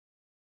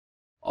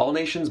All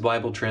Nations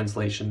Bible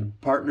Translation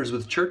partners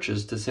with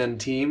churches to send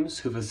teams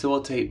who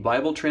facilitate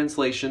Bible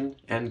translation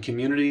and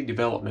community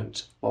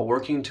development while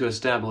working to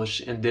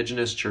establish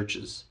indigenous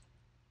churches.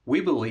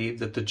 We believe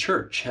that the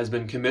church has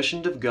been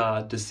commissioned of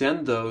God to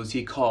send those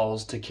he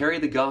calls to carry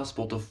the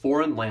gospel to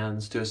foreign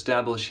lands to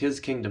establish his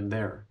kingdom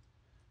there.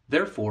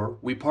 Therefore,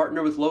 we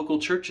partner with local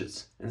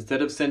churches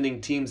instead of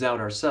sending teams out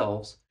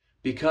ourselves,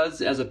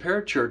 because as a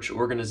parachurch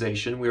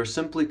organization we are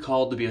simply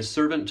called to be a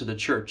servant to the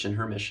church in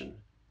her mission.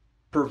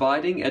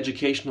 Providing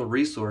educational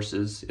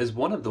resources is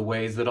one of the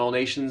ways that All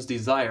Nations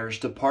desires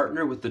to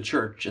partner with the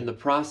church in the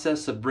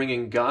process of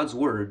bringing God's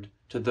Word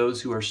to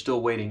those who are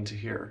still waiting to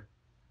hear.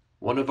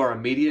 One of our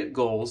immediate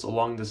goals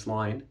along this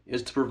line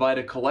is to provide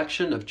a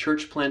collection of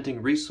church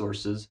planting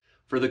resources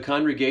for the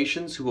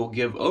congregations who will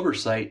give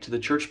oversight to the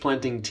church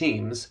planting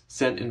teams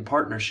sent in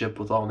partnership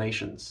with All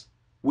Nations.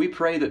 We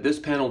pray that this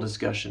panel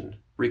discussion,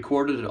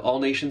 recorded at All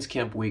Nations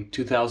Camp Week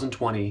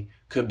 2020,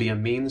 could be a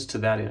means to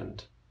that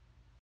end.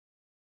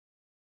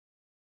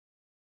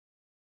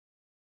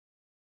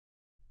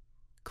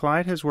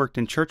 Clyde has worked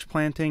in church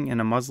planting in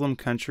a Muslim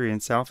country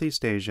in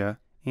Southeast Asia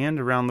and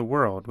around the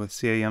world with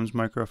CAM's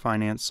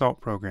microfinance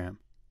SALT program.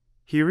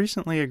 He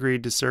recently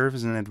agreed to serve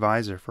as an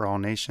advisor for All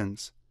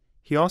Nations.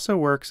 He also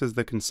works as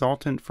the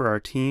consultant for our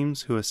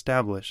teams who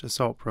establish a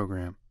SALT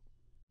program.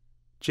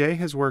 Jay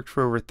has worked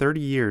for over 30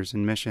 years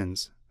in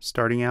missions,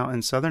 starting out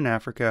in Southern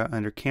Africa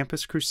under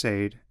Campus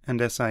Crusade and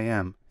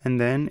SIM,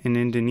 and then in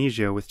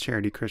Indonesia with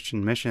Charity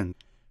Christian Mission.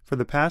 For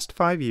the past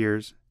 5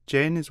 years,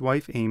 Jay and his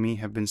wife Amy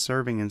have been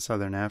serving in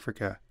Southern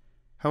Africa.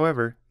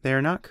 However, they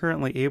are not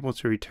currently able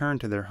to return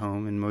to their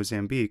home in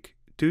Mozambique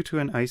due to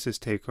an ISIS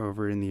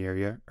takeover in the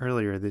area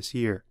earlier this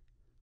year.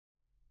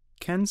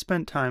 Ken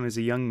spent time as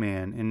a young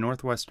man in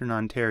northwestern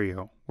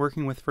Ontario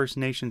working with First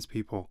Nations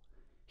people.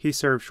 He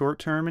served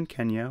short-term in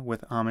Kenya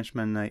with Amish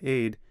Mennonite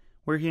Aid,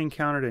 where he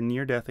encountered a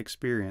near-death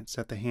experience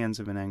at the hands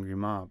of an angry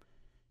mob.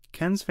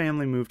 Ken's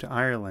family moved to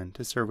Ireland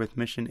to serve with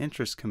Mission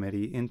Interest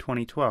Committee in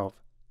 2012,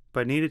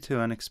 but needed to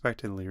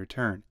unexpectedly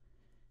return.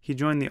 He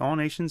joined the All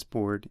Nations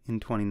Board in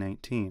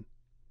 2019.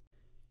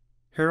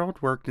 Harold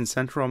worked in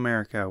Central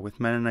America with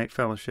Mennonite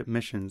Fellowship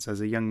Missions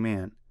as a young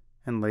man,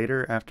 and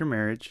later, after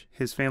marriage,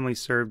 his family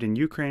served in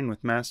Ukraine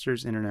with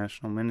Masters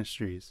International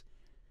Ministries.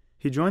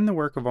 He joined the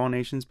work of All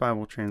Nations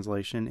Bible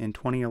Translation in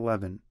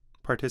 2011,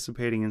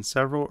 participating in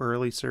several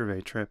early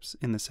survey trips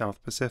in the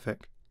South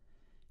Pacific.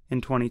 In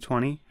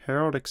 2020,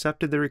 Harold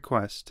accepted the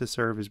request to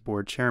serve as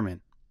board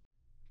chairman.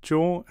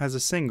 Joel, as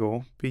a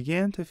single,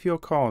 began to feel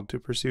called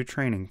to pursue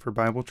training for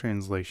Bible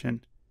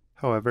translation.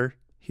 However,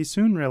 he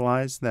soon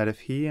realized that if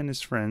he and his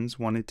friends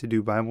wanted to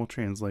do Bible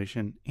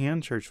translation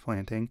and church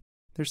planting,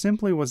 there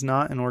simply was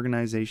not an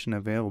organization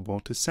available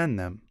to send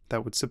them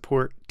that would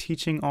support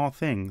teaching all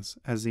things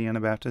as the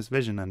Anabaptist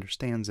vision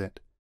understands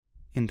it.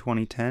 In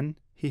 2010,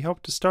 he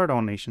helped to start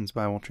All Nations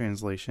Bible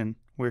Translation,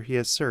 where he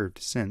has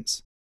served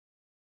since.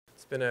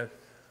 It's been a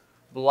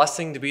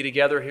blessing to be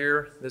together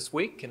here this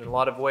week, and in a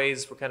lot of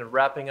ways we're kind of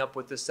wrapping up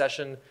with this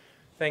session.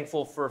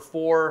 Thankful for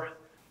 4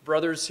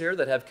 brothers here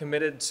that have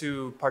committed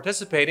to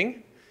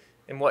participating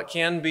in what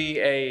can be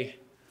a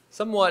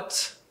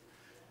somewhat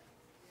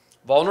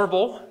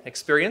vulnerable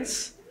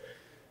experience,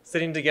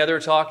 sitting together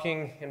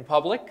talking in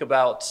public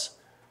about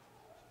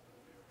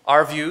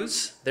our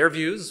views, their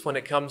views, when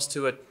it comes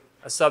to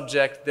a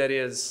subject that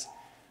is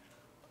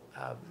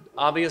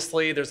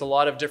obviously there's a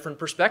lot of different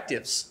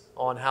perspectives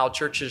on how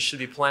churches should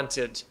be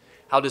planted,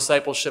 how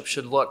discipleship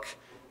should look,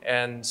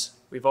 and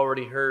we've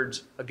already heard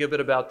a good bit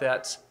about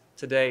that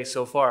today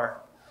so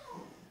far.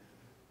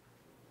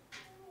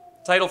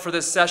 The title for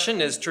this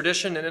session is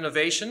Tradition and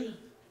Innovation.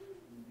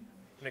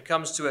 When it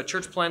comes to a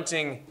church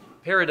planting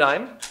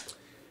paradigm,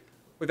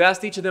 we've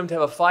asked each of them to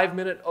have a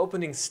 5-minute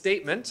opening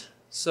statement.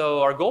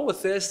 So our goal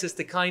with this is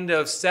to kind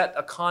of set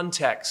a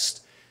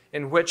context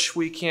in which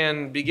we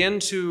can begin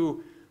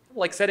to,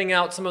 like setting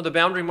out some of the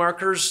boundary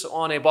markers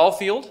on a ball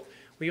field.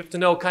 We have to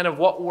know kind of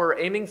what we're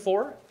aiming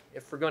for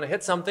if we're going to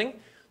hit something.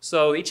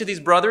 So each of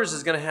these brothers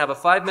is going to have a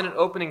 5-minute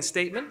opening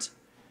statement.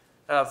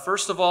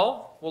 First of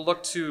all, we'll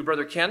look to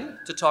Brother Ken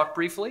to talk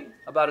briefly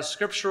about a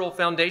scriptural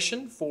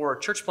foundation for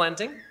church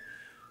planting.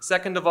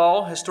 Second of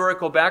all,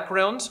 historical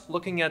background,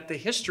 looking at the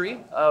history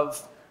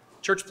of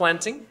church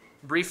planting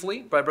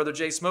briefly by Brother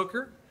Jay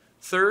Smoker.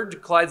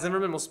 Third, Clyde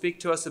Zimmerman will speak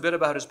to us a bit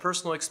about his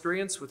personal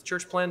experience with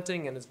church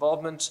planting and his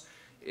involvement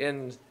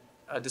in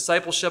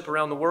discipleship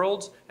around the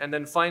world. And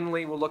then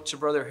finally, we'll look to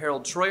Brother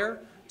Harold Troyer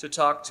to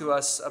talk to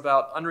us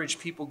about unreached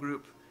people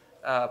group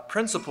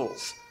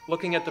principles,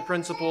 looking at the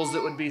principles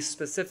that would be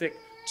specific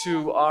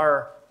to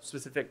our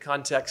specific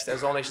context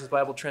as All Nations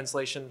Bible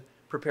Translation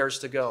prepares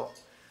to go.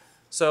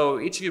 So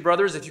each of you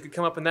brothers, if you could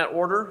come up in that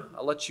order,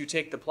 I'll let you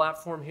take the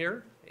platform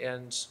here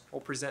and we'll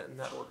present in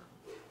that order.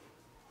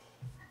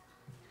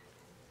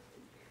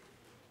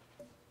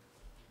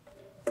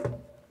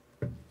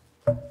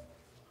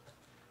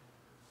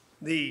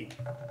 The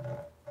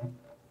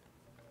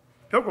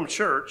Pilgrim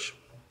Church,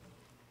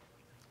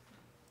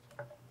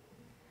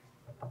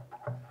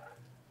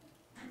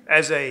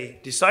 as a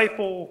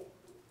disciple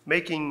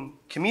making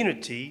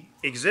community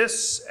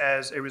exists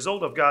as a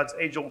result of God's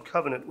age-old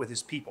covenant with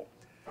his people.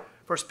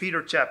 1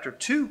 Peter chapter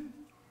 2,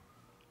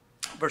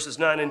 verses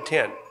 9 and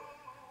 10.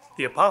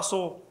 The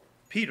apostle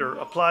Peter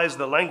applies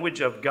the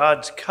language of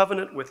God's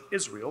covenant with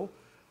Israel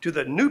to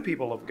the new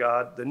people of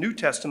God, the New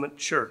Testament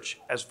church,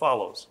 as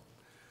follows.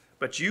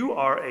 But you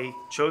are a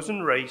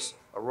chosen race,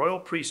 a royal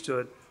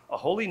priesthood, a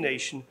holy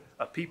nation,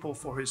 a people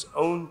for his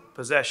own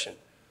possession,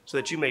 so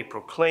that you may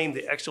proclaim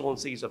the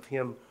excellencies of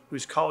him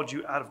who's called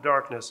you out of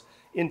darkness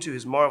into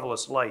his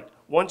marvelous light.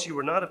 Once you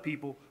were not a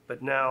people,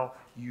 but now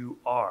you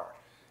are.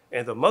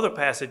 And the mother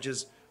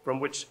passages from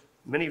which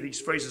many of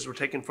these phrases were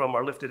taken from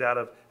are lifted out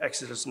of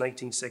Exodus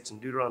 19:6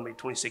 and Deuteronomy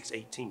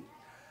 26:18.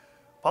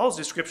 Paul's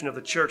description of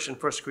the church in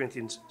 1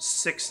 Corinthians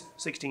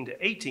 6:16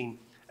 to 18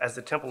 as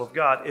the temple of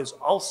God is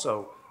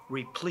also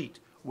replete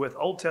with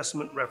Old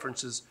Testament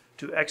references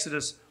to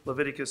Exodus,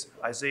 Leviticus,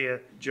 Isaiah,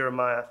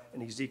 Jeremiah,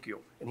 and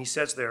Ezekiel. And he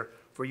says there,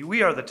 "For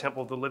we are the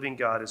temple of the living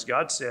God, as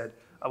God said,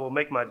 I will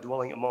make my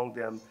dwelling among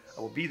them.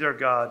 I will be their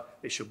God.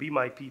 They shall be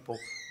my people.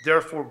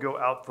 Therefore go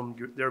out from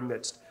their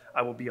midst.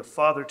 I will be a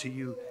father to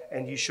you,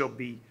 and you shall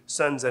be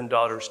sons and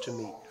daughters to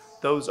me."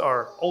 Those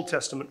are Old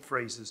Testament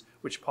phrases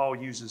which Paul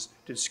uses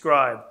to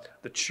describe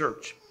the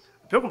church.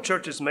 The Pilgrim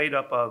Church is made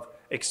up of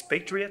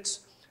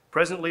expatriates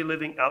presently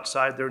living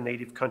outside their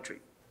native country.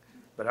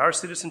 But our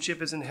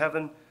citizenship is in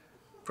heaven.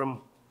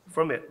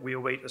 From it we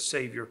await a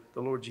Savior,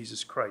 the Lord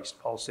Jesus Christ,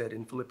 Paul said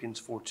in Philippians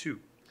 4:2.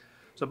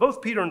 So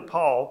both Peter and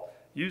Paul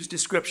use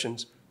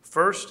descriptions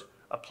first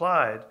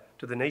applied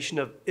to the nation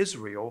of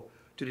Israel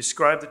to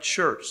describe the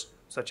church,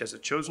 such as a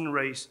chosen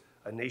race,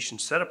 a nation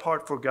set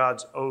apart for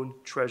God's own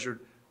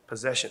treasured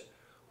possession.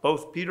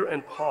 Both Peter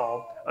and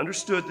Paul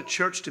understood the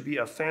church to be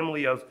a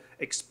family of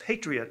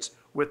expatriates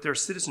with their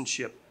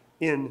citizenship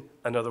in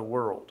another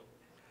world.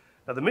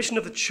 Now, the mission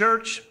of the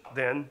church,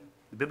 then,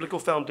 the biblical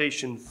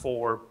foundation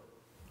for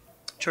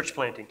church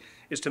planting,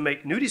 is to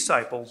make new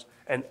disciples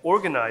and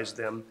organize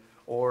them,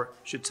 or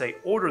should say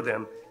order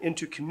them,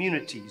 into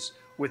communities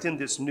within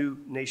this new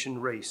nation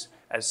race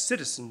as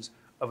citizens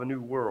of a new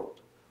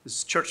world. This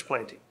is church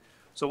planting.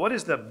 So what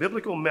is the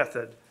biblical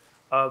method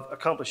of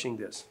accomplishing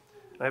this?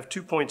 I have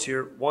 2 points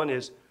here. One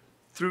is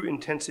through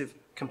intensive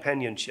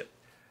companionship.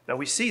 Now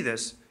we see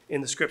this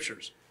in the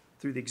scriptures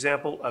through the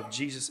example of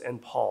Jesus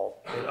and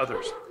Paul and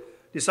others.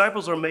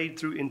 Disciples are made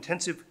through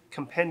intensive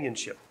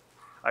companionship.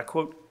 I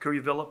quote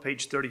Currievilla,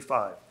 page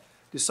 35.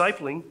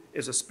 Discipling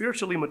is a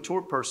spiritually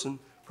mature person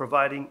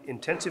providing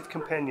intensive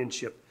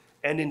companionship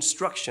and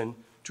instruction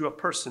to a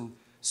person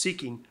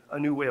seeking a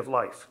new way of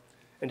life.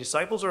 And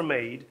disciples are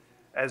made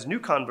as new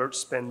converts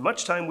spend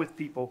much time with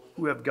people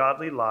who have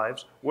godly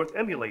lives worth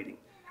emulating.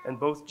 And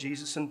both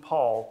Jesus and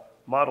Paul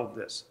modeled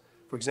this.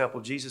 For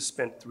example, Jesus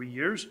spent 3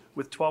 years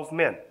with 12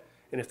 men.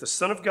 And if the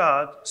Son of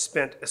God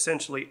spent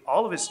essentially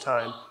all of his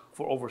time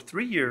for over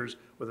 3 years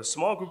with a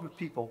small group of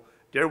people,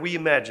 dare we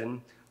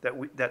imagine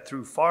that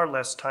through far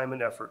less time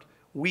and effort,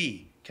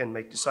 we can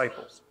make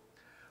disciples.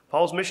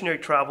 Paul's missionary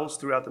travels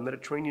throughout the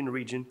Mediterranean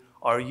region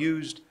are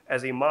used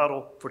as a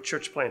model for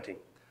church planting.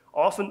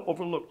 Often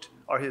overlooked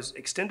are his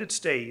extended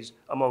stays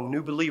among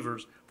new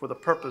believers for the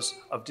purpose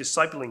of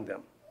discipling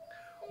them.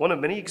 One of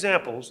many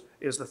examples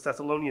is the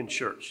Thessalonian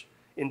church.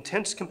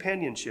 Intense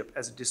companionship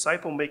as a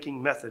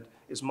disciple-making method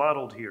is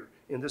modeled here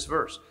in this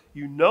verse.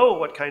 You know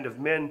what kind of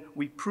men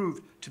we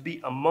proved to be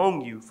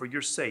among you for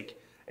your sake,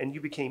 and you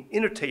became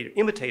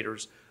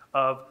imitators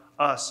of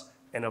us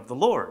and of the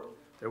Lord.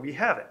 There we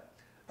have it.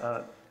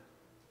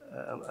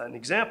 An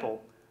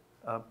example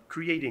of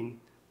creating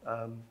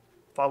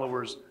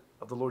followers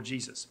of the Lord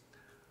Jesus.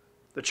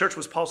 The church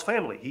was Paul's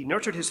family. He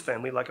nurtured his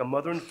family like a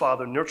mother and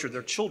father nurtured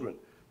their children.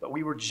 But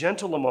we were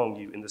gentle among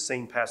you in the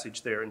same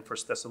passage there in 1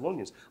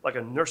 Thessalonians, like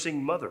a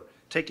nursing mother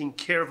taking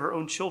care of her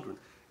own children.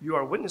 You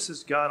are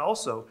witnesses, God,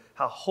 also,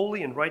 how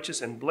holy and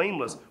righteous and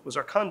blameless was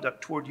our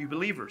conduct toward you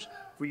believers.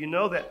 For you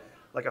know that,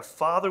 like a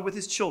father with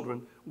his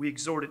children, we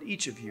exhorted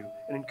each of you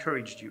and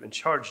encouraged you and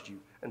charged you,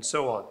 and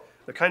so on.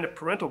 The kind of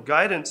parental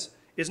guidance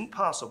isn't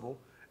possible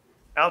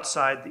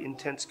outside the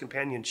intense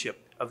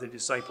companionship of the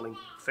discipling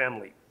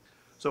family.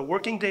 So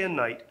working day and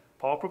night,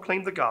 Paul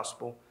proclaimed the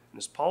gospel, and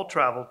as Paul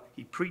traveled,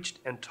 he preached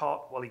and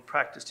taught while he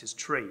practiced his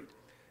trade.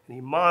 And he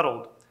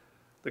modeled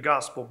the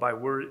gospel by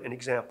word and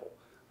example.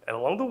 And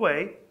along the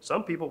way,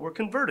 some people were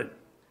converted.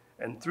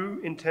 And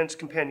through intense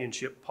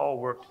companionship, Paul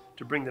worked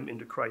to bring them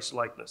into Christ's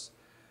likeness.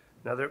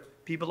 Now,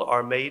 people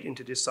are made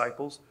into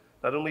disciples,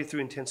 not only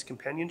through intense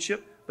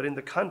companionship, but in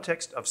the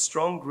context of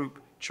strong group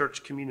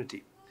church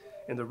community.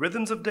 In the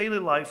rhythms of daily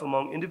life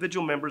among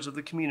individual members of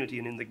the community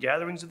and in the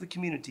gatherings of the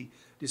community,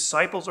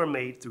 disciples are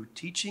made through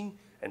teaching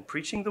and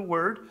preaching the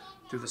word,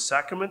 through the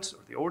sacraments or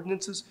the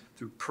ordinances,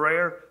 through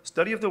prayer,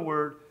 study of the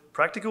word,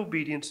 practical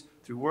obedience,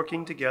 through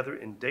working together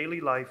in daily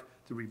life,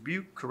 through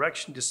rebuke,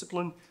 correction,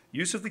 discipline,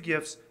 use of the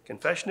gifts,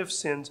 confession of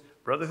sins,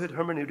 brotherhood,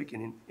 hermeneutic,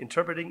 and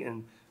interpreting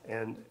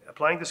and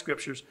applying the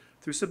scriptures,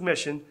 through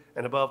submission,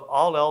 and above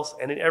all else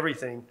and in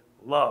everything,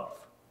 love.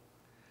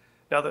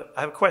 Now,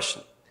 I have a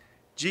question.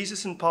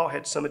 Jesus and Paul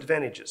had some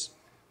advantages.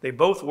 They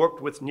both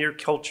worked with near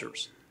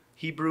cultures,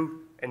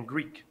 Hebrew and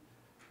Greek.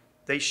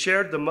 They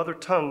shared the mother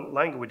tongue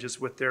languages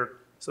with their,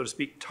 so to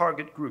speak,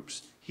 target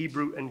groups,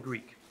 Hebrew and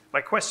Greek.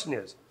 My question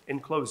is,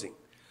 in closing,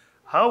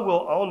 how will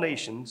all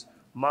nations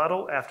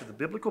model after the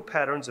biblical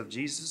patterns of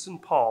Jesus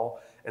and Paul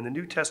and the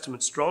New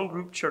Testament strong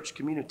group church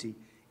community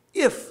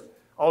if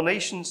all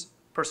nations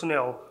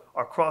personnel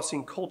are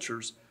crossing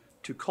cultures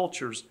to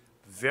cultures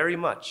very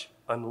much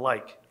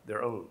unlike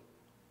their own?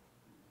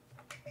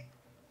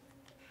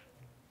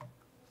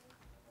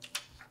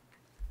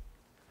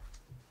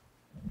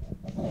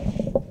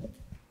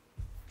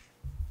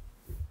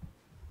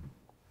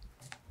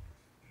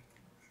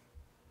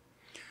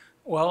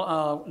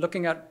 Well,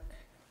 looking at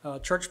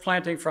church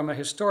planting from a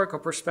historical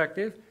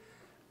perspective,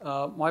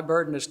 my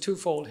burden is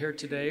twofold here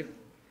today.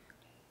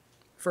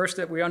 First,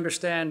 that we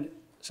understand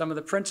some of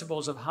the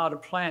principles of how to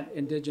plant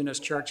indigenous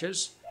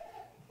churches.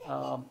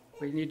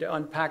 We need to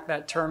unpack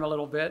that term a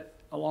little bit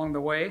along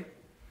the way.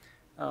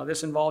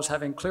 This involves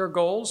having clear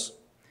goals,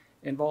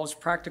 involves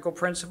practical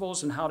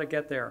principles and how to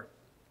get there.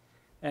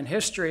 And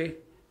history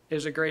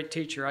is a great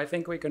teacher. I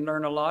think we can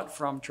learn a lot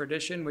from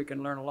tradition. We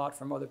can learn a lot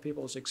from other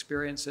people's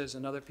experiences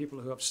and other people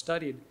who have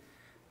studied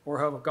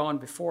or have gone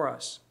before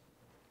us.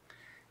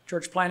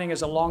 Church planting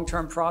is a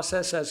long-term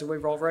process, as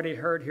we've already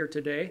heard here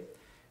today,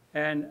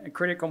 and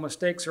critical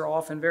mistakes are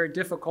often very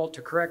difficult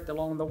to correct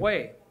along the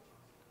way.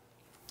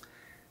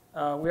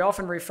 We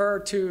often refer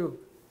to,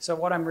 so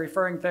what I'm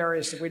referring there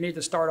is that we need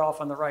to start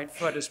off on the right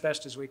foot as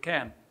best as we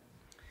can.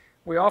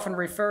 We often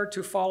refer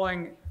to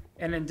following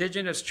an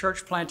indigenous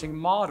church planting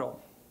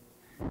model,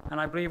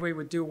 and I believe we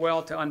would do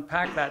well to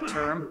unpack that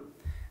term.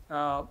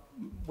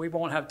 We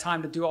won't have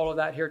time to do all of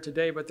that here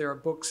today, but there are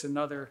books and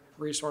other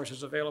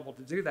resources available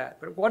to do that.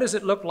 But what does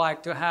it look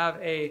like to have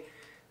a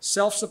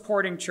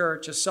self-supporting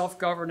church, a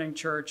self-governing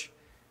church,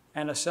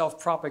 and a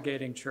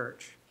self-propagating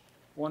church,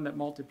 one that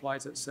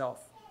multiplies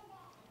itself?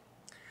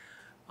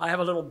 I have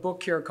a little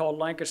book here called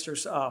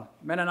Lancaster's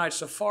Mennonite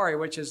Safari,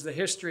 which is the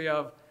history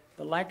of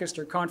the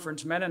Lancaster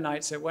Conference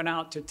Mennonites that went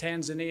out to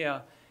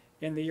Tanzania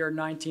in the year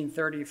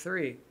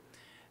 1933.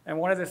 And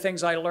one of the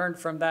things I learned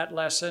from that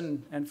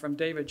lesson and from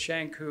David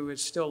Shank, who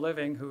is still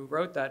living, who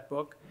wrote that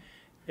book,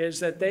 is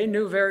that they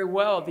knew very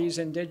well these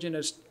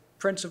indigenous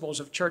principles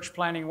of church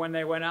planting when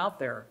they went out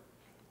there.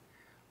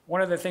 One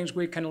of the things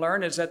we can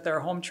learn is that their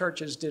home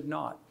churches did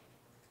not.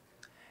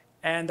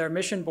 And their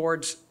mission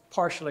boards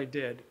partially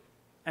did.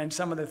 And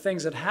some of the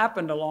things that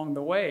happened along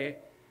the way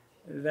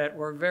that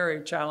were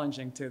very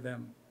challenging to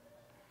them.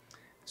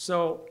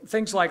 So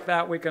things like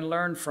that we can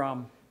learn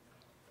from.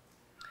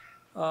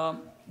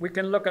 We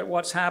can look at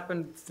what's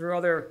happened through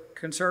other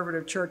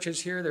conservative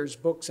churches here. There's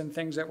books and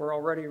things that were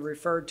already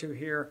referred to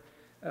here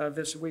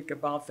this week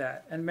about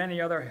that, and many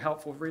other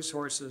helpful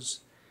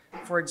resources.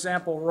 For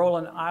example,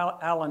 Roland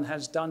Allen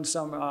has done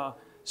some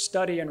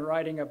study and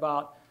writing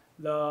about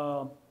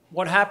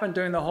what happened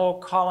during the whole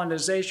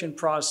colonization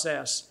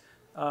process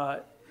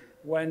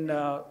when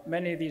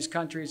many of these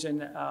countries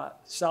in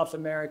South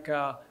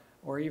America,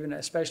 or even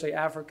especially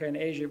Africa and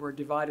Asia, were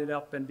divided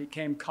up and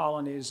became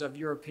colonies of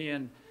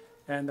European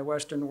and the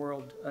Western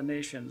world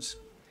nations.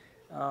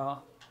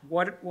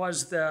 We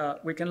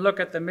can look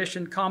at the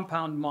mission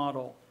compound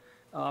model,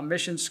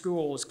 mission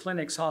schools,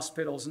 clinics,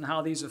 hospitals, and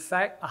how these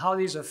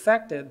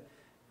affected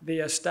the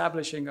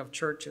establishing of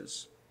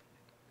churches.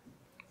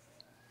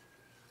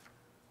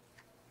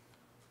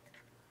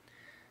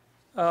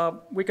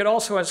 We could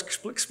also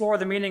explore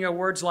the meaning of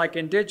words like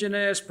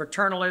indigenous,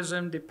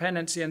 paternalism,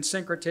 dependency, and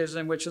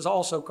syncretism, which is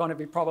also going to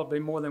be probably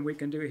more than we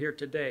can do here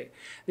today.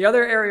 The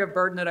other area of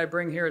burden that I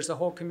bring here is the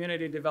whole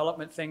community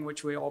development thing,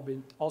 which we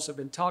also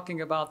been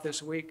talking about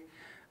this week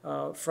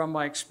from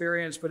my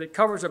experience, but it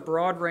covers a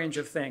broad range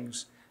of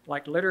things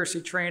like literacy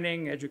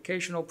training,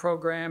 educational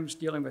programs,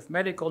 dealing with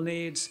medical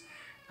needs,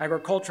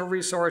 agricultural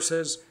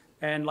resources,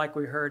 and like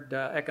we heard,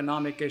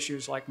 economic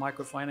issues like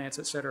microfinance,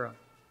 et cetera.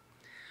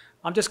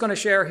 I'm just going to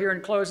share here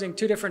in closing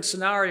two different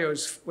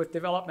scenarios with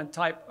development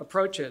type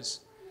approaches.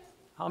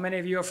 How many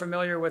of you are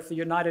familiar with the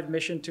United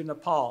Mission to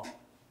Nepal?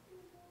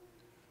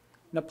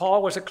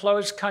 Nepal was a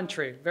closed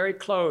country, very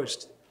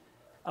closed.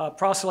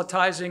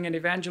 Proselytizing and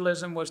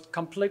evangelism was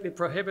completely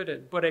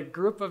prohibited, but a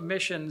group of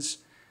missions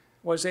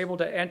was able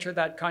to enter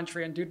that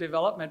country and do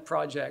development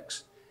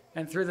projects.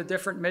 And through the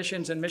different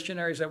missions and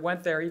missionaries that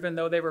went there, even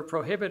though they were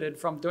prohibited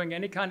from doing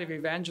any kind of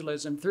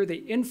evangelism, through the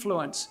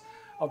influence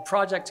of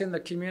projects in the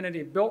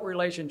community, built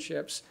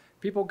relationships,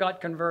 people got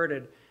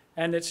converted,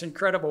 and it's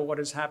incredible what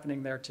is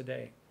happening there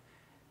today.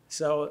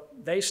 So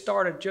they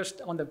started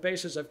just on the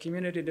basis of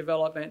community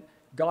development,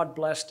 God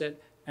blessed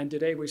it, and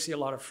today we see a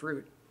lot of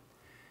fruit.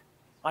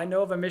 I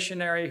know of a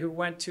missionary who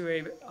went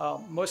to a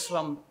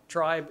Muslim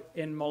tribe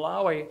in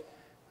Malawi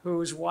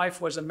whose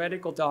wife was a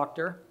medical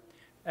doctor,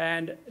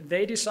 and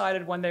they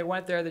decided when they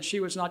went there that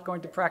she was not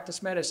going to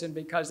practice medicine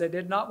because they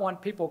did not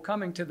want people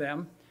coming to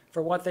them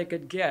for what they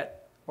could get,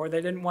 or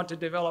they didn't want to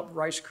develop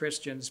rice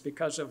Christians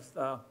because of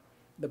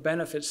the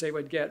benefits they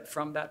would get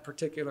from that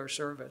particular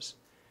service.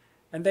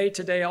 And they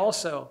today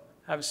also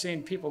have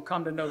seen people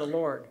come to know the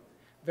Lord.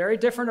 Very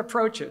different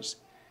approaches.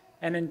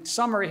 And in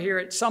summary here,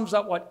 it sums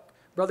up what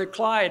Brother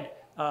Clyde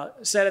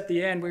said at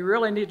the end. We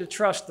really need to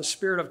trust the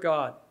Spirit of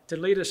God to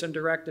lead us and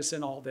direct us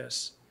in all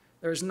this.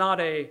 There's not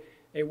a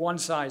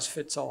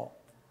one-size-fits-all.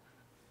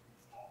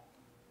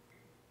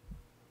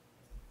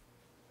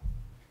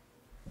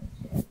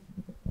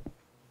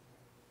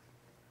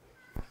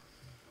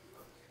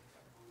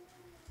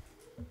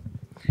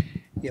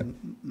 Yeah,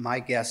 my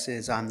guess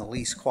is I'm the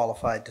least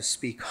qualified to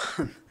speak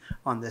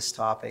on this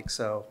topic,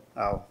 so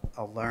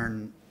I'll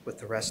learn with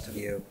the rest of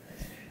you.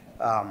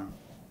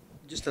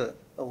 Just a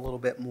little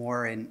bit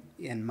more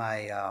in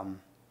my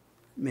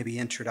maybe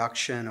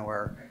introduction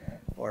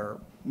or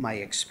my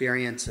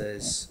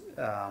experiences.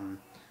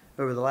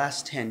 Over the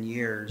last 10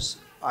 years,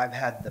 I've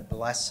had the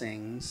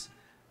blessings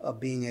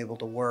of being able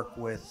to work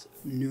with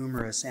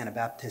numerous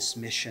Anabaptist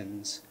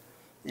missions.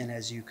 And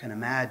as you can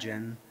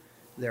imagine,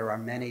 there are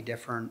many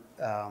different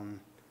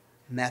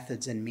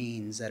methods and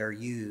means that are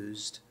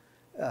used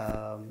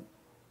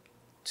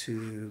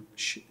to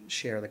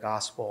share the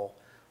gospel,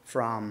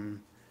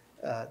 from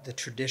the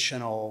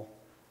traditional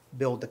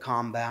build the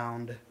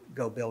compound,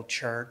 go build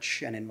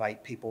church and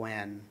invite people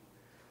in.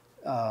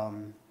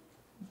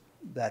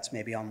 That's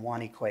maybe on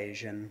one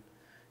equation,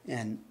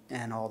 and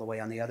all the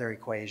way on the other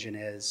equation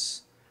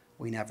is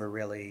we never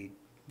really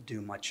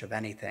do much of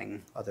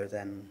anything other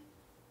than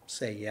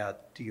say, yeah,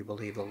 do you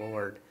believe the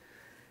Lord?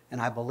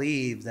 And I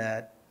believe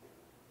that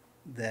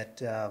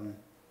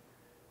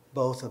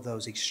both of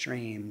those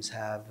extremes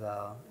have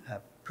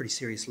pretty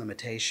serious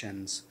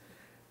limitations.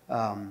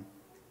 I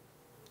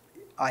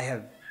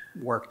have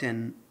worked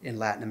in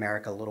Latin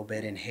America a little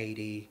bit, in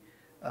Haiti,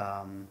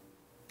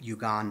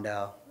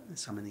 Uganda,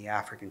 some in the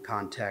African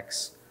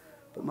context,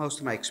 but most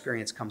of my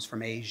experience comes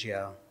from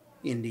Asia,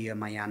 India,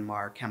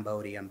 Myanmar,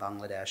 Cambodia, and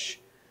Bangladesh,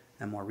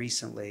 and more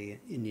recently,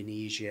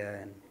 Indonesia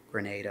and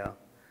Grenada.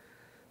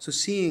 So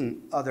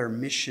seeing other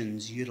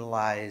missions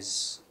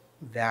utilize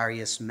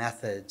various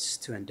methods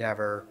to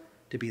endeavor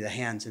to be the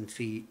hands and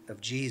feet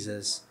of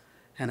Jesus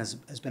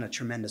has been a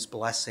tremendous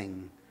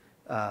blessing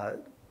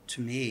to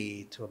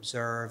me to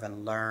observe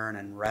and learn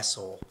and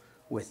wrestle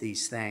with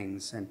these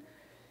things. And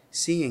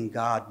seeing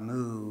God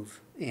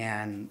move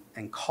and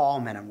call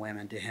men and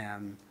women to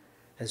him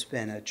has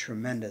been a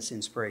tremendous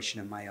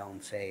inspiration in my own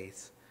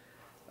faith.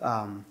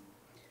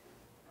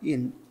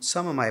 In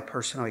some of my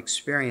personal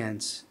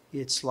experience,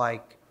 it's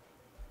like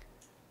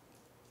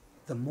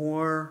the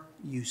more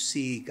you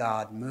see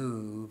God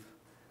move,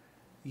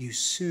 you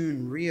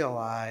soon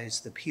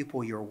realize the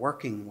people you're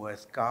working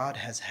with, God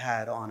has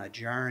had on a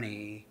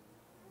journey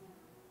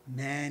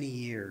many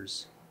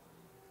years,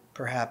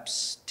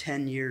 perhaps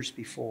 10 years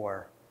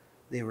before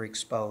they were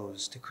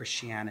exposed to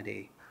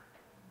Christianity.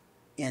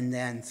 And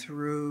then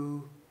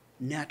through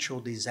natural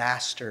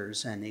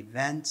disasters and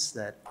events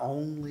that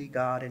only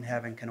God in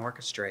heaven can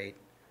orchestrate,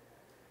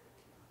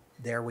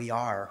 there we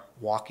are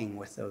walking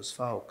with those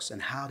folks.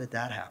 And how did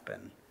that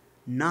happen?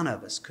 None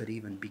of us could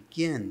even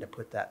begin to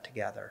put that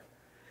together.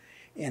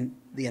 And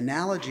the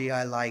analogy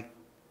I like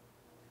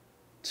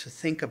to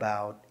think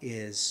about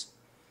is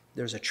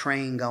there's a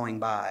train going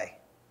by,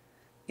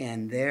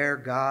 and there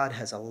God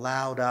has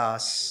allowed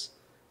us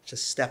to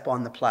step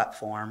on the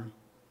platform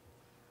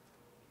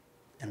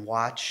and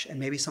watch, and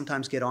maybe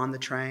sometimes get on the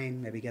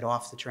train, maybe get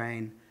off the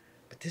train,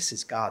 but this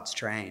is God's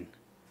train.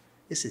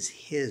 This is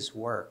his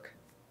work.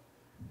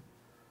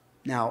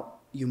 Now,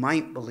 you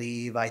might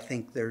believe, I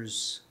think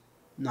there's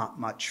not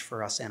much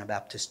for us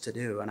Anabaptists to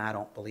do, and I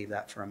don't believe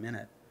that for a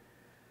minute.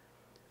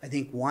 I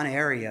think one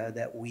area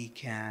that we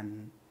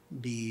can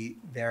be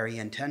very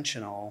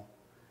intentional,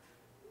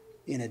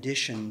 in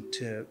addition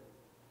to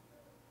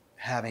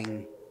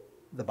having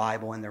the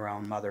Bible in their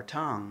own mother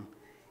tongue,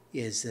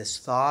 is this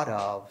thought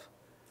of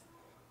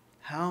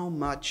how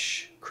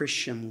much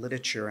Christian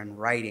literature and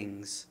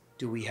writings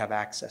do we have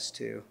access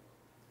to?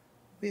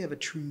 We have a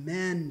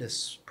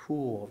tremendous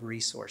pool of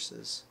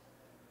resources.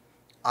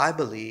 I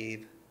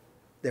believe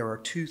there are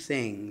two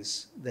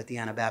things that the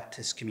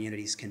Anabaptist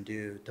communities can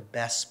do to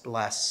best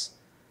bless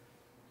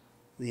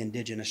the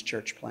indigenous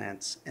church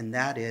plants, and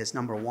that is,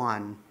 number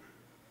one,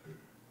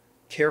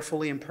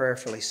 carefully and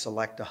prayerfully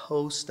select a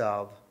host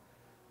of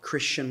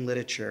Christian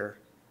literature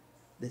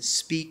that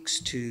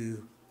speaks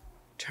to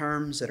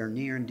terms that are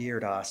near and dear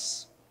to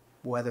us,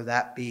 whether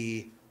that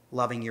be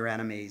loving your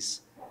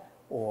enemies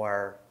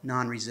or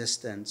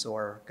non-resistance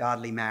or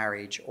godly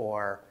marriage,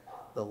 or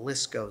the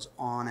list goes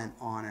on and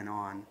on and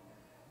on.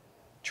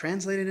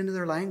 Translate it into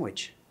their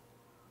language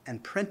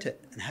and print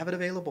it and have it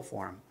available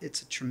for them.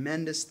 It's a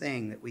tremendous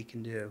thing that we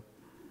can do.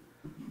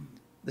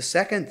 The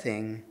second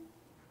thing,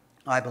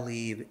 I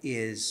believe,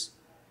 is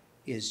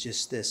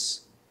just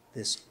this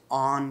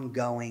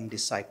ongoing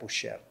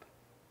discipleship.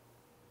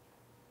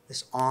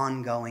 This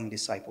ongoing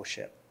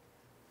discipleship.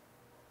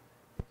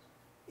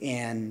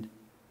 And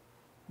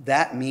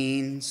that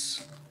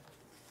means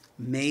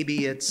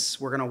maybe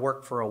we're going to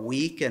work for a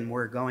week and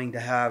we're going to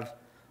have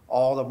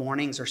all the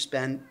mornings are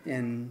spent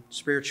in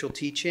spiritual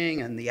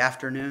teaching and the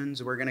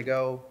afternoons we're going to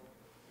go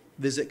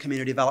visit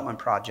community development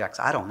projects.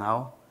 I don't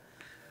know.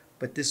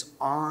 But this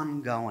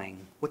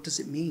ongoing, what does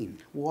it mean?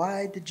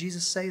 Why did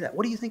Jesus say that?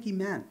 What do you think he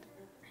meant?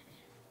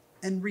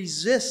 And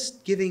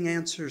resist giving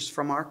answers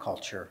from our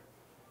culture,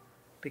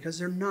 because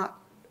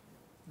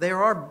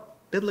there are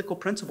biblical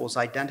principles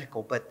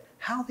identical, but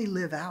how they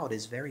live out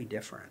is very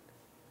different.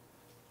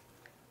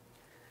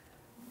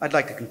 I'd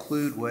like to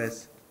conclude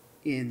with,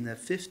 in the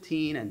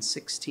 15 and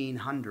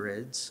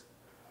 1600s,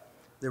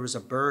 there was a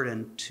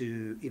burden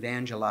to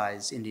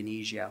evangelize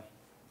Indonesia.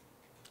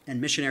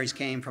 And missionaries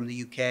came from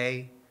the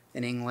UK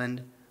and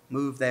England,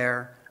 moved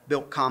there,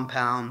 built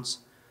compounds,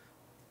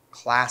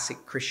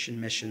 classic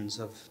Christian missions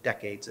of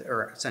decades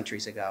or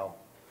centuries ago.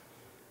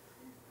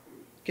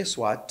 Guess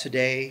what?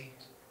 Today,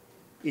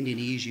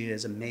 Indonesia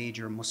is a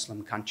major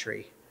Muslim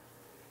country.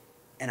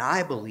 And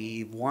I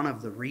believe one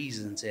of the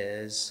reasons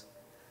is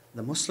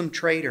the Muslim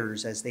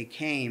traders, as they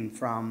came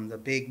from the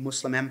big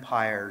Muslim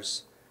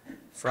empires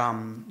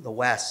from the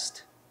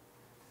West,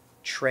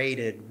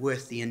 traded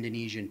with the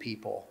Indonesian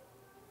people.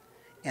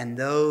 And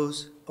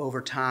those,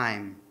 over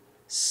time,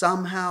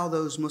 somehow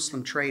those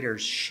Muslim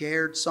traders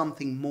shared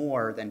something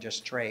more than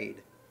just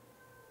trade,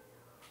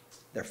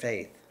 their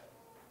faith.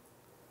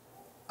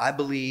 I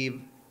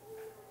believe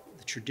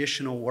the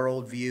traditional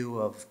worldview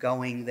of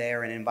going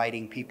there and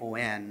inviting people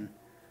in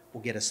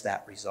will get us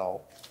that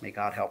result. May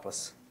God help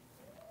us.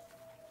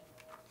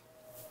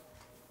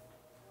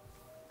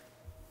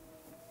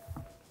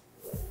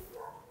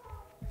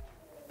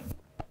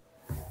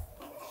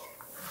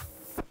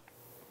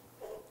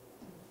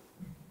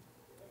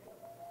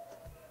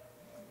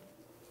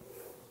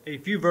 A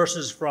few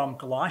verses from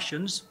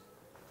Colossians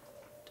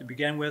to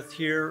begin with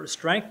here.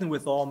 Strengthened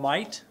with all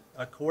might,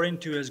 according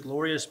to his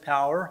glorious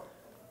power,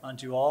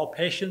 unto all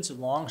patience and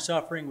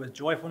long-suffering with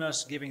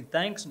joyfulness, giving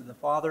thanks unto the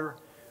Father,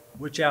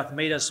 which hath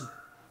made us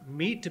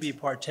meet to be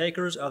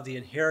partakers of the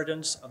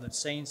inheritance of the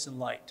saints in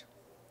light,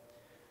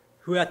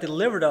 who hath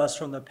delivered us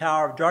from the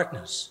power of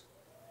darkness,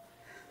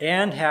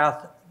 and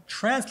hath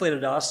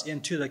translated us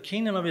into the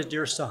kingdom of his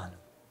dear Son,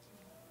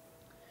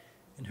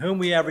 in whom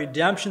we have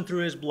redemption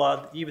through his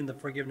blood, even the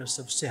forgiveness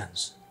of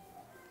sins.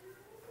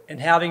 And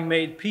having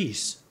made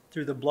peace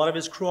through the blood of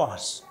his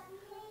cross,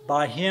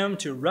 by him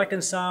to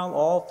reconcile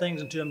all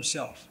things unto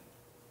himself.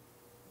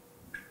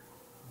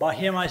 By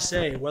him I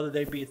say, whether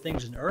they be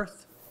things in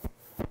earth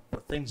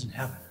or things in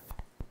heaven,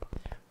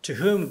 to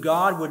whom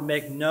God would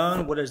make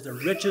known what is the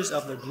riches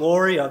of the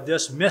glory of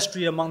this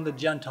mystery among the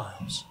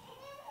Gentiles,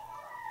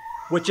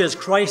 which is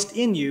Christ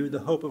in you, the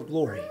hope of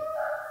glory.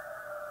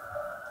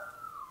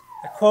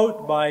 A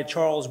quote by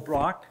Charles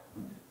Brock: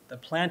 the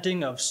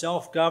planting of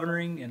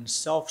self-governing and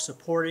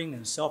self-supporting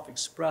and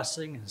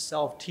self-expressing and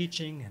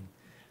self-teaching and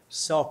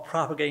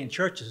self-propagating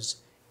churches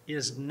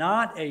is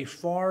not a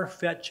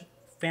far-fetched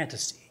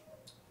fantasy.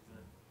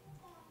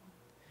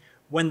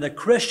 When the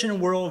Christian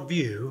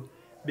worldview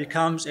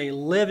becomes a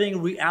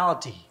living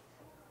reality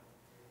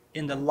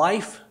in the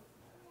life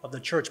of the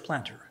church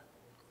planter.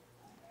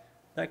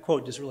 That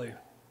quote just really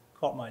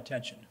caught my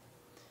attention.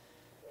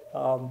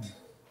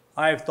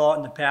 I have thought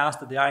in the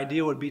past that the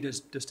idea would be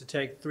just to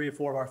take 3 or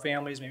 4 of our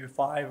families, maybe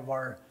 5 of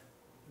our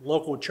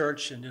local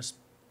church, and just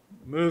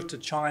move to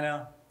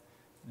China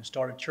and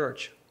start a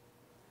church,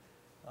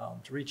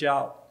 to reach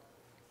out.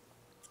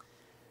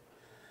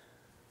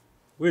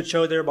 We would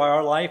show there by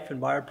our life and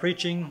by our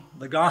preaching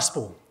the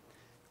gospel.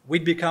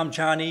 We'd become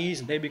Chinese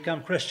and they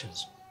become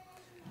Christians.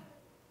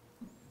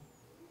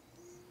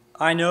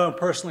 I know and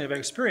personally have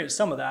experienced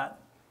some of that,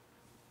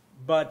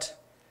 but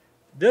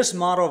this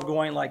model of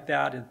going like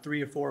that in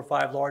 3 or 4 or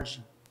 5 large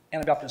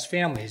Anabaptist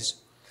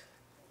families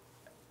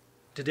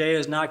today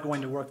is not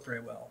going to work very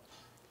well.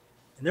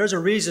 And there's a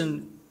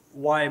reason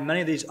why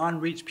many of these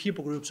unreached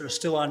people groups are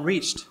still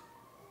unreached.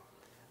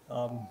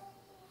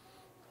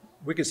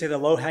 We could say the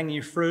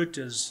low-hanging fruit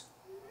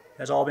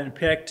has all been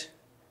picked.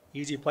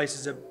 Easy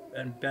places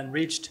have been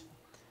reached.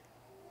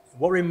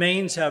 What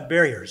remains have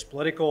barriers: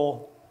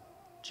 political,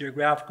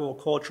 geographical,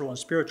 cultural, and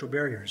spiritual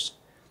barriers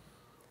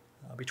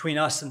between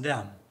us and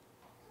them.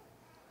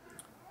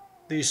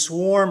 The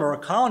swarm or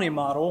colony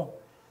model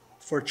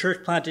for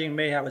church planting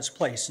may have its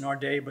place in our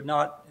day, but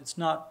it's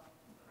not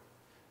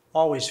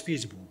always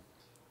feasible.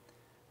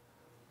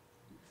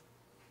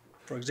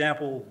 For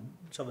example,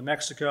 southern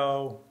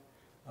Mexico,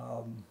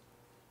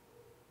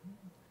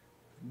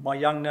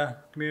 Mayangna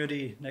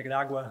community,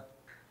 Nicaragua,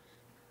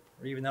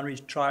 or even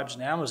unreached tribes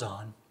in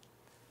Amazon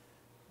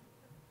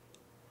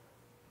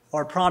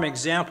are prime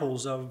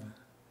examples of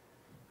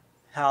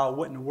how it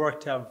wouldn't work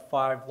to have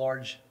 5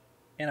 large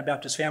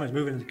Anabaptist families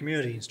move into the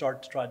community and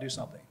start to try to do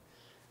something.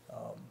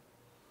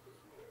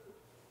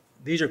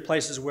 These are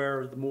places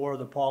where the more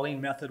the Pauline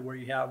method, where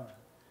you have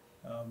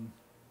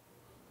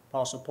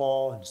Apostle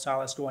Paul and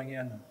Silas going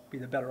in, would be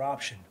the better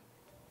option.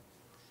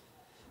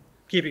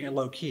 Keeping it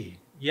low key.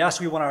 Yes,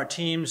 we want our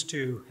teams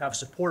to have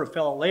support of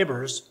fellow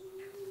laborers.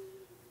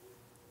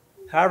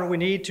 However, we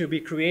need to be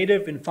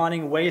creative in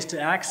finding ways to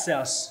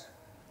access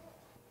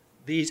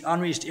these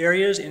unreached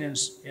areas and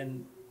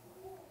in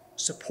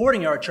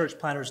supporting our church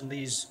planters in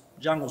these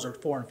jungles or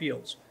foreign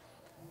fields.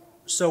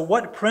 So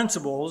what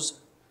principles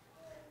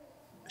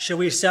should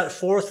we set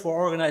forth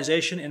for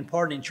organization in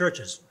partnering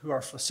churches who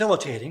are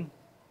facilitating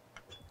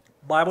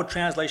Bible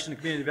translation and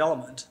community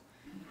development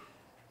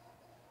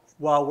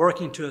while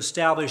working to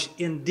establish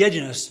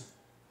indigenous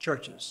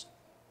churches?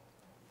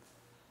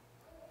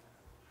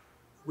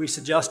 We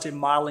suggested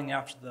modeling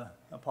after the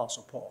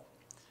Apostle Paul.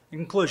 In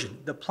conclusion,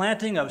 the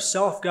planting of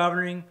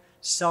self-governing,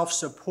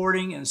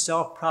 self-supporting, and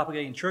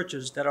self-propagating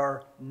churches that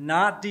are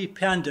not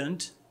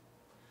dependent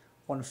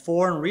on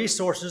foreign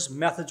resources,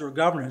 methods, or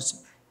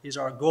governance is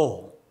our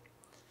goal.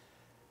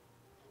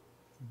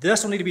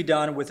 This will need to be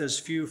done with as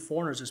few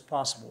foreigners as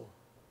possible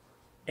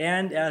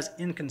and as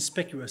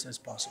inconspicuous as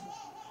possible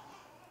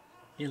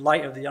in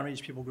light of the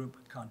unreached people group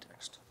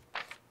context.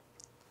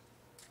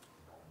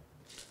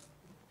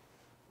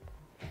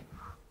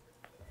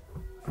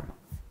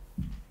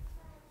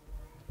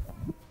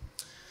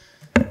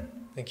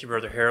 Thank you,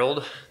 Brother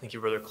Harold. Thank you,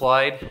 Brother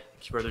Clyde.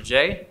 Thank you, Brother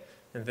Jay.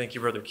 And thank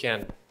you, Brother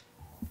Ken.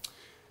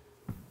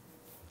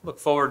 Look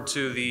forward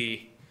to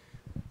the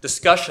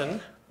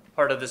discussion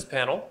part of this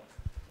panel.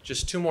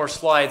 Just 2 more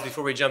slides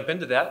before we jump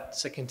into that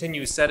to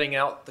continue setting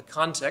out the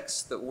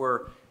context that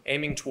we're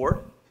aiming toward.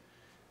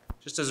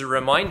 Just as a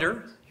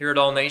reminder, here at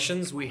All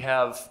Nations, we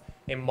have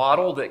a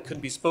model that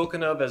could be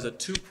spoken of as a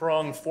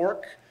 2-pronged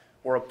fork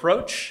or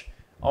approach.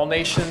 All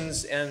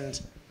Nations and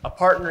a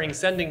partnering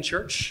sending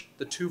church.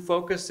 The 2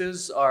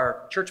 focuses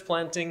are church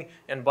planting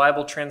and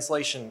Bible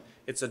translation.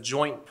 It's a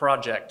joint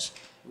project.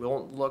 We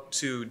won't look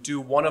to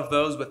do one of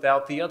those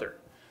without the other.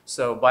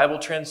 So Bible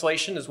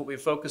translation is what we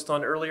focused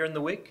on earlier in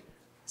the week.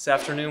 This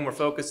afternoon, we're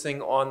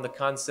focusing on the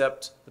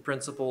concept, the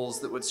principles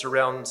that would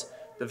surround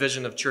the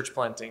vision of church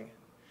planting.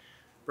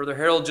 Brother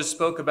Harold just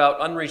spoke about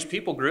unreached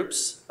people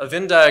groups, a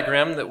Venn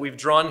diagram that we've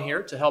drawn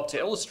here to help to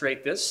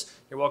illustrate this.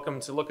 You're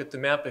welcome to look at the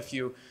map if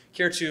you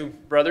care to,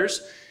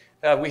 brothers.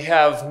 We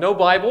have no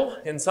Bible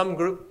in some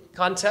group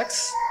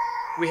contexts.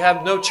 We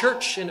have no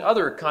church in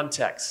other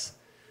contexts.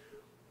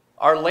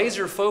 Our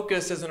laser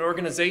focus as an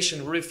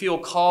organization, where we feel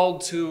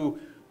called to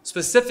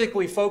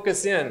specifically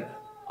focus in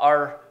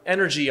our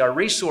energy, our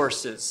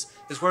resources,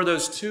 is where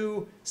those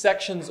 2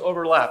 sections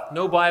overlap,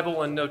 no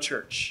Bible and no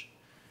church.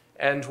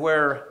 And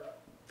where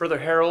Brother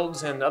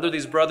Harold and other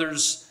these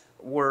brothers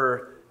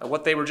were,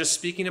 what they were just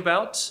speaking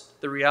about,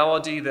 the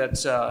reality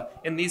that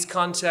in these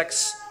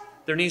contexts,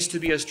 there needs to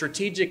be a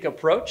strategic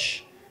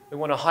approach. We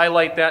want to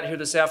highlight that here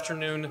this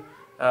afternoon.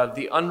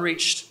 The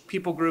unreached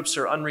people groups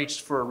are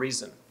unreached for a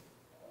reason.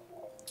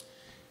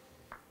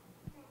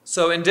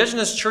 So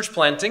indigenous church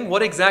planting,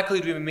 what exactly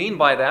do we mean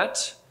by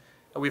that?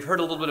 We've heard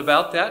a little bit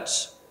about that.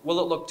 Will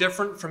it look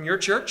different from your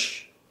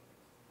church?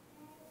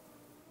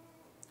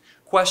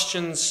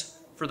 Questions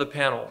for the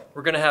panel.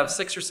 We're going to have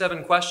 6 or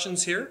 7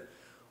 questions here.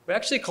 We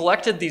actually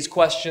collected these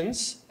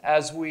questions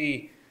as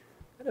we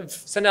kind of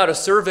sent out a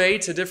survey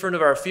to different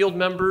of our field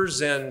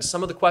members, and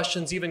some of the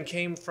questions even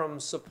came from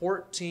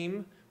support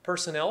team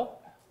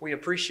personnel. We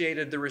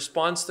appreciated the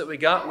response that we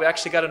got. We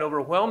actually got an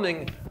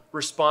overwhelming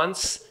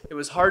response. It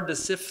was hard to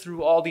sift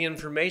through all the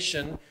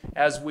information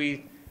as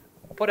we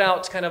put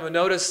out kind of a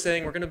notice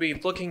saying we're going to be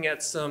looking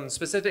at some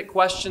specific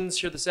questions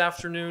here this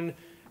afternoon.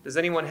 Does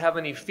anyone have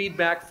any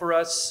feedback for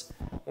us?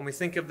 When we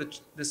think of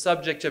the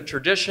subject of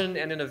tradition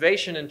and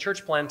innovation in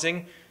church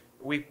planting,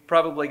 we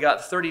probably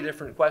got 30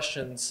 different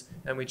questions,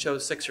 and we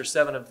chose 6 or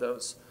 7 of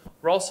those.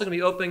 We're also going to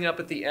be opening up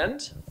at the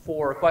end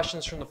for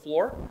questions from the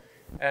floor.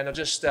 And I'll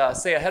just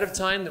say ahead of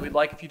time that we'd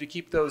like you to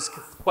keep those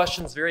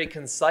questions very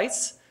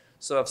concise.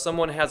 So if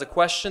someone has a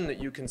question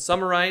that you can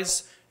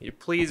summarize,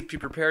 please be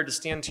prepared to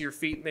stand to your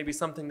feet. Maybe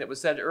something that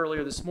was said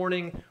earlier this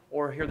morning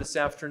or here this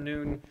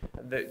afternoon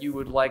that you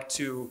would like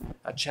to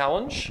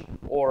challenge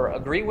or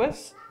agree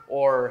with,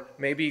 or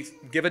maybe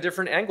give a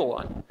different angle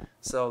on.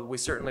 So we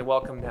certainly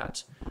welcome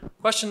that.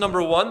 Question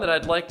number 1 that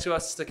I'd like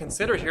us to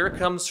consider here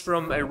comes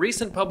from a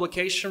recent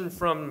publication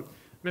from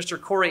Mr.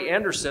 Corey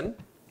Anderson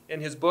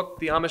in his book,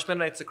 The Amish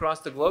Mennonites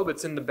Across the Globe.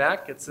 It's in the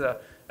back. It's a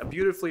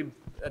beautifully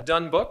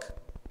done book.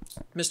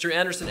 Mr.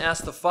 Anderson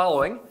asked the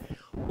following: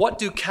 what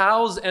do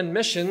cows and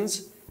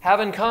missions have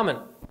in common?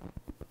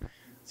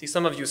 See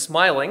some of you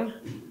smiling.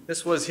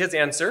 This was his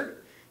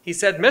answer. He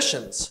said,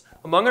 missions.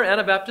 Among our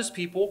Anabaptist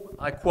people,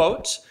 I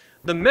quote,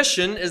 "The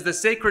mission is the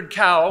sacred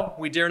cow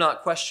we dare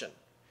not question.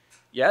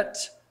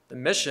 Yet, the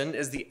mission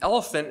is the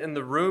elephant in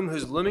the room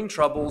whose looming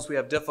troubles we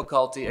have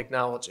difficulty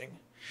acknowledging."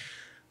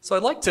 So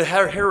I'd like to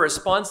hear a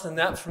response on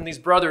that from these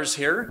brothers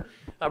here.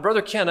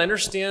 Brother Ken, I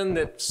understand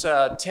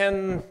that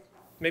 10,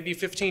 maybe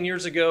 15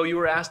 years ago, you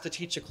were asked to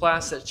teach a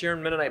class at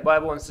Sharon Mennonite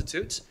Bible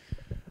Institute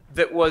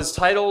that was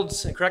titled,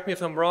 and correct me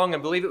if I'm wrong, I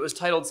believe it was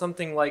titled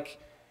something like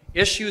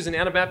Issues in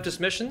Anabaptist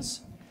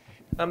Missions.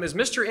 Is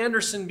Mr.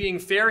 Anderson being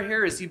fair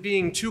here? Is he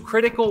being too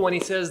critical when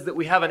he says that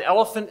we have an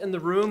elephant in the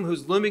room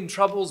whose looming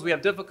troubles we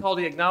have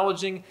difficulty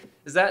acknowledging?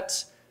 Is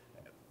that,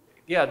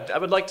 yeah, I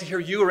would like to hear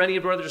you or any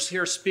brothers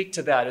here speak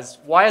to that.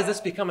 Why has this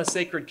become a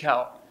sacred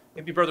cow?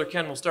 Maybe Brother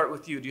Ken, we'll start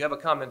with you. Do you have a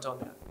comment on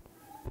that?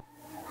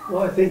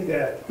 Well, I think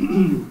that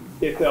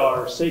if there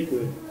are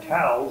sacred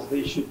cows,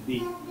 they should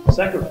be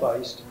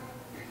sacrificed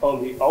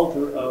on the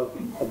altar of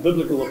a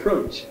biblical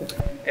approach.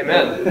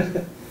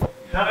 Amen.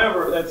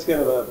 However, that's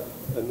kind of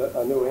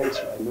a no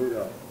answer. I know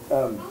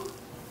that.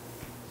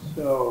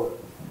 So,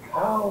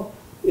 how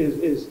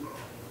is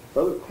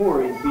Brother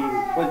Corey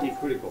being plenty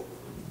critical?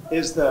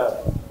 Is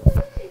the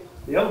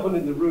elephant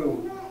in the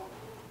room?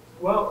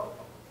 Well,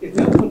 if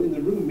the elephant in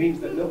the room means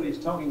that nobody's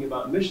talking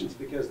about missions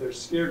because they're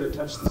scared to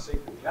touch the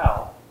sacred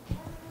cow,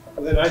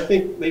 then I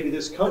think maybe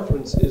this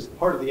conference is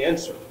part of the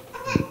answer.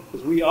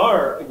 Because we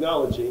are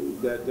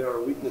acknowledging that there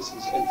are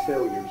weaknesses and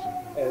failures,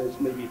 and it's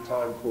maybe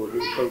time for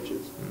new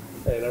approaches.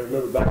 And I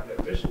remember back in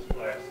that missions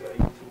class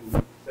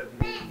 18,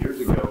 17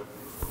 years ago,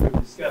 we were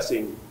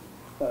discussing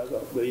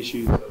the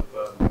issues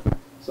of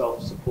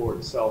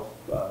self-support,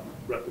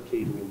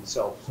 self-replicating, and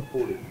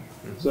self-supporting.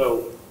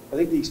 So I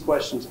think these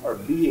questions are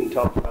being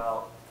talked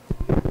about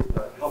in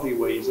healthy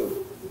ways of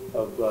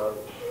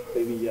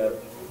maybe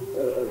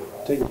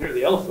taking care of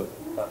the elephant.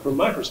 From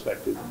my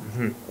perspective,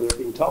 they're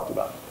being talked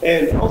about.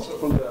 And also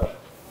from the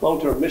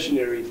long-term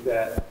missionaries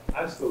that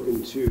I've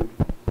spoken to,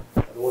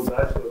 the ones that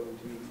I've spoken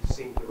to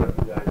seem to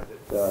recognize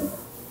that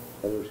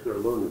they're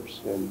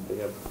learners and they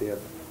have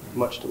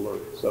much to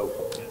learn. So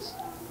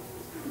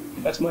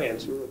that's my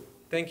answer.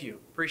 Thank you.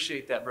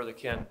 Appreciate that, Brother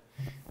Ken.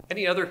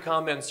 Any other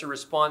comments or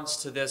response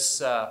to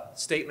this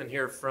statement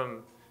here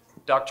from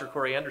Dr.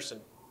 Corey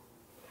Anderson?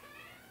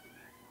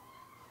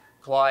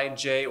 Clyde,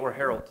 Jay, or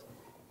Harold?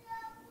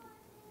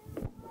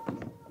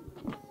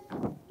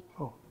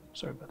 Oh,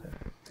 sorry about that.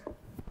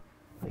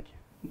 Thank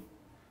you.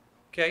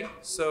 Okay,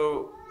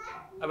 so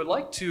I would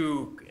like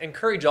to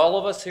encourage all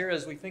of us here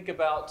as we think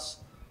about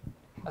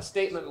a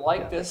statement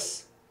like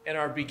this in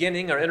our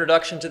beginning, our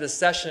introduction to this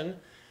session,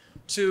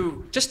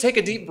 to just take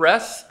a deep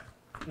breath.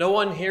 No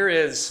one here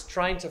is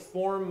trying to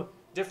form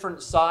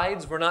different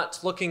sides. We're not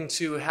looking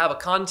to have a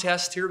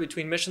contest here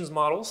between missions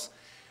models.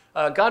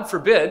 God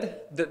forbid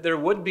that there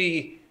would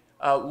be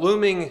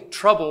looming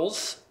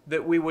troubles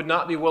that we would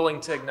not be willing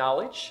to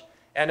acknowledge.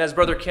 And as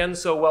Brother Ken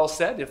so well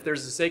said, if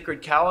there's a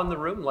sacred cow in the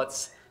room,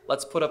 let's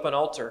put up an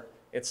altar.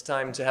 It's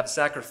time to have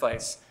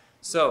sacrifice.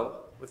 So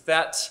with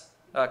that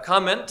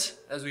comment,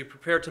 as we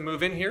prepare to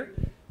move in here,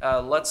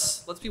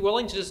 let's be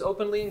willing to just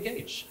openly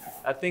engage.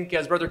 I think,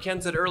 as Brother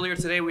Ken said earlier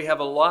today, we have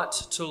a lot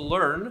to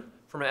learn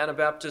from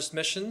Anabaptist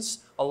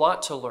missions, a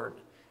lot to learn.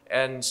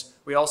 And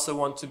we also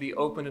want to be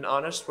open and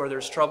honest where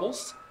there's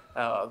troubles,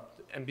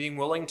 and being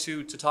willing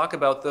to talk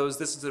about those.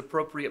 This is an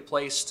appropriate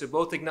place to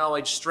both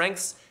acknowledge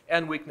strengths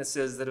and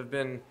weaknesses that have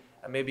been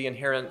maybe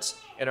inherent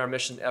in our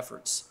mission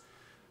efforts.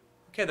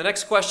 Okay, the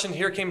next question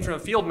here came from a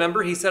field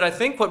member. He said, I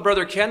think what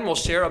Brother Ken will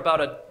share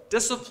about a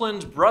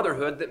disciplined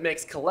brotherhood that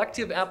makes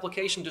collective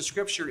application to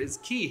Scripture is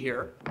key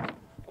here.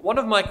 One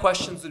of my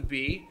questions would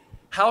be,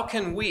 how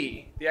can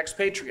we, the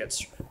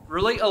expatriates,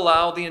 really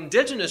allow the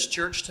indigenous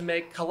church to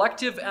make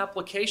collective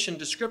application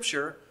to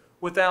Scripture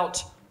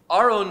without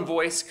our own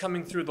voice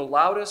coming through the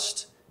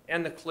loudest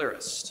and the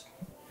clearest?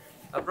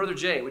 Brother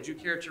Jay, would you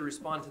care to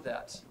respond to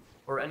that?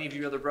 Or any of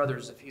you other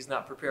brothers, if he's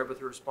not prepared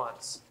with a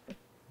response? Do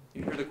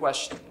you hear the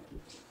question?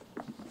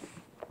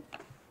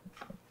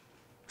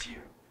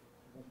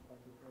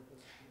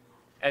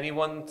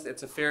 Anyone?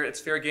 It's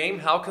fair game.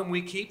 How can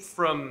we keep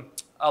from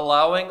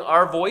allowing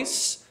our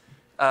voice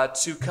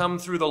to come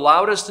through the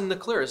loudest and the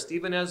clearest,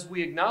 even as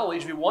we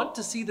acknowledge we want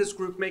to see this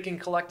group making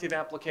collective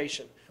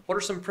application? What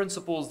are some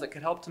principles that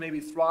could help to maybe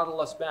throttle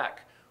us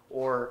back,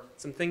 or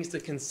some things to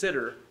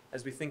consider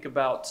as we think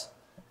about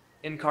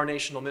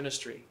incarnational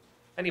ministry?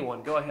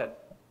 Anyone, go ahead.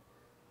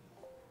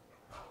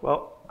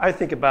 Well, I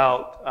think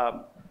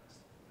about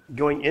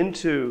going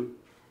into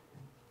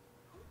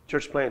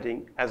church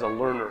planting as a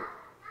learner.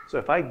 So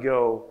if I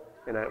go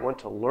and I want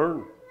to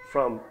learn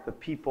from the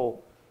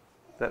people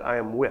that I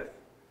am with,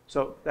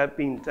 so that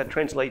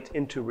translates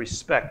into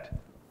respect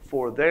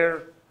for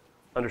their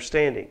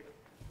understanding.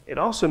 It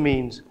also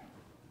means,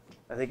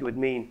 I think it would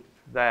mean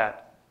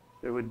that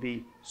there would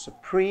be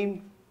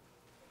supreme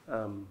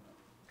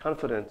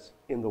confidence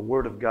in the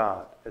Word of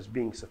God as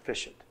being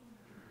sufficient,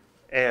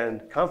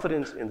 and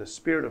confidence in the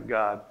Spirit of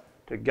God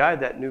to guide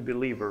that new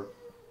believer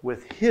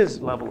with His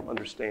level of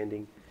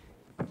understanding,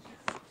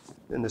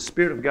 and the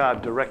Spirit of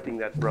God directing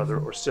that brother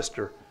or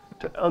sister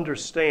to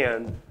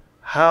understand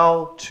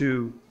how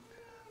to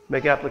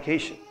make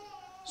application.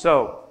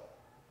 So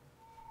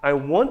I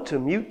want to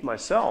mute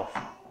myself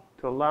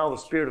to allow the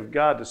Spirit of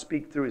God to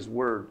speak through His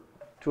Word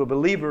to a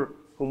believer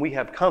whom we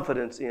have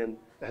confidence in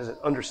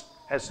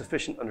has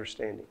sufficient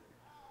understanding.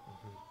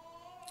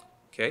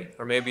 Okay,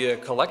 or maybe a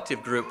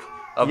collective group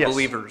of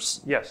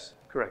believers. Yes,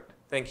 correct.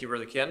 Thank you,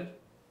 Brother Ken.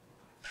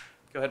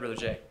 Go ahead, Brother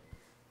Jay.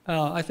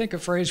 I think a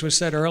phrase was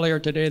said earlier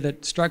today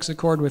that strikes a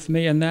chord with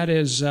me, and that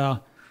is,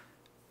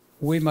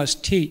 we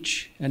must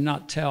teach and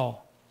not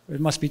tell. It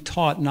must be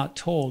taught, not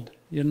told,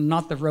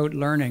 not the rote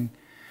learning.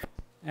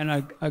 And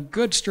a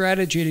good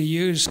strategy to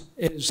use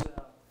is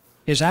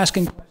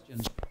asking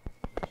questions.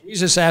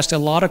 Jesus asked a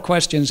lot of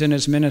questions in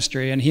his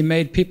ministry, and he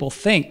made people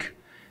think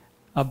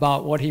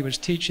about what he was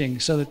teaching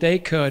so that they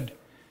could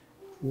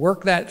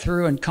work that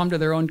through and come to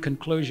their own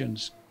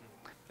conclusions.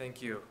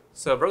 Thank you.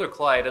 So, Brother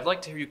Clyde, I'd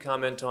like to hear you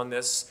comment on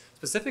this,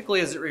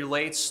 specifically as it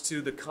relates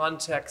to the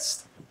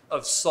context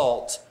of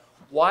salt.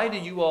 Why do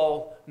you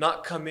all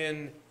not come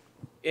in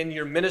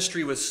your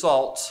ministry with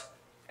salt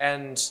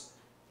and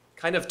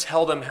kind of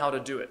tell them how to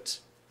do it?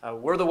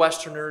 We're the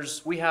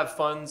Westerners. We have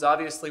funds.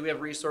 Obviously, we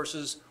have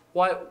resources.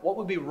 What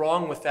would be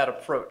wrong with that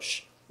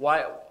approach?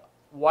 What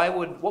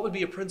would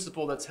be a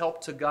principle that's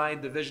helped to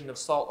guide the vision of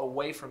salt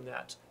away from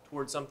that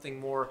towards something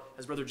more,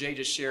 as Brother Jay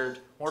just shared,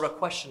 more of a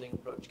questioning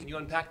approach? Can you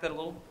unpack that a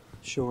little?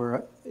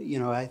 Sure.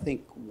 I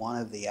think one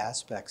of the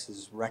aspects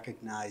is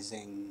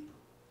recognizing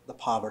the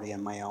poverty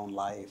in my own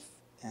life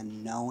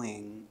and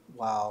knowing,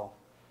 wow,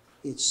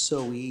 it's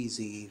so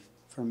easy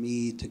for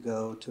me to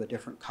go to a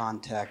different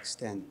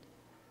context and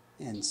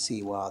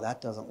see, wow,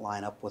 that doesn't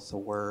line up with the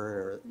word,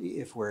 or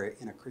if we're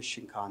in a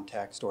Christian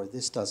context, or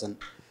this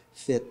doesn't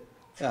fit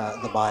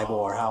the Bible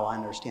or how I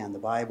understand the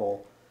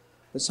Bible.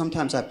 But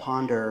sometimes I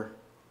ponder,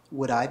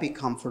 would I be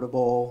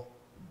comfortable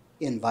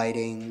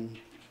inviting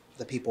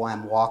the people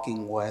I'm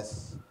walking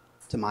with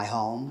to my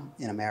home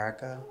in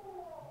America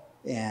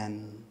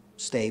and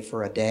stay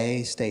for a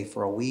day, stay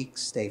for a week,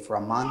 stay for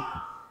a month,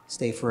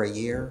 stay for a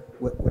year?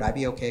 Would I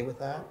be okay with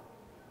that?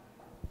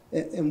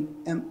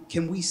 And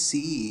can we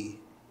see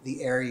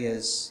the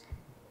areas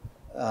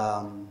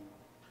that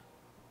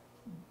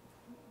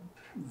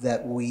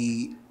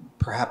we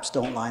perhaps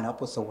don't line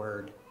up with the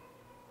word?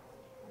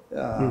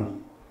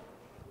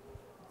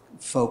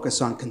 Focus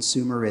on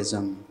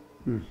consumerism,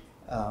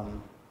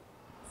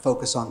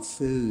 focus on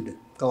food,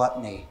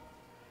 gluttony.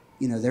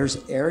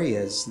 There's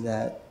areas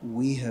that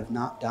we have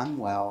not done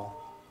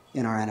well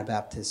in our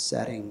Anabaptist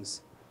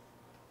settings.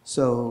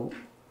 So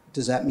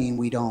does that mean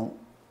we don't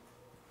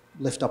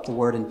lift up the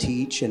word and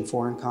teach in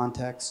foreign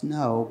contexts?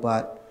 No,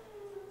 but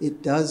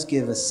it does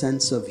give a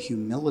sense of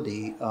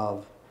humility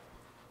of,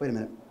 wait a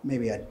minute,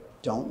 maybe I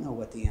don't know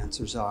what the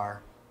answers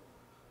are.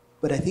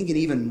 But I think an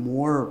even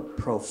more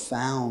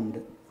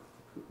profound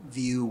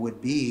view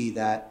would be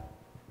that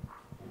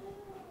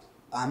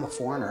I'm a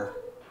foreigner.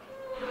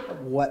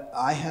 What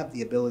I have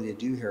the ability to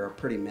do here are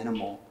pretty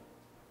minimal.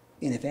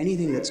 And if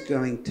anything that's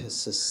going to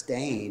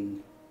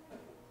sustain,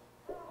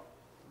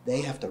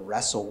 they have to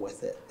wrestle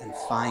with it and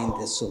find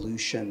the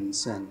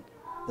solutions and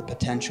the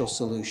potential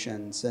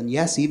solutions. And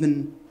yes,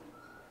 even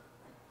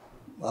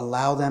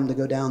allow them to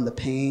go down the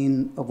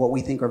pain of what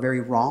we think are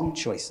very wrong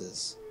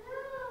choices,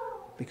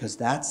 because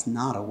that's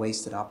not a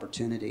wasted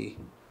opportunity.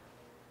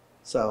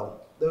 So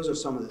those are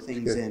some of the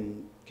things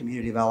in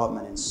community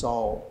development and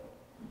SALT.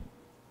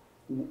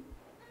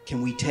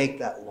 Can we take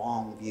that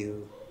long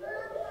view?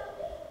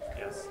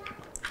 Yes.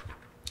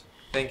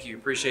 Thank you.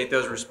 Appreciate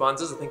those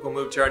responses. I think we'll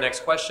move to our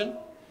next question.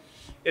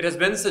 It has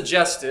been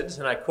suggested,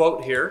 and I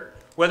quote here,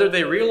 whether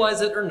they realize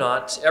it or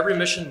not, every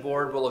mission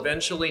board will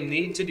eventually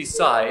need to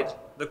decide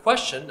the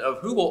question of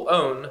who will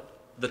own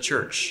the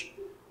church.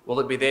 Will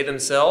it be they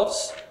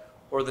themselves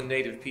or the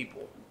native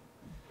people?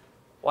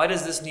 Why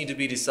does this need to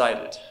be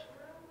decided?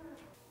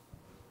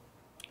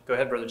 Go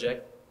ahead, Brother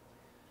Jay.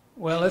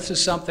 Well, this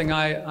is something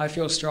I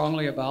feel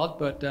strongly about,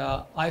 but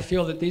I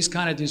feel that these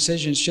kind of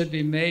decisions should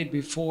be made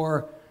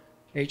before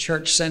a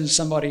church sends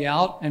somebody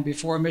out and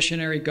before a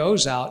missionary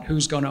goes out,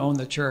 who's going to own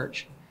the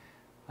church.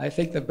 I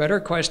think the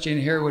better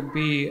question here would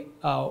be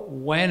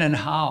when and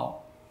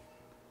how.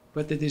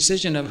 But the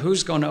decision of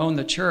who's going to own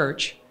the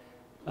church,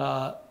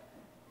 if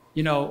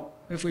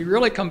we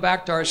really come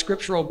back to our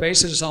scriptural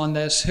basis on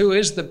this, who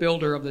is the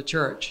builder of the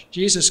church?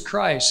 Jesus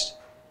Christ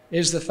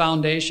is the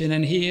foundation,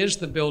 and he is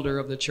the builder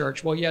of the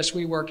church. Well, yes,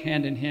 we work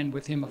hand in hand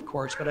with him, of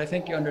course, but I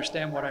think you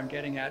understand what I'm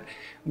getting at.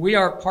 We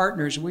are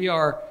partners. We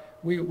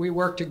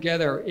work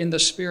together in the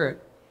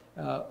Spirit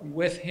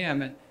with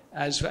him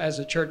as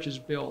the church is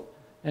built.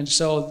 And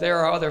so there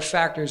are other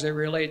factors that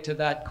relate to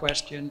that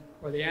question,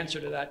 or the answer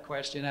to that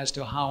question, as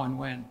to how and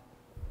when.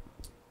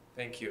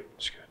 Thank you.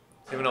 Does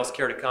anyone else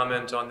care to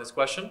comment on this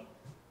question?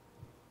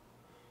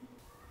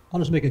 I'll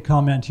just make a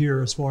comment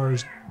here as far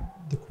as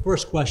the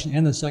first question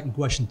and the second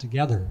question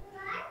together.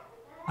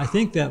 I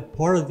think that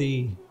part of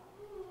the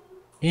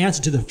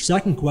answer to the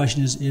second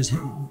question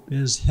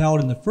is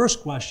held in the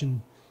first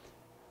question,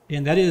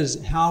 and that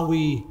is how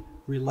we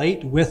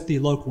relate with the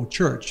local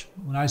church.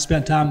 When I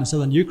spent time in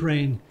southern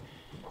Ukraine,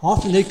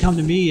 often they come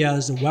to me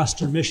as a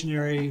Western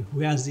missionary who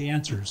has the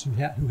answers,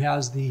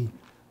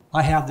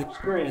 I have the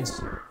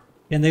experience,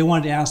 and they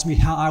wanted to ask me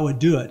how I would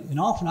do it. And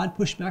often I'd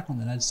push back on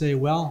that. I'd say,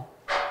 well,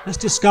 let's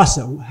discuss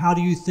it.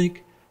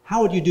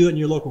 How would you do it in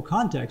your local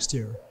context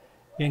here?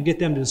 And get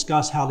them to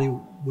discuss how they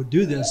would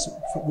do this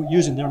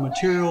using their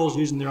materials,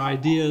 using their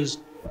ideas,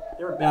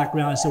 their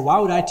background. I said, why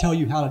would I tell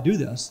you how to do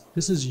this?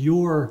 This is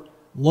your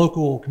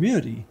local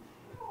community.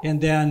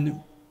 And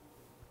then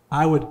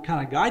I would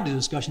kind of guide the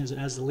discussion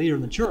as the leader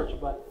in the church,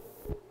 but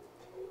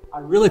I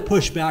really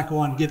push back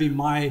on giving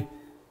my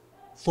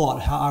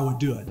thought how I would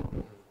do it.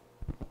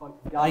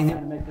 But guiding them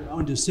to make their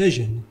own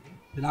decision,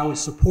 then I would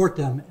support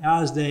them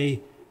as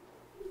they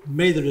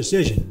made their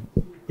decision.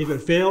 If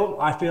it failed,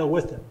 I failed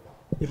with them.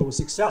 If it was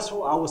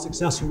successful, I was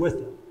successful with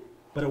them.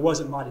 But it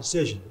wasn't my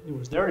decision. It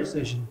was their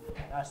decision,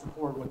 I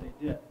supported what they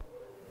did.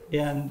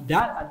 And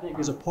that, I think,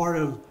 is a part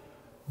of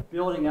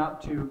building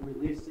up to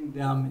releasing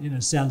them, in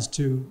a sense,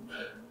 to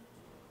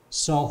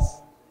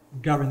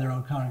self-govern their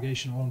own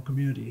congregation, their own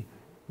community,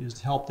 is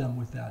to help them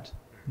with that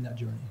in that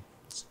journey.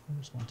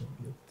 That's my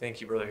view.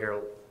 Thank you, Brother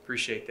Harold.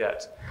 Appreciate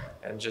that.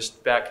 And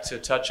just back to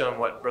touch on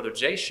what Brother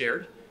Jay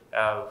shared,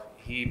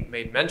 he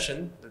made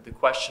mention that the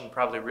question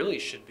probably really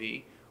should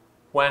be,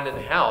 when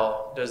and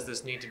how does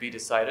this need to be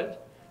decided?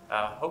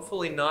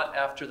 Hopefully not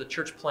after the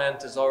church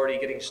plant is already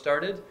getting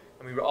started,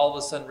 and we all of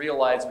a sudden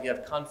realize we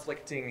have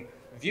conflicting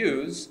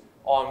views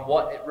on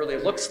what it really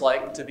looks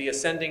like to be a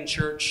sending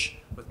church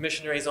with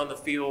missionaries on the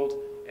field.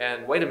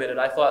 And wait a minute,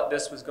 I thought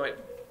this was going,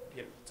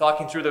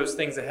 talking through those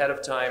things ahead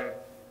of time,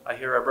 I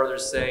hear our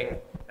brothers saying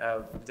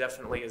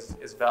definitely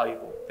is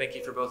valuable. Thank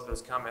you for both of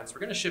those comments. We're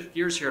going to shift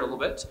gears here a little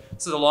bit.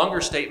 This is a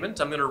longer statement.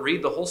 I'm going to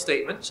read the whole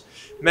statement.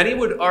 Many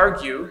would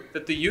argue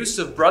that the use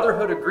of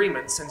brotherhood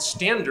agreements and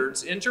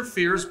standards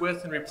interferes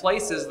with and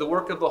replaces the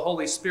work of the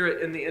Holy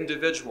Spirit in the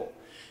individual,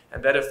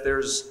 and that if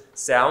there's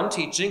sound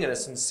teaching and a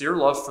sincere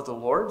love for the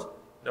Lord,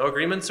 no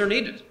agreements are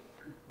needed.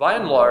 By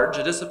and large,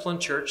 a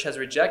disciplined church has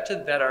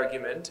rejected that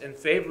argument in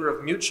favor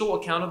of mutual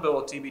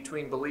accountability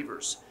between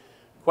believers.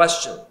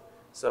 Question.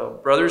 So,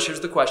 brothers, here's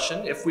the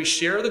question. If we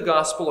share the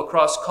gospel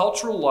across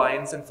cultural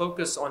lines and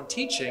focus on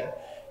teaching,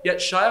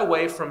 yet shy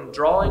away from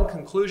drawing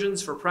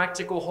conclusions for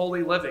practical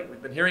holy living,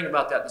 we've been hearing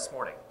about that this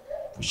morning.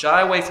 If we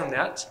shy away from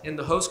that in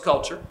the host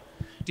culture,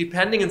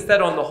 depending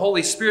instead on the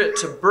Holy Spirit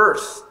to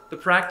birth the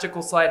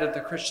practical side of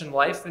the Christian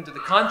life into the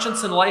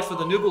conscience and life of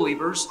the new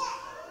believers,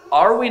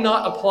 are we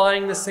not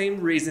applying the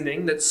same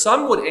reasoning that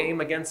some would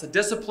aim against a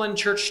disciplined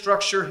church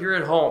structure here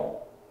at home?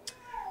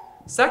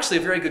 It's actually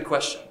a very good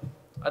question.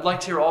 I'd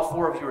like to hear all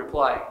four of you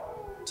reply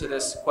to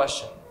this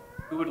question.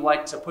 Who would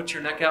like to put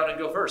your neck out and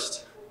go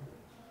first?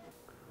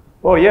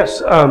 Well,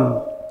 yes.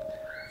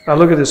 I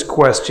look at this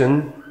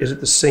question, is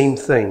it the same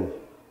thing?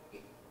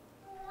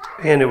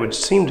 And it would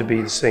seem to be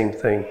the same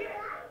thing.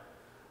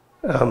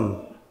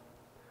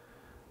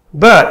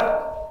 But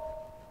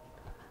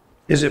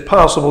is it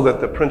possible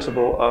that the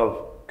principle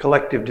of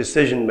collective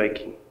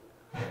decision-making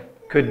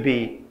could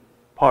be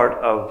part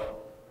of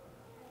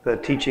the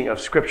teaching of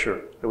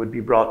Scripture that would be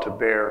brought to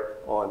bear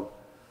on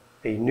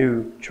a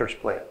new church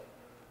plant?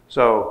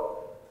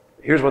 So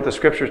here's what the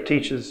Scripture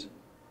teaches.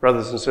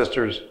 Brothers and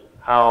sisters,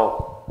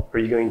 how are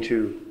you going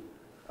to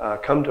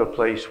come to a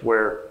place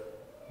where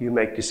you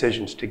make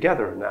decisions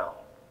together now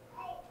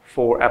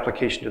for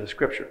application to the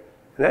Scripture?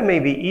 And that may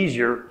be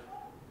easier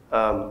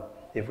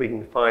if we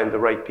can find the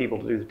right people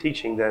to do the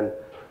teaching than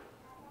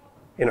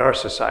in our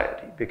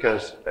society,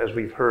 because as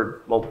we've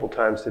heard multiple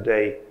times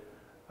today,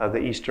 the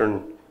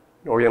Eastern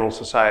Oriental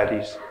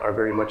societies are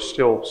very much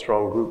still a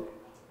strong group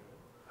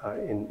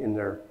in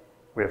their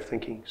way of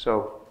thinking.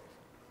 So,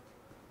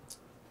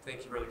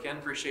 thank you, Brother Ken.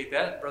 Appreciate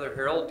that. Brother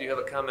Harold, do you have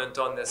a comment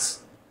on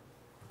this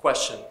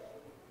question?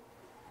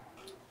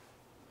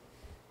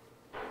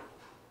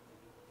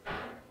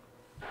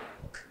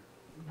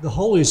 The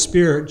Holy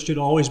Spirit should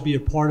always be a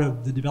part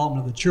of the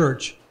development of the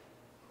church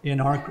in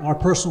our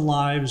personal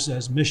lives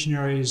as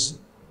missionaries,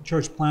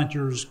 church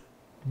planters,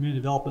 community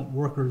development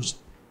workers,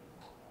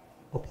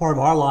 a part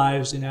of our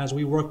lives. And as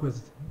we work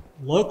with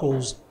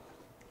locals,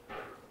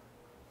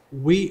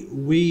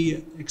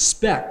 we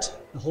expect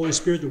the Holy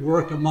Spirit to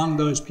work among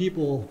those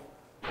people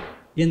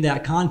in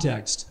that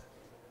context.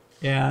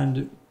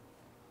 And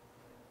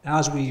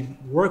as we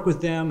work with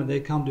them and they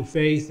come to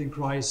faith in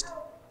Christ,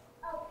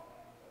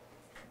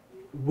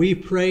 we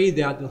pray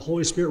that the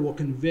Holy Spirit will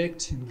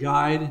convict and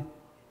guide.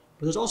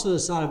 But there's also the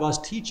side of us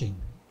teaching,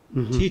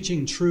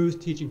 teaching truth,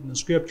 teaching from the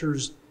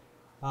Scriptures.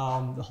 The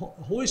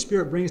Holy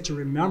Spirit brings to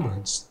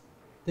remembrance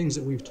things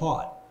that we've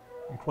taught.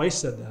 And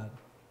Christ said that.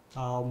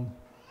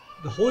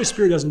 The Holy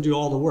Spirit doesn't do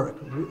all the work.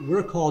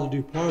 We're called to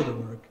do part of the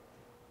work.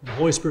 The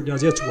Holy Spirit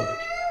does its work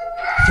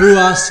through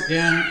us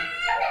and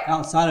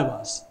outside of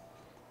us.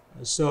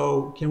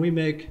 So can we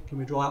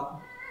draw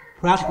out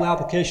practical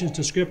applications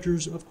to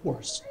Scriptures? Of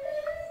course.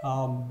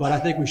 But I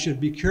think we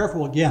should be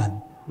careful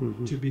again,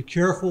 to be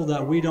careful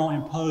that we don't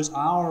impose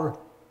our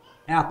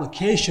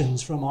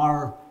applications from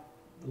our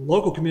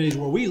local communities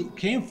where we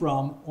came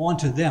from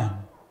onto them.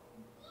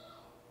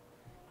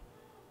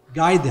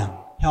 Guide them,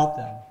 help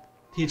them,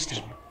 teach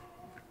them.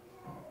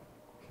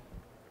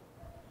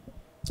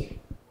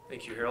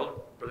 Thank you,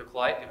 Harold. Brother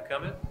Clyde, do you have a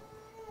comment?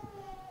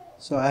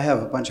 So I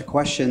have a bunch of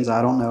questions.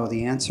 I don't know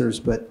the answers,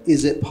 but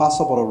is it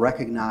possible to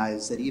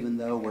recognize that even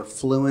though we're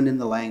fluent in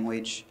the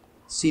language,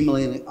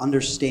 seemingly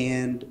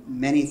understand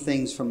many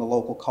things from the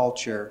local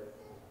culture,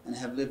 and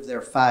have lived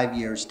there 5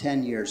 years,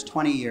 10 years,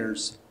 20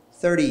 years,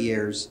 30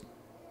 years,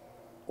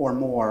 or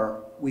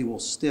more, we will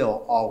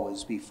still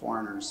always be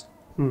foreigners?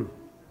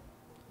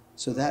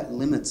 So that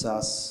limits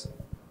us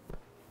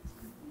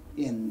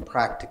in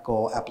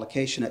practical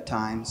application at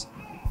times.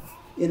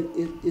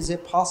 Is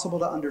it possible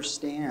to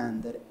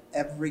understand that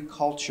every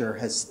culture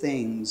has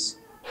things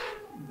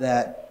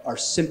that are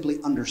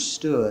simply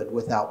understood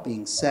without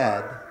being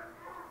said?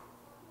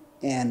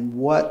 And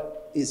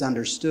what is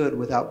understood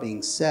without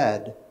being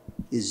said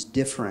is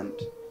different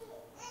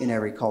in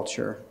every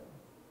culture.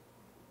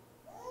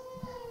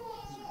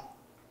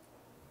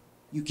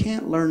 You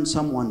can't learn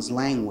someone's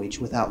language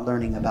without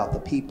learning about the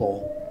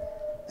people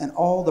and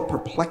all the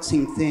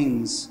perplexing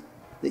things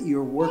that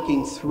you're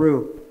working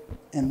through.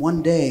 And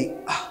one day,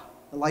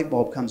 the light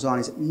bulb comes on.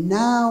 He said,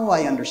 now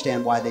I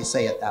understand why they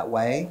say it that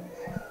way,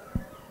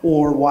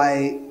 or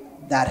why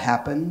that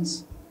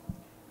happens.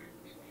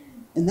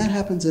 And that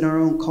happens in our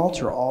own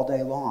culture all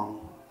day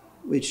long.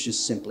 It's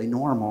just simply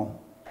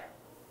normal.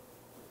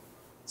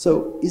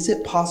 So is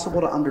it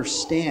possible to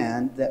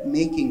understand that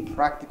making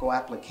practical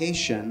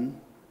application,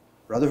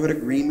 brotherhood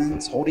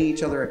agreements, holding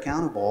each other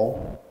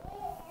accountable,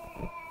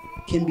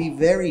 can be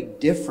very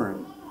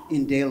different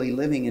in daily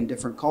living in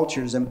different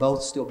cultures and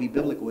both still be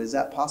biblical? Is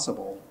that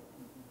possible?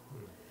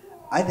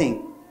 I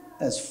think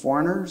as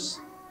foreigners,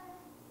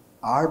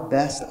 our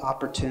best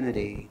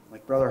opportunity,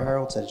 like Brother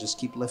Harold said, just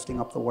keep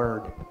lifting up the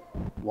word.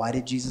 Why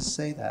did Jesus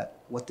say that?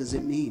 What does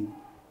it mean?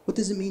 What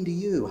does it mean to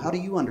you? How do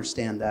you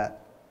understand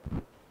that?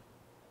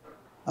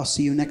 I'll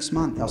see you next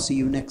month. I'll see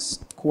you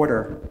next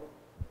quarter.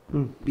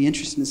 Be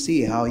interesting to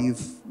see how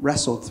you've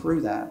wrestled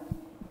through that.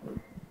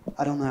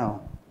 I don't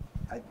know.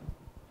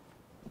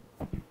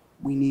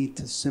 We need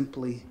to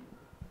simply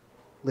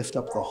lift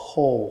up the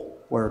whole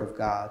Word of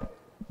God.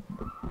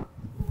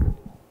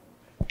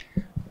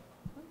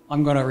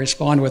 I'm going to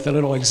respond with a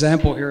little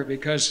example here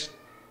because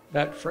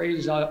that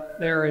phrase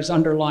there is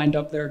underlined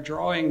up there,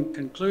 drawing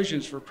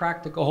conclusions for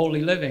practical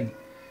holy living.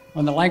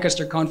 When the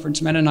Lancaster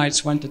Conference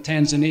Mennonites went to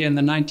Tanzania in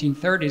the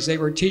 1930s, they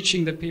were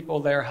teaching the people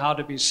there how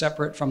to be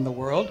separate from the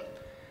world.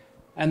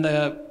 And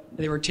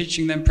they were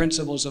teaching them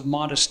principles of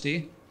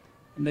modesty.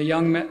 And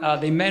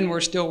the men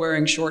were still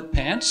wearing short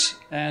pants.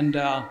 And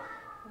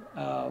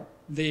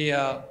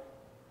the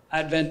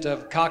advent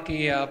of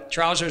khaki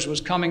trousers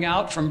was coming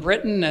out from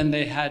Britain, and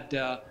they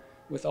had,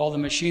 with all the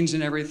machines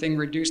and everything,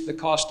 reduced the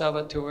cost of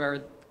it to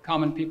where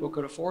common people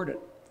could afford it.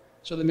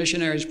 So the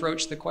missionaries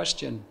broached the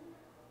question,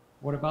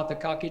 what about the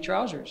khaki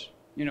trousers?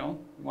 You know,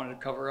 you wanted to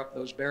cover up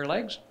those bare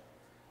legs.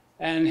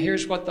 And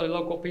here's what the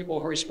local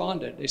people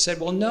responded. They said,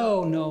 well,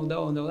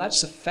 no,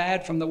 that's a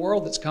fad from the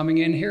world that's coming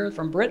in here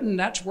from Britain.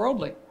 That's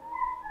worldly.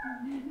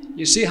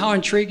 You see how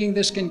intriguing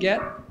this can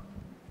get?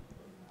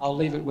 I'll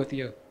leave it with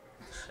you.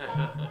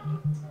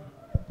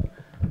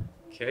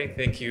 Okay,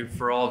 thank you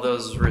for all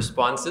those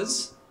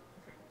responses.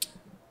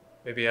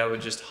 Maybe I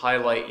would just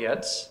highlight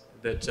yet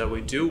that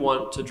we do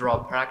want to draw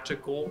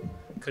practical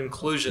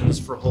conclusions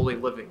for holy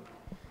living.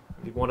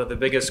 One of the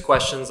biggest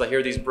questions I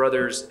hear these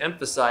brothers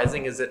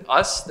emphasizing, is it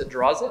us that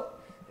draws it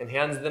and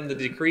hands them the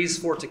decrees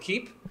for to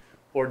keep,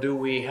 or do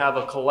we have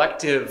a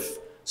collective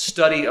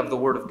study of the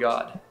Word of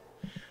God?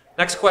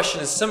 Next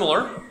question is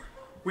similar.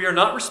 We are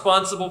not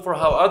responsible for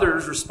how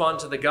others respond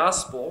to the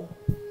gospel,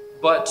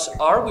 but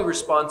are we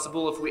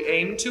responsible if we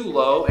aim too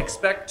low,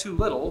 expect too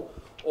little,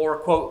 or,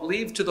 quote,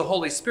 leave to the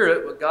Holy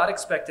Spirit what God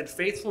expected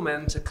faithful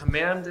men to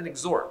command and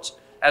exhort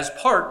as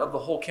part of the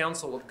whole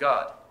counsel of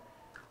God?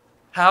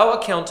 How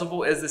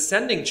accountable is the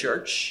sending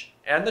church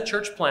and the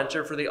church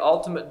planter for the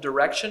ultimate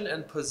direction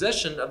and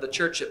position of the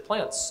church it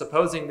plants,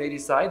 supposing they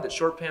decide that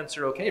short pants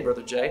are okay,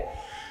 Brother Jay?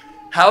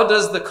 How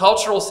does the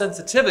cultural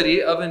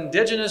sensitivity of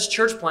indigenous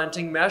church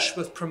planting mesh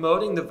with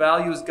promoting the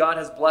values God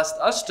has blessed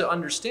us to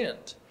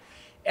understand?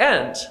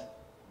 And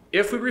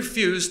if we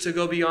refuse to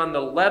go beyond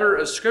the letter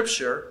of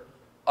Scripture,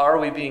 are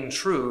we being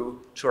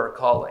true to our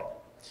calling?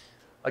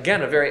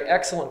 Again, a very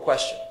excellent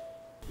question.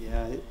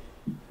 Yeah,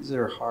 these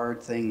are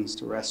hard things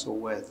to wrestle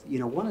with. You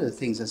know, one of the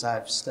things as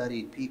I've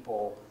studied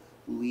people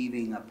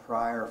leaving a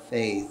prior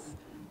faith,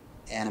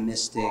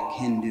 animistic,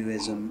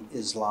 Hinduism,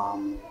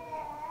 Islam,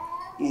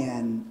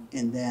 and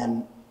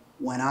then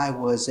when I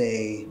was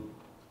a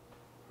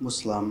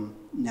Muslim,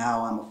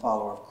 now I'm a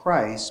follower of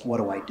Christ,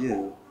 what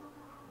do?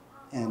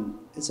 And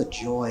it's a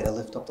joy to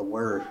lift up the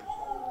Word.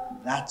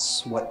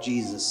 That's what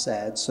Jesus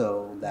said,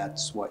 so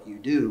that's what you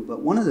do.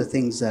 But one of the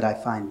things that I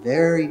find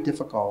very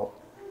difficult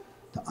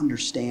to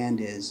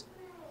understand is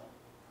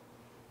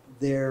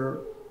their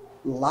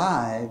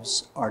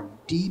lives are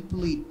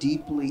deeply,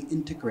 deeply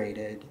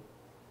integrated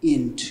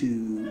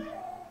into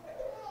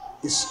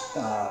this,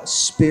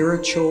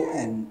 spiritual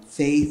and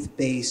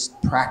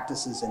faith-based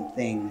practices and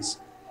things.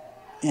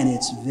 And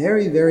it's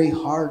very, very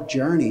hard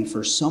journey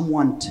for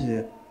someone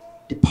to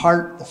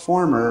depart the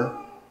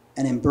former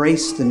and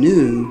embrace the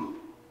new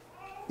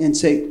and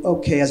say,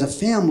 okay, as a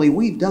family,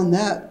 we've done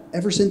that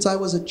ever since I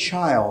was a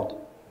child.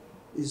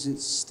 Is it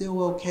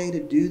still okay to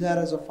do that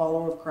as a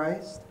follower of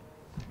Christ?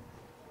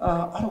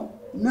 I don't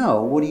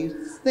know. What do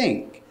you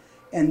think?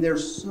 And they're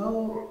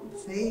so,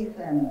 faith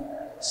and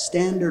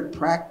standard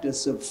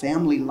practice of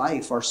family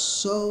life are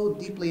so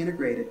deeply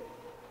integrated.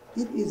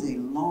 It is a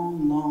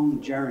long,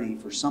 long journey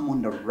for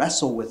someone to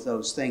wrestle with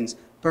those things,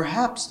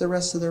 perhaps the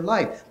rest of their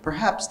life.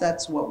 Perhaps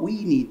that's what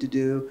we need to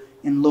do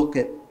and look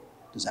at,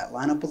 does that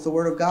line up with the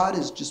Word of God?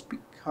 Is just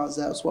because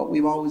that's what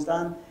we've always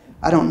done?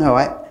 I don't know.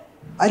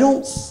 I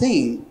don't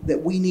think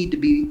that we need to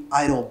be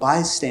idle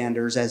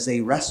bystanders as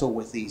they wrestle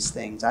with these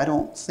things. I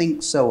don't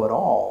think so at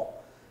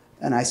all.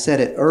 And I said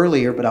it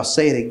earlier, but I'll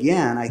say it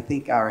again. I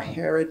think our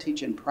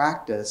heritage and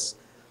practice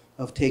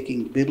of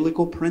taking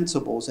biblical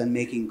principles and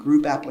making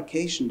group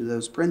application to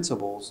those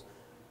principles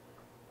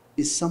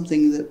is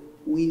something that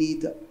we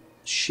need to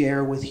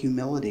share with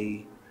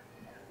humility.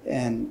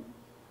 And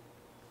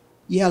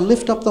yeah,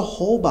 lift up the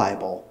whole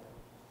Bible.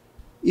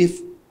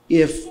 If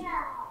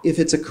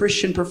it's a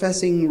Christian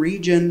professing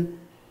region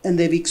and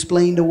they've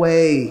explained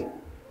away,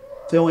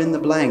 fill in the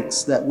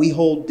blanks that we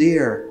hold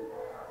dear,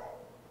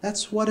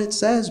 that's what it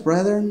says,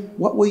 brethren.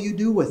 What will you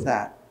do with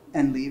that?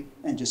 And leave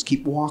and just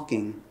keep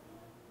walking.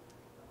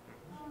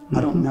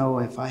 I don't know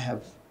if I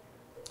have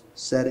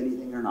said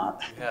anything or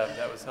not. Yeah,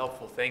 that was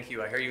helpful. Thank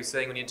you. I hear you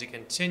saying we need to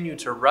continue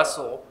to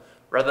wrestle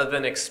rather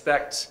than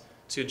expect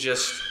to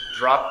just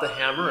drop the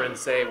hammer and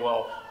say,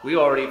 well, we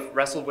already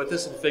wrestled with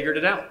this and figured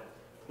it out.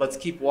 Let's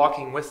keep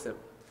walking with them.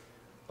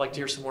 I'd like to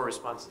hear some more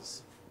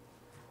responses.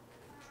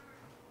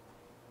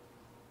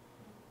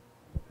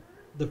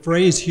 The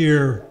phrase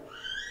here,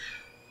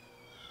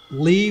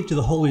 leave to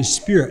the Holy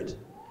Spirit,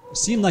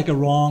 seemed like a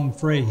wrong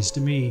phrase to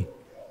me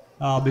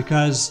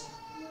because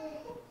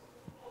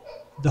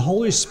the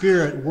Holy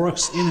Spirit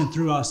works in and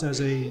through us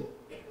as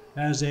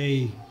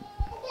a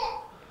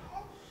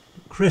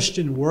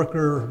Christian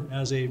worker,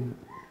 as a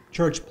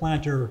church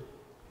planter.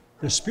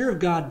 The Spirit of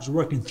God is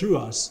working through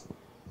us.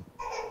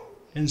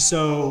 And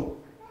so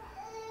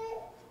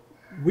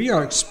we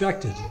are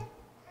expected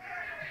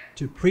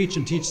to preach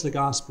and teach the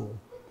gospel.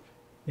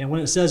 And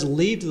when it says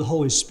leave to the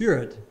Holy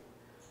Spirit,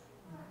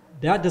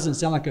 that doesn't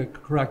sound like a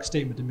correct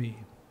statement to me.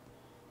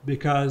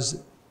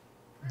 Because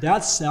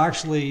that's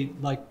actually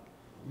like,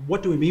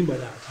 what do we mean by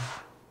that?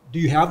 Do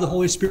you have the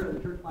Holy Spirit in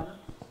the church planter?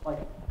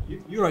 Like,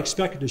 you are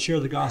expected to share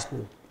the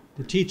gospel,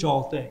 to teach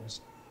all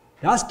things.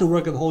 That's the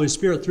work of the Holy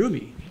Spirit through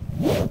me.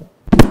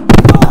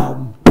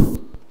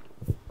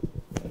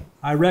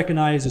 I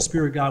recognize the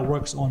Spirit of God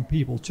works on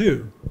people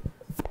too,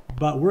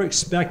 but we're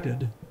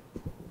expected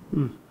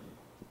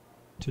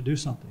to do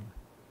something.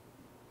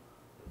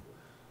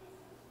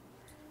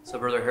 So,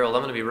 Brother Harold,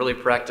 I'm going to be really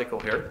practical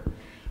here.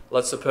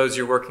 Let's suppose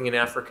you're working in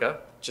Africa.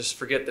 Just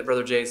forget that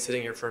Brother Jay is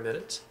sitting here for a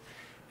minute.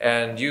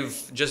 And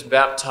you've just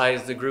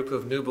baptized a group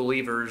of new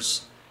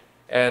believers.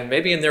 And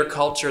maybe in their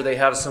culture they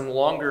have some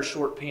longer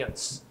short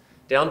pants,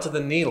 down to the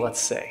knee,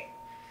 let's say.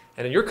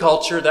 And in your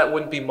culture that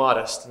wouldn't be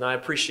modest, and I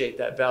appreciate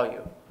that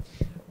value.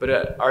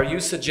 But are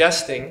you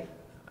suggesting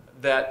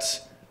that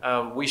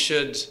we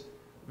should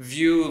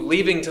view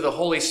leaving to the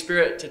Holy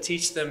Spirit to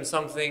teach them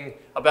something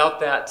about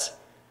that?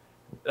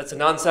 That's a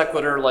non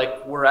sequitur,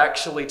 like we're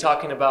actually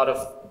talking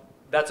about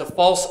that's a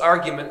false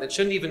argument that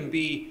shouldn't even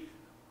be,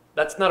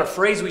 that's not a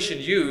phrase we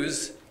should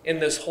use in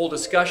this whole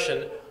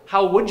discussion.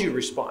 How would you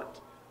respond?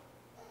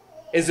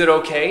 Is it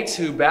okay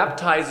to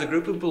baptize a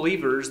group of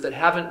believers that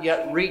haven't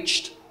yet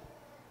reached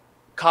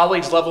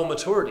college level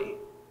maturity?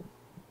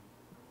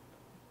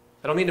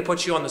 I don't mean to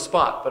put you on the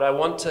spot, but I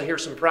want to hear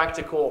some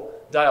practical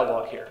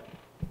dialogue here.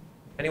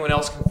 Anyone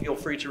else can feel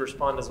free to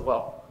respond as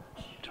well.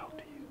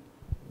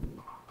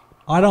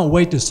 I don't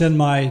wait to send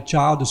my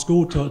child to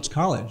school till it's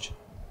college.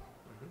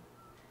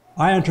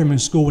 I enter him in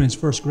school when he's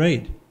first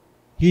grade.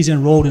 He's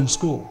enrolled in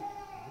school.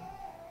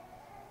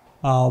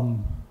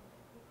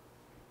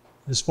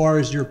 As far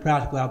as your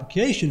practical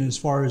application, as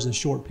far as the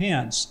short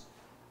pants,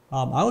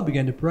 I would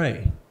begin to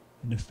pray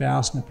and to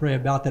fast and to pray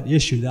about that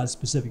issue, that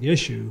specific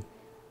issue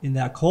in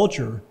that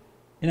culture.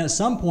 And at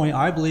some point,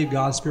 I believe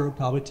God's Spirit will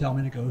probably tell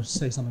me to go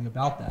say something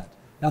about that.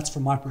 That's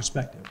from my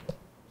perspective.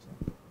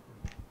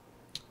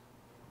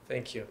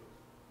 Thank you.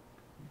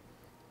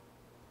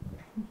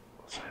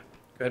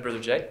 Go ahead, Brother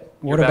Jay.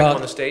 What You're back about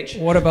on the stage.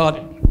 What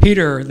about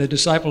Peter, the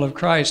disciple of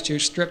Christ, who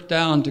stripped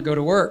down to go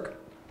to work,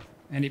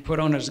 and he put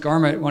on his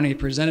garment when he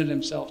presented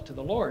himself to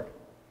the Lord?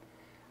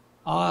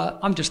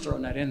 I'm just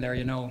throwing that in there,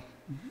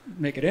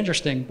 make it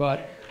interesting,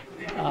 but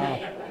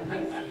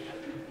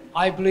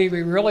I believe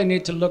we really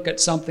need to look at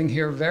something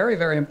here very,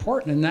 very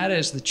important, and that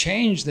is the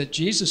change that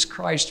Jesus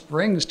Christ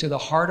brings to the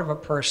heart of a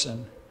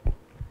person,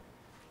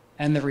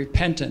 and the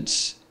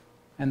repentance,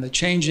 and the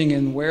changing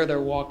in where they're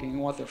walking and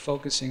what they're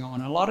focusing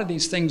on. A lot of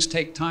these things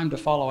take time to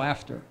follow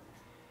after.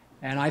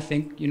 And I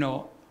think,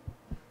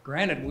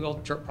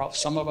 granted,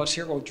 some of us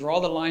here will draw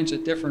the lines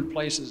at different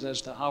places as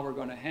to how we're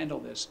going to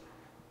handle this.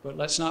 But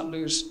let's not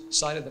lose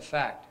sight of the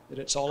fact that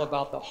it's all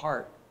about the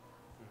heart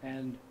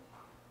and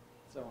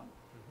so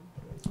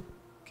on.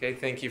 Okay,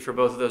 thank you for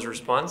both of those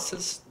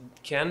responses.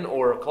 Ken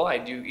or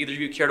Clyde, do either of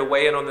you care to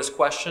weigh in on this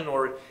question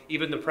or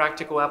even the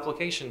practical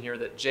application here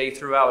that Jay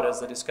threw out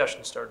as the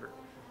discussion starter?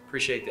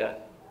 Appreciate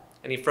that.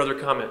 Any further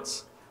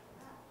comments?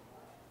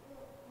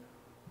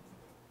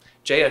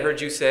 Jay, I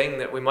heard you saying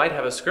that we might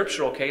have a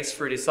scriptural case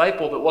for a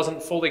disciple that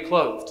wasn't fully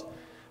clothed.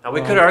 Now, we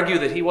could argue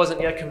that he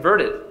wasn't yet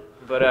converted,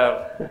 but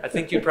I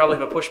think you'd probably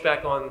have a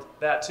pushback on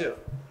that too.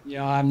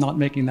 Yeah, I'm not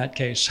making that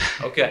case.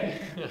 Okay.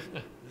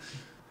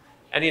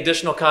 Any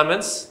additional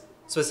comments,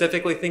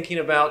 specifically thinking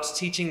about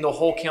teaching the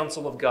whole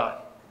counsel of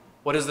God?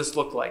 What does this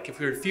look like? If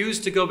we refuse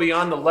to go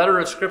beyond the letter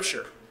of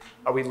Scripture,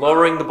 are we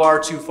lowering the bar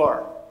too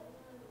far?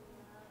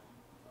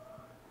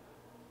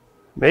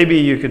 Maybe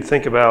you could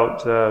think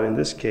about, in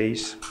this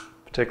case,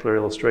 particular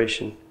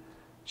illustration,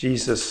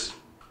 Jesus'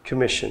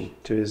 commission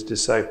to his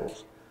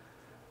disciples.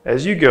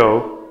 As you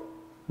go,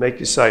 make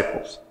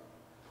disciples,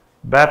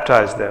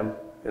 baptize them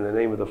in the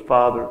name of the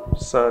Father,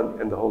 Son,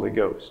 and the Holy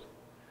Ghost.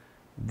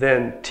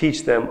 Then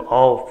teach them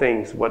all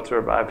things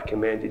whatsoever I've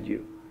commanded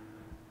you.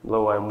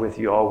 Lo, I am with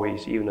you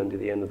always, even unto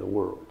the end of the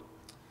world.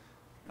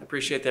 I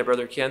appreciate that,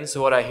 Brother Ken.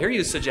 So what I hear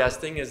you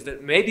suggesting is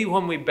that maybe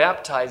when we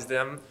baptize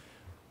them,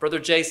 Brother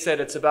Jay said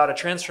it's about a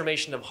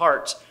transformation of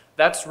heart.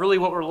 That's really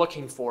what we're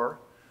looking for,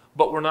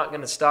 but we're not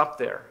going to stop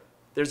there.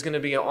 There's going to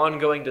be an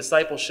ongoing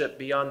discipleship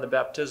beyond the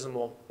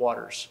baptismal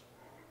waters.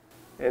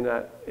 And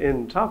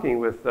in talking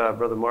with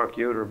Brother Mark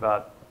Yoder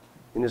about,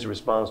 in his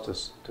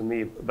response to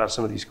me about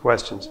some of these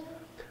questions,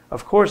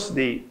 of course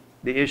the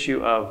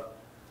issue of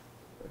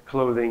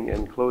clothing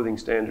and clothing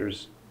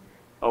standards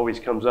always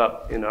comes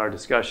up in our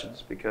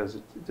discussions because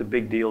it's a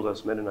big deal to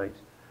us Mennonites.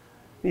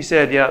 He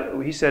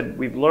said,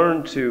 we've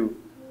learned to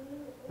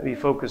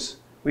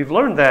we've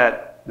learned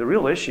that the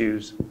real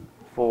issues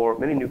for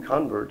many new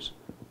converts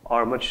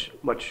are much,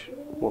 much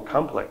more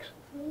complex.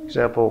 For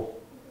example,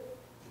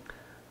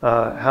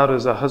 how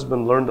does a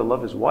husband learn to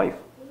love his wife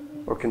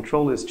or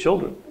control his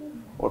children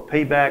or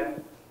pay back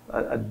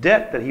a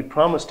debt that he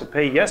promised to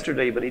pay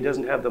yesterday but he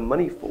doesn't have the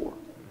money for?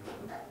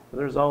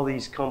 There's all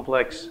these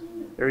complex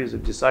areas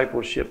of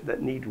discipleship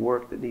that need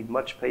work, that need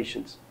much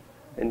patience.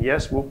 And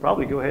yes, we'll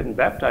probably go ahead and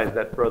baptize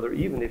that brother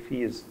even if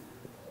he is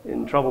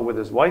in trouble with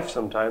his wife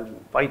sometimes,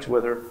 and fights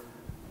with her,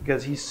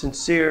 because he's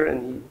sincere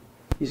and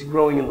he's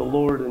growing in the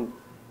Lord, and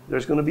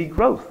there's going to be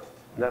growth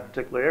in that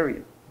particular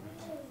area.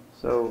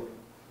 So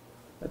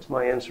that's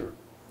my answer.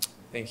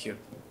 Thank you.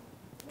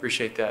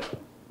 Appreciate that.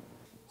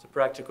 It's a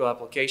practical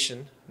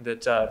application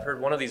that I've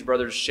heard one of these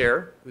brothers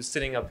share, who's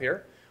sitting up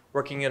here,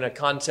 working in a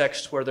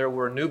context where there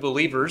were new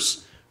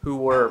believers who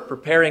were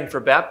preparing for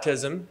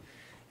baptism.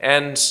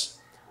 And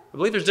I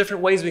believe there's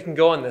different ways we can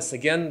go on this.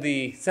 Again,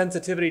 the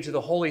sensitivity to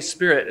the Holy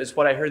Spirit is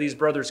what I hear these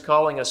brothers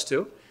calling us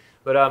to.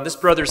 But this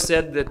brother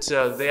said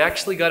that they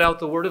actually got out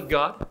the Word of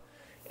God,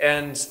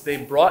 and they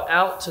brought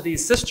out to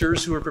these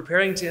sisters who were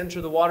preparing to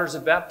enter the waters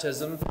of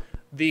baptism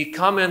the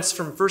comments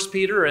from 1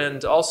 Peter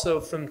and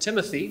also from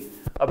Timothy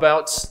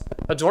about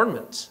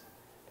adornment.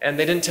 And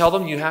they didn't tell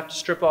them you have to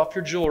strip off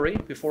your jewelry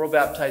before we'll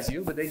baptize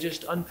you, but they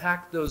just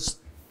unpacked those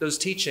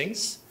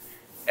teachings.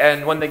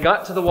 And when they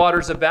got to the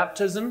waters of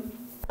baptism,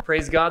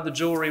 praise God, the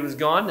jewelry was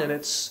gone, and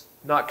it's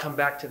not come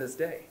back to this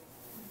day.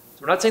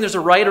 So we're not saying there's a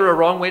right or a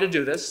wrong way to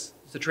do this.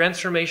 It's a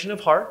transformation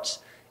of heart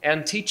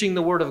and teaching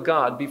the Word of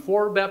God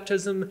before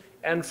baptism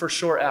and for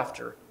sure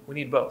after. We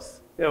need both.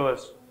 Yeah, well,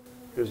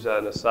 there's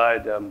an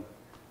aside.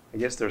 I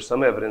guess there's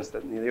some evidence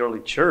that in the early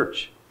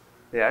church,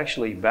 they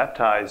actually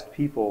baptized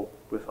people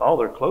with all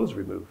their clothes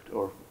removed,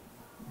 or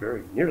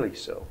very nearly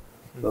so.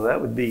 So that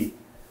would be,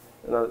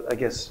 I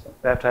guess,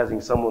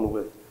 baptizing someone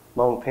with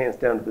long pants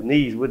down to the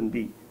knees wouldn't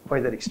be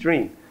quite that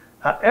extreme.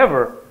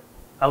 However,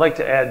 I like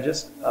to add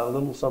just a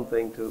little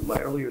something to my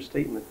earlier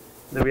statement.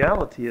 The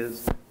reality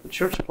is the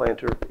church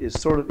planter is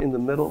sort of in the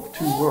middle of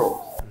two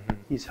worlds.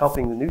 He's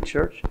helping the new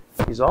church.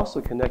 He's also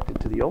connected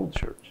to the old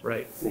church.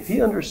 Right. And if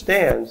he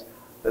understands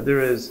that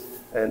there is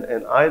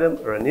an item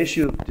or an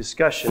issue of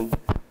discussion,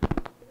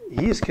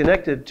 he is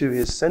connected to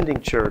his sending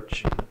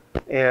church.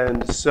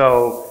 And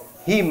so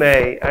he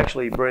may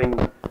actually bring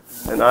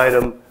an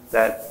item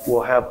that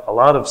will have a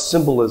lot of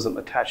symbolism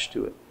attached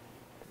to it,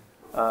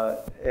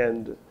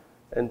 and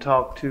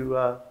talk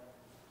to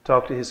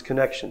his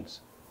connections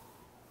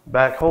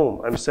back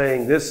home. I'm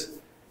saying this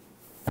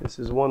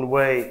is one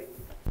way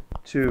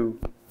to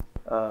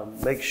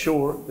make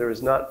sure there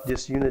is not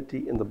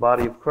disunity in the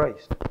body of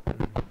Christ.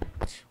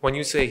 When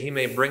you say he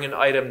may bring an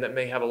item that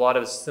may have a lot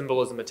of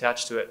symbolism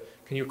attached to it,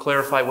 can you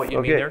clarify what you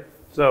mean there?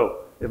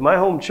 So if my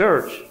home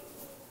church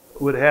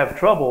would have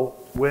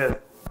trouble with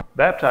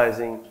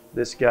baptizing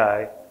this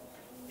guy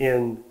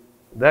in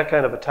that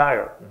kind of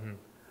attire,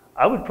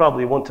 I would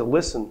probably want to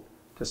listen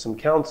to some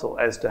counsel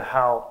as to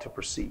how to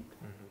proceed.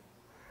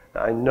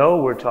 Now, I know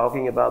we're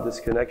talking about this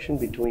connection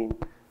between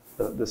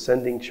the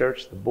sending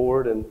church, the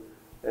board, and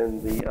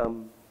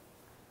the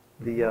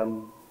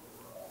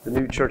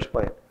new church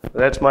plant.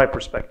 That's my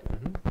perspective.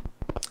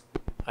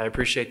 I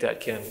appreciate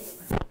that, Ken.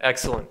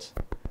 Excellent.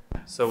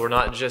 So we're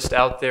not just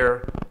out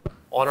there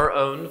on our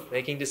own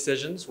making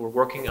decisions. We're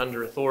working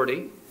under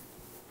authority.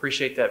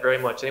 Appreciate that very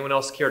much. Anyone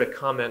else care to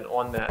comment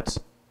on that?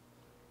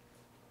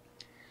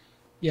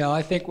 Yeah,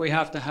 I think we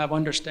have to have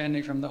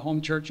understanding from the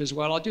home church as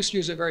well. I'll just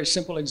use a very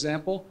simple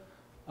example.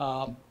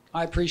 I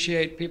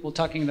appreciate people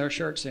tucking their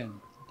shirts in.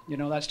 You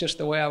know, that's just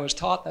the way I was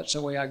taught. That's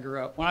the way I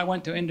grew up. When I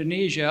went to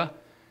Indonesia,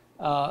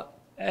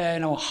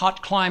 in a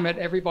hot climate,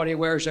 everybody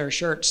wears their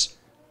shirts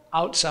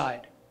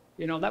outside.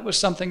 You know, that was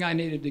something I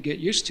needed to get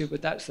used to,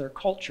 but that's their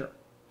culture.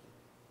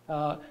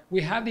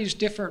 We have these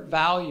different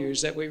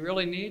values that we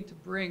really need to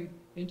bring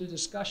into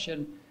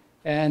discussion.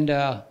 And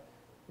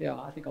yeah,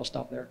 I think I'll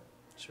stop there.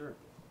 Sure.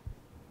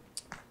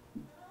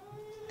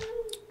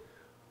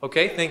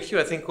 Okay, thank you.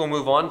 I think we'll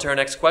move on to our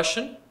next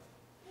question.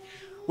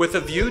 With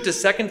a view to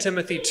 2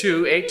 Timothy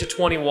 2, 8 to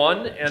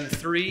 21 and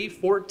 3,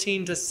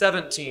 14 to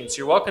 17. So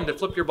you're welcome to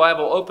flip your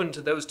Bible open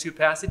to those two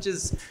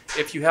passages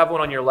if you have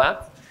one on your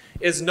lap.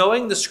 Is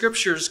knowing the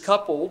Scriptures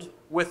coupled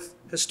with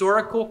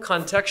historical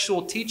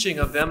contextual teaching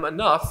of them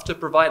enough to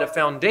provide a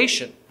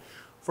foundation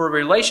for a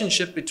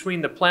relationship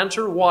between the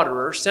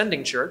planter-waterer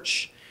sending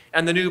church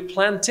and the new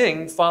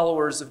planting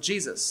followers of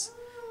Jesus?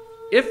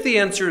 If the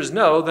answer is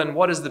no, then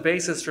what is the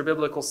basis for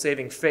biblical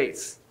saving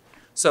faith?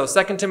 So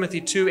 2 Timothy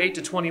 2, 8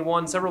 to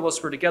 21, several of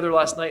us were together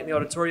last night in the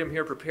auditorium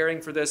here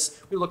preparing for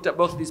this. We looked at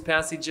both of these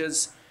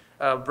passages.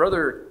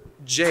 Brother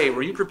Jay,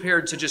 were you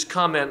prepared to just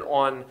comment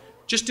on,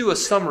 just do a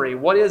summary?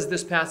 What is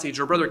this passage?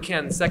 Or Brother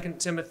Ken, 2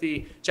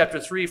 Timothy chapter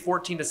 3,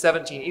 14 to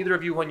 17. Either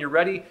of you, when you're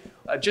ready,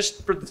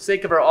 just for the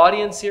sake of our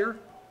audience here,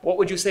 what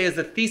would you say is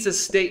the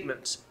thesis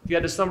statement if you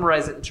had to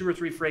summarize it in 2 or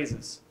 3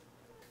 phrases?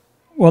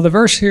 Well, the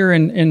verse here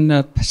in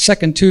 2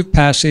 Timothy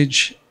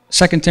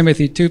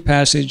 2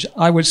 passage,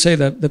 I would say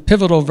the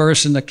pivotal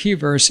verse and the key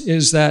verse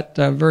is that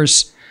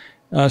verse,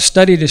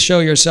 study to show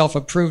yourself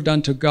approved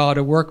unto God,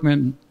 a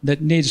workman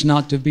that needs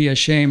not to be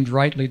ashamed,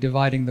 rightly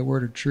dividing the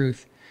word of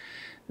truth.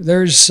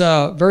 There's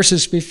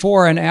verses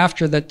before and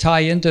after that tie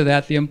into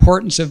that, the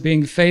importance of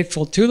being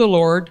faithful to the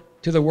Lord,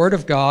 to the word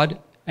of God,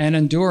 and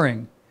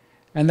enduring.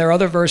 And there are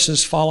other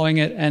verses following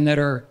it and that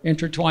are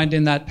intertwined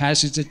in that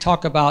passage that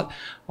talk about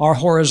our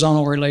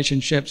horizontal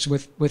relationships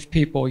with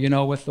people,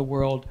 with the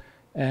world,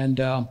 and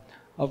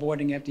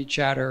avoiding empty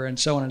chatter and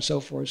so on and so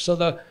forth.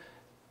 So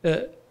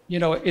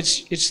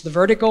it's the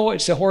vertical,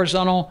 it's the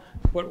horizontal,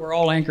 but we're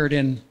all anchored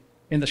in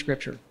the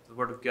Scripture. The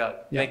Word of God.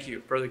 Yeah. Thank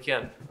you. Brother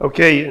Ken.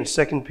 Okay, in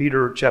 2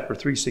 Peter chapter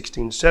 3,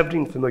 16,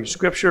 17, familiar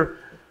Scripture.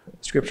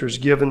 Scripture is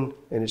given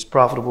and is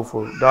profitable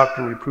for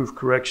doctrine, reproof,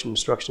 correction,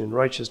 instruction in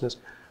righteousness,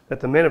 that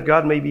the man of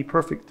God may be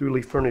perfect,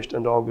 thoroughly furnished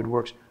unto all good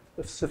works.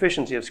 The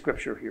sufficiency of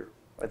Scripture here,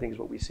 I think, is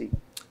what we see.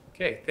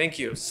 Okay, thank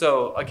you.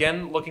 So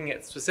again, looking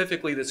at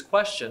specifically this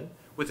question,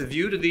 with a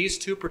view to these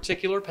two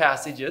particular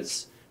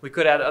passages, we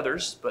could add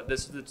others, but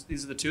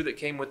these are the two that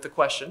came with the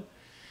question.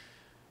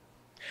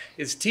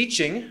 Is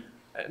teaching,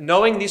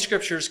 knowing these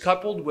Scriptures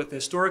coupled with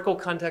historical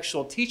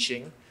contextual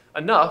teaching,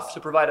 enough to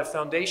provide a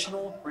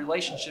foundational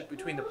relationship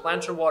between the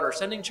planter-water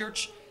sending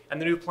church and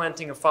the new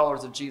planting of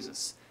followers of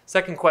Jesus?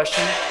 Second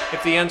question,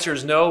 if the answer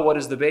is no, what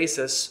is the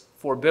basis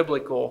for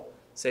biblical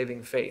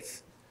saving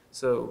faith?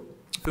 So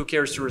who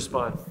cares to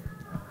respond?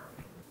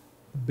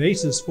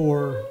 Basis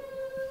for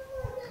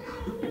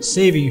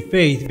saving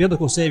faith,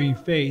 biblical saving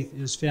faith,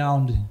 is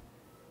found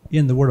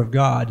in the Word of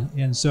God.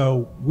 And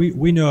so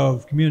we know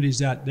of communities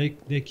that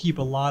they keep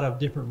a lot of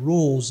different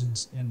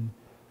rules and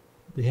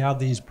they have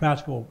these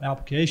practical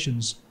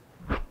applications,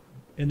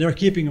 and they're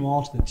keeping them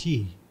all to the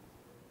T.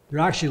 They're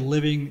actually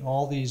living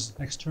all these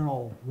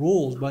external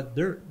rules, but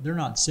they're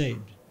not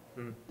saved.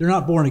 They're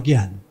not born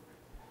again.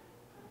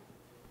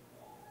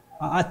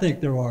 I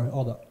think there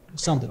are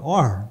some that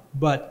are,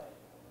 but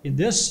in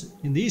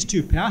these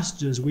two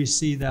passages, we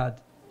see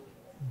that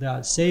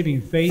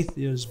saving faith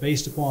is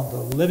based upon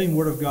the living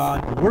Word of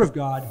God, and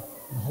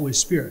the Holy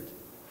Spirit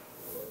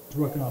to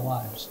work in our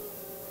lives.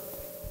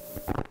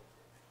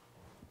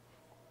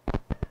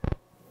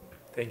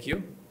 Thank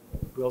you.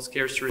 Who else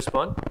cares to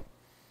respond?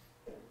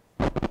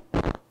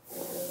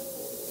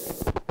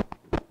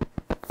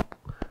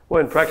 Well,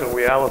 in practical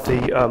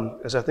reality,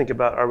 as I think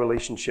about our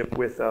relationship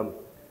with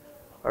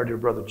our dear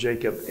brother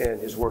Jacob and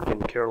his work in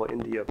Kerala,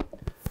 India,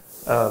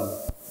 I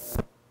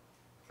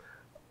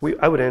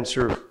would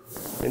answer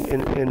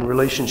in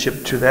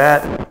relationship to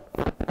that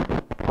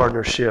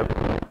partnership,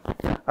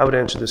 I would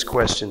answer this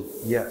question,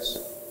 yes.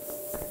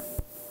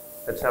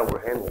 That's how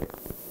we're handling it.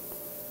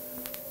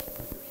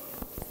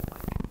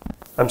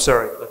 I'm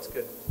sorry. That's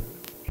good.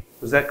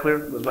 Was that clear?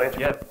 Was my answer?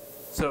 Yeah.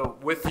 So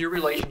with your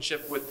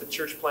relationship with the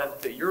church plant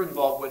that you're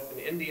involved with in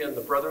India and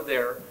the brother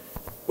there,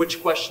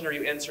 which question are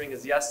you answering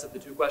as yes of the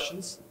two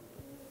questions?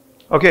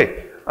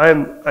 Okay,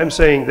 I'm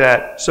saying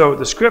that, so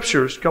the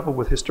Scriptures coupled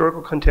with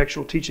historical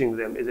contextual teaching of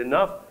them is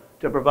enough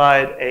to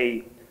provide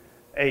a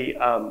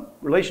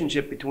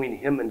relationship between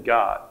him and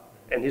God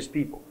and his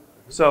people.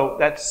 So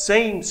that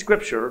same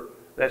Scripture,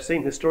 that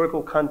same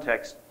historical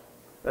context,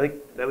 I think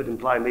that would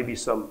imply maybe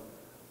some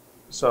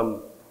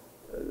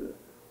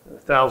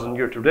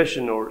 1,000-year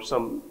tradition or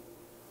some.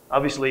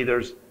 Obviously,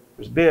 there's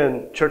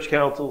been church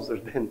councils, there's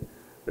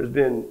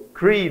been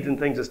creeds and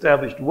things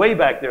established way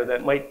back there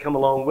that might come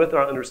along with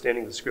our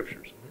understanding of the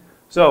Scriptures.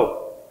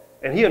 So,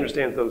 and he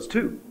understands those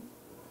too.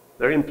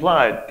 They're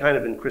implied kind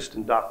of in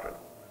Christian doctrine,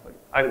 like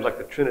items like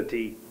the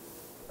Trinity,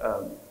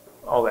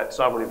 all that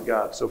sovereignty of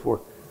God, so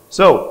forth.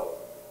 So,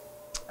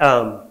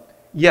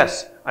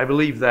 yes, I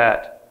believe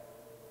that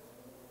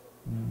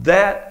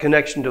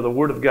connection to the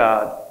Word of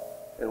God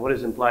and what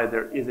is implied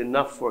there is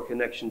enough for a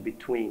connection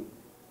between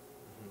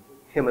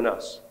him and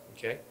us.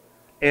 Okay.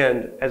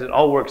 And as it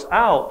all works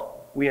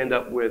out, we end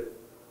up with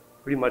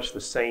pretty much the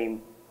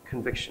same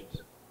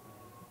convictions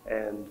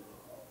and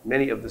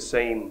many of the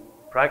same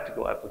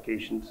practical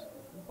applications,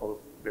 all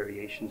the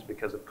variations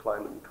because of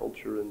climate and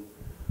culture and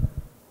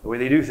the way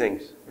they do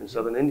things in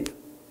southern India.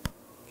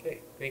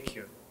 Okay, thank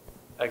you.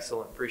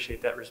 Excellent.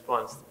 Appreciate that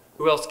response.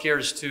 Who else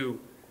cares to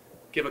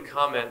give a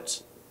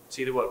comment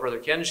to either what Brother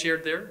Ken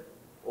shared there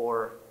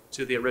or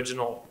to the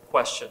original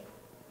question?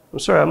 I'm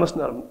sorry, I must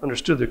not have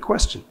understood the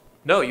question.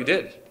 No, you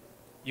did.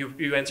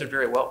 You answered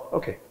very well.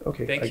 Okay,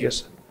 Thank I you.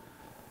 guess.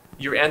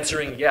 You're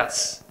answering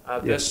yes.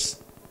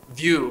 This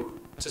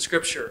view to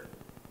Scripture,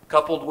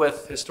 coupled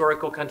with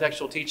historical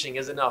contextual teaching,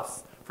 is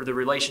enough for the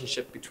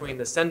relationship between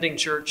the sending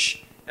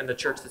church and the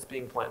church that's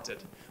being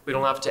planted. We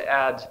don't have to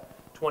add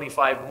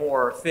 25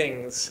 more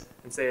things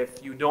and say,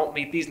 if you don't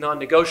meet these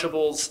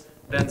non-negotiables,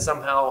 then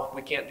somehow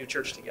we can't do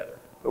church together.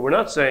 But we're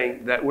not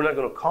saying that we're not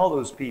going to call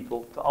those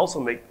people to also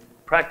make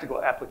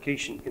practical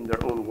application in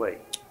their own way.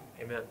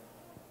 Amen.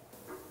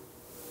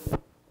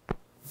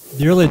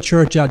 The early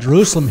church at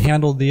Jerusalem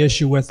handled the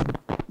issue with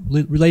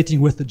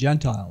relating with the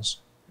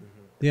Gentiles.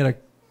 They had a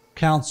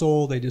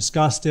council, they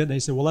discussed it, they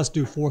said, well, let's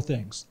do 4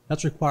 things.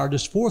 Let's require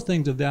just 4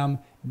 things of them,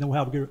 and then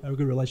we'll have a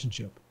good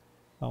relationship.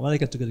 Well, I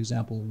think that's a good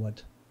example of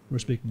what we're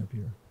speaking of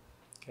here.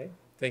 Okay,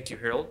 thank you,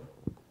 Harold.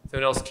 Does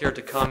anyone else care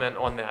to comment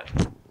on that?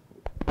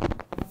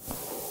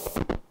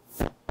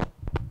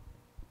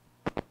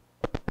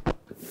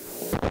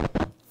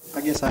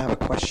 I guess I have a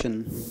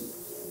question.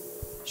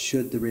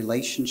 Should the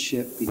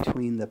relationship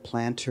between the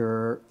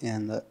planter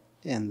and the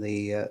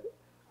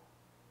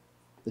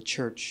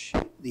church,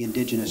 the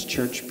indigenous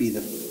church, be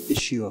the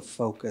issue of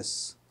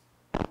focus?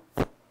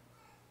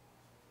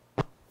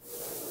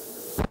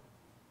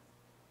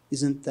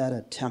 Isn't that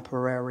a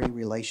temporary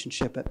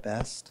relationship at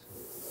best?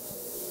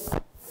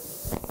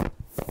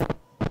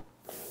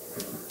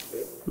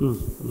 You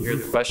hear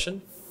the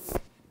question?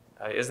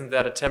 Isn't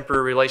that a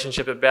temporary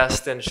relationship at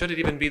best, and should it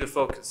even be the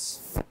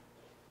focus?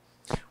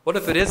 What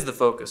if it is the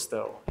focus,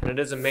 though, and it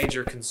is a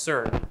major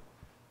concern?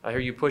 I hear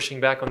you pushing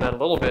back on that a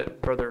little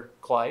bit, Brother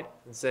Clyde,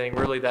 and saying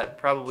really that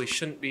probably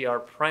shouldn't be our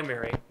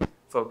primary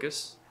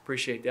focus.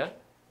 Appreciate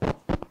that.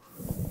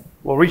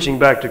 Well, reaching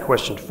back to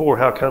question 4,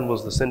 how come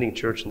was the sending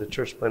church and the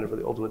church planted for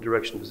the ultimate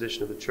direction and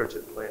position of the church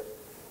at plant?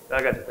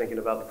 I got to thinking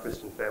about the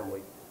Christian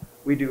family.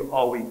 We do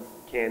all we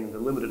can in the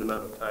limited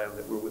amount of time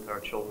that we're with our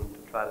children to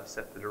try to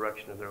set the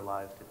direction of their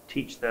lives, to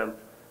teach them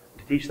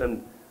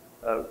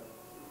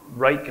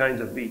right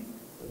kinds of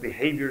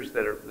behaviors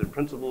that are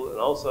principled, and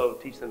also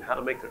teach them how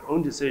to make their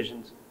own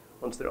decisions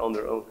once they're on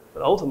their own.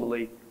 But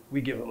ultimately,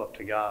 we give them up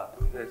to God.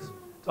 That's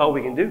all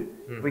we can do.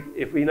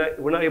 If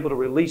we're not able to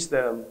release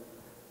them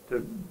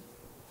to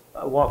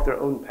walk their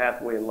own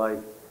pathway in life,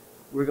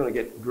 we're going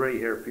to get gray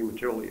hair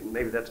prematurely, and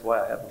maybe that's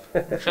why I have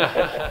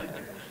them.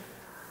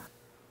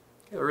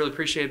 I really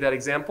appreciate that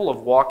example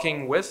of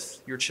walking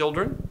with your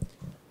children.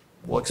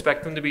 We'll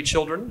expect them to be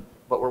children,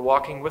 but we're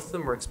walking with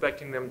them. We're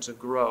expecting them to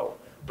grow.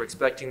 We're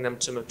expecting them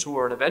to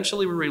mature, and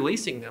eventually we're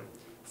releasing them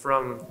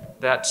from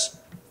that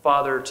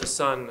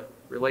father-to-son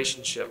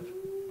relationship,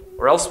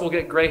 or else we'll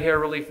get gray hair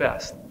really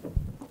fast.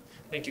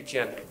 Thank you,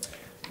 Ken.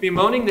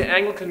 Bemoaning the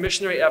Anglican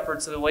missionary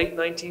efforts of the late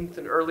 19th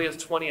and earliest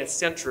 20th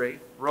century,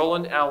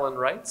 Roland Allen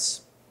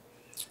writes,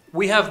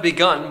 "We have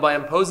begun by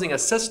imposing a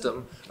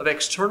system of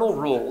external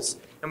rules,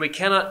 and we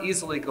cannot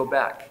easily go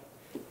back.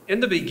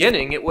 In the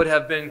beginning, it would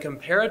have been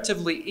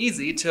comparatively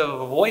easy to have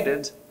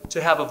avoided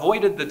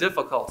the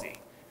difficulty,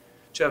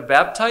 to have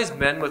baptized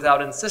men without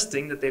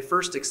insisting that they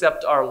first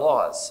accept our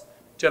laws,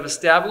 to have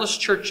established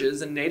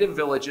churches in native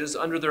villages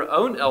under their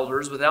own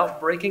elders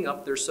without breaking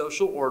up their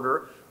social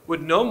order,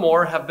 would no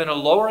more have been a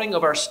lowering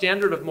of our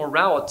standard of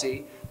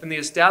morality than the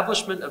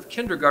establishment of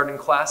kindergarten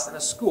class in a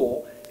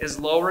school is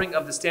lowering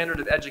of the standard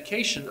of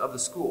education of the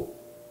school.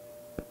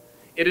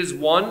 It is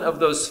one of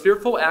those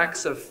fearful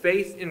acts of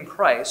faith in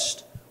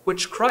Christ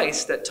which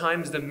Christ at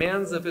times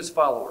demands of his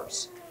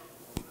followers.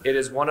 It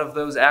is one of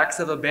those acts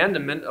of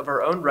abandonment of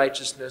our own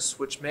righteousness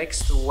which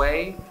makes the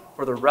way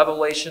for the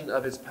revelation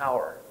of his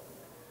power."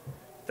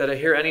 Did I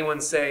hear anyone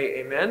say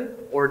amen?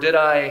 Or did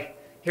I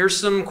hear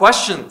some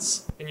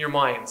questions in your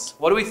minds?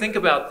 What do we think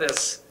about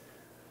this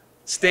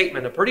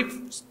statement? A pretty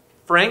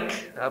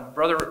frank,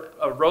 Brother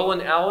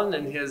Roland Allen,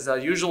 in his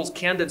usual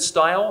candid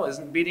style,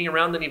 isn't beating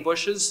around any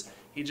bushes.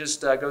 He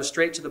just goes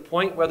straight to the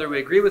point, whether we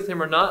agree with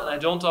him or not, and I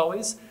don't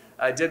always.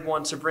 I did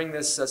want to bring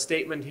this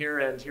statement here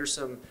and hear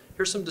some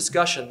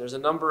discussion. There's a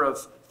number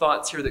of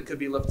thoughts here that could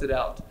be lifted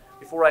out.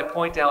 Before I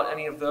point out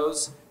any of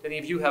those, if any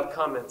of you have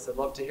comments, I'd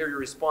love to hear your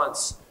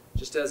response,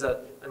 just as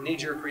a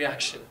knee-jerk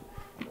reaction.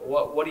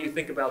 What do you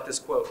think about this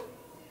quote?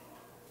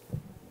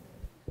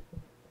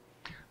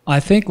 I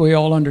think we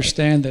all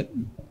understand that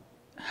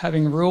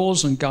having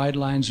rules and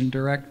guidelines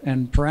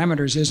and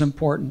parameters is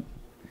important.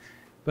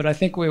 But I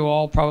think we will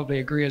all probably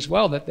agree as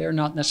well that they're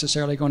not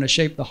necessarily going to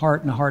shape the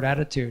heart and the heart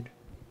attitude.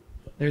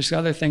 There's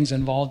other things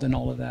involved in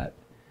all of that.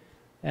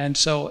 And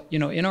so,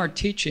 in our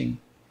teaching,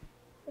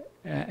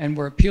 and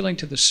we're appealing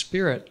to the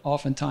Spirit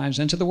oftentimes,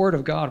 and to the Word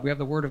of God. We have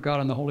the Word of God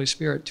and the Holy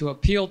Spirit to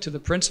appeal to the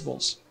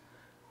principles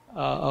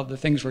of the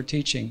things we're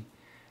teaching.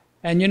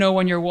 And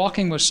when you're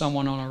walking with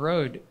someone on a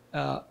road,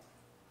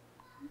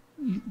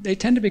 they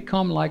tend to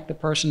become like the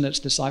person that's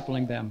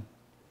discipling them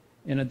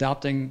in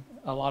adopting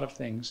a lot of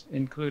things,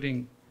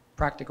 including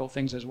practical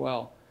things as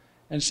well.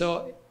 And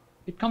so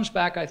it comes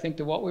back, I think,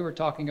 to what we were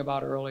talking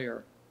about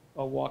earlier,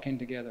 of walking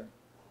together.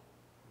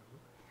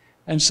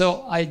 And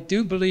so I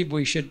do believe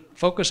we should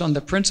focus on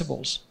the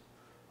principles,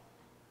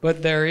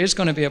 but there is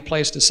going to be a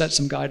place to set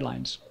some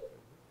guidelines.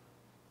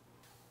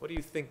 What do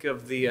you think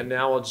of the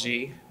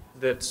analogy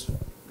that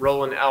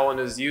Roland Allen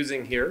is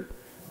using here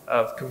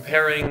of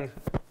comparing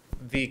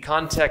the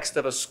context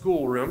of a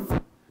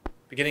schoolroom,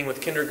 beginning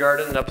with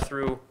kindergarten and up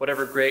through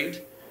whatever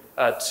grade,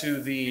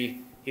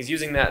 he's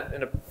using that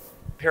in a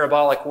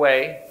parabolic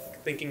way,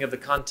 thinking of the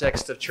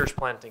context of church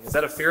planting. Is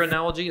that a fair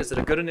analogy? Is it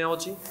a good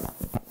analogy?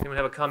 Anyone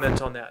have a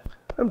comment on that?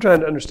 I'm trying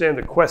to understand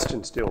the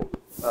question still.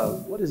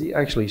 What is he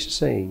actually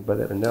saying by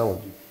that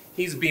analogy?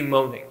 He's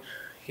bemoaning.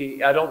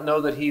 I don't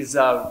know that he's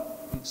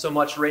so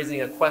much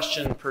raising a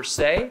question per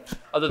se,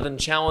 other than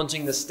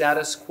challenging the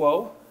status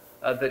quo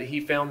that he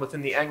found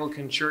within the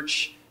Anglican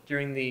Church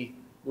during the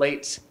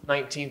late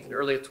 19th and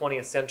early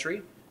 20th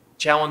century,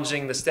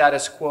 challenging the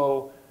status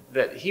quo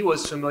that he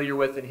was familiar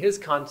with in his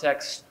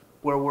context,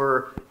 where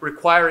we're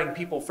requiring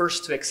people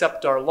first to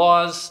accept our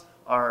laws,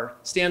 our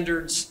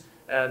standards,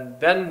 and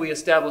then we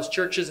establish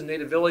churches in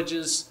native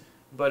villages,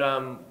 but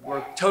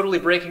we're totally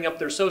breaking up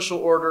their social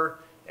order.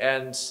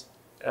 And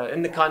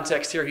in the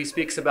context here, he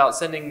speaks about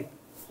sending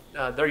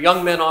their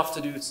young men off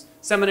to do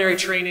seminary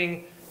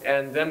training,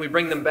 and then we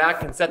bring them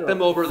back and set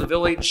them over the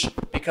village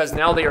because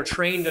now they are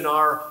trained in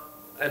our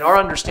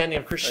understanding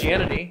of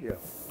Christianity. Yeah.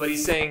 But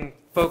he's saying,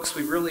 folks,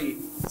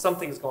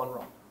 something's gone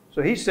wrong.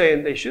 So he's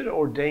saying they should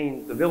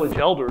ordain the village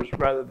elders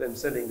rather than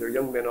sending their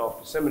young men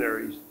off to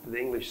seminaries, to the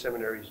English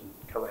seminaries,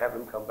 and have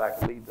them come back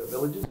and lead the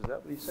villages. Is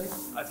that what he's saying?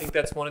 I think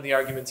that's one of the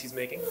arguments he's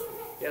making.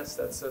 Yes,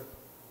 that's a...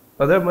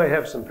 Well, that might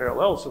have some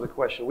parallels to the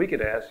question we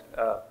could ask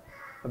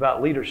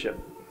about leadership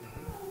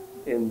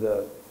in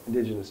the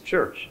indigenous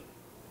church.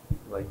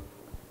 Like,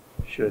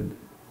 should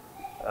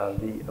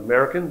the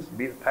Americans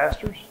be the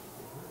pastors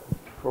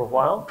for a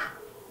while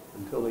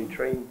until they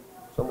train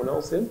someone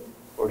else in?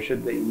 Or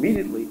should they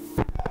immediately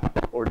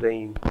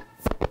ordain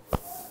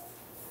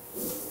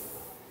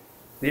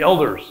the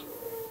elders?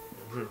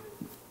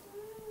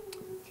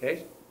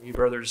 Okay, you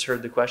brothers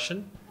heard the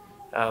question.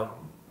 I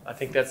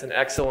think that's an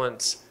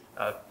excellent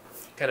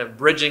kind of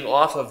bridging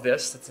off of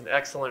this. That's an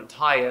excellent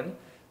tie-in.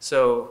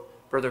 So,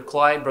 Brother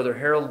Clyde, Brother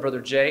Harold,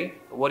 Brother Jay,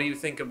 what do you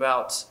think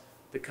about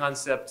the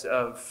concept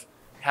of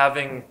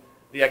having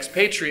the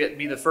expatriate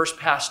be the first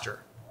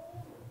pastor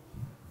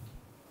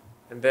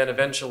and then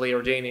eventually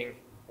ordaining,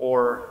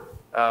 or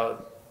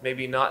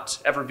maybe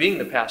not ever being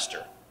the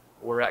pastor?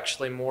 We're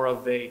actually more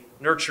of a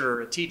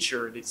nurturer, a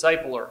teacher, a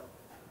discipler.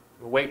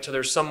 We wait till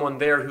there's someone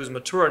there who's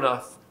mature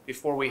enough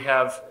before we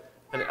have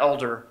an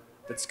elder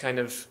that's kind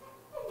of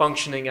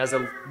functioning as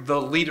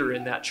the leader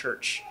in that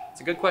church.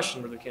 It's a good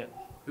question, Brother Ken.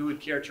 Who would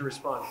care to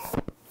respond?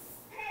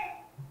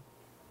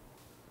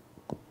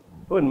 I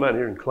wouldn't mind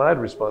hearing Clyde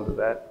respond to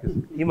that, because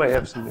he might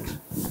have some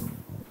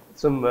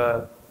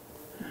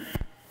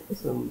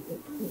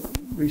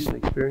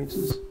recent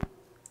experiences.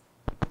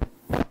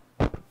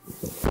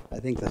 I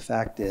think the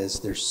fact is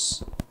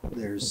there's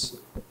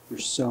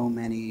so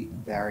many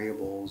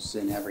variables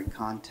in every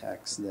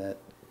context that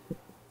you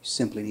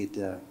simply need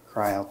to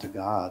cry out to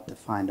God to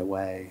find a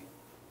way.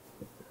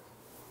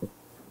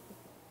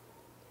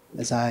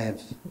 As I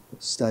have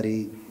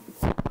studied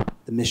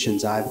the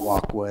missions I've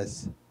walked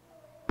with,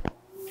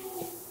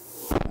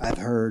 I've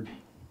heard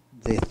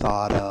the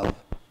thought of,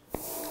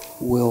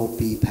 we'll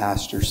be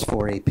pastors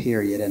for a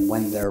period, and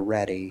when they're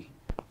ready,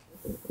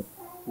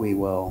 they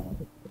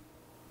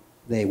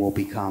will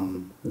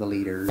become the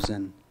leaders.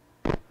 And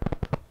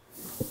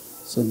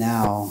so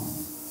now,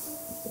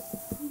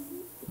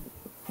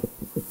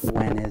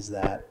 when is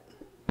that?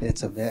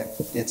 It's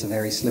a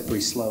very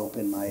slippery slope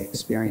in my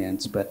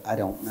experience, but I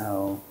don't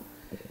know.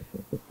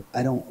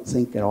 I don't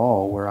think at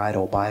all we're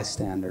idle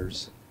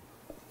bystanders.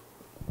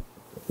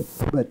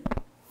 But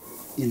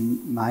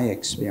in my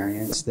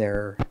experience,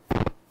 there's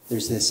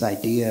this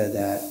idea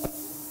that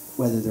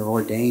whether they're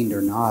ordained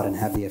or not and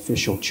have the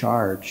official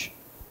charge,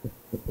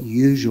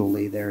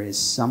 usually there is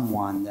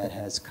someone that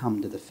has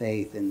come to the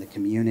faith in the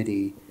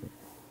community,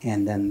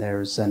 and then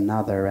there's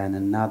another and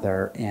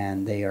another,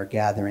 and they are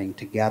gathering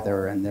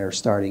together and they're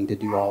starting to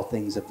do all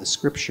things of the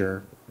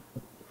Scripture.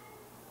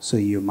 So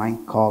you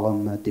might call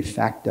them a de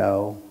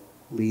facto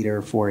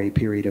leader for a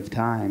period of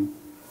time.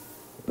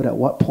 But at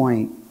what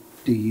point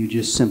do you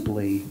just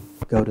simply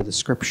go to the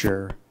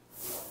Scripture?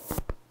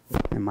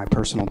 In my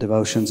personal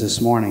devotions this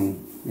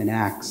morning in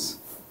Acts,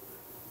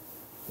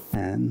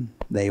 and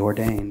they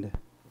ordained.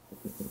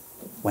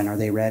 When are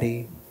they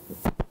ready?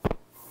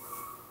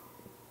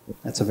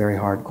 That's a very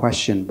hard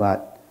question,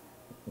 but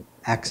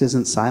Acts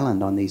isn't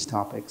silent on these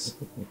topics.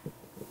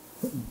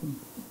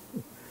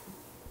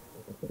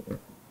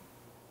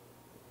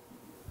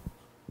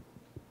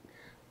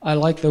 I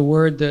like the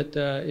word that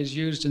is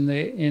used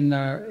in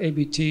our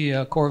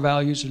ABT core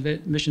values,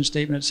 mission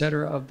statement,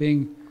 etc., of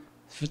being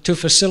to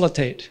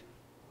facilitate.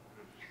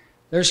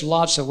 There's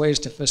lots of ways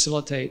to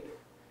facilitate.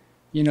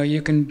 You know,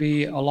 you can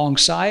be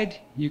alongside,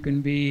 you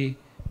can be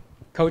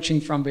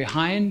coaching from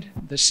behind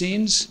the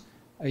scenes,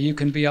 you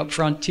can be up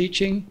front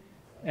teaching,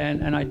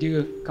 and I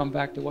do come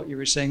back to what you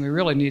were saying. We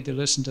really need to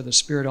listen to the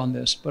Spirit on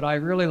this. But I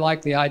really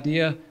like the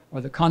idea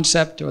or the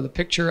concept or the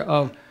picture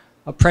of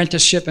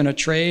apprenticeship in a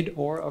trade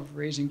or of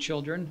raising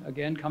children,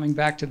 again, coming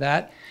back to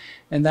that.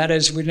 And that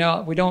is, we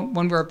don't,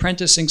 when we're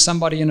apprenticing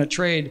somebody in a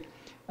trade,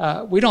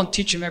 we don't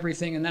teach them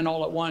everything and then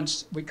all at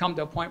once we come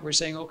to a point where we're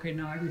saying, okay,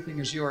 now everything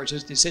is yours,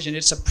 it's a decision.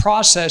 It's a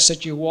process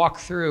that you walk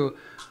through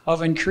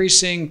of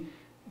increasing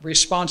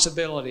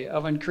responsibility,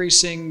 of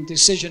increasing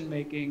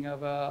decision-making,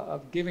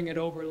 of giving it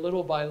over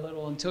little by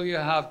little until you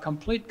have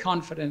complete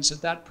confidence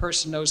that that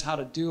person knows how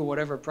to do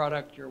whatever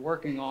product you're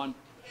working on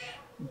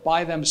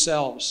by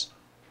themselves.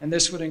 And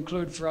this would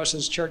include for us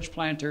as church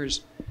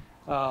planters,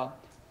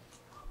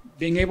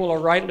 being able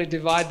to rightly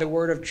divide the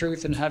word of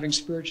truth and having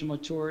spiritual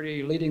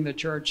maturity, leading the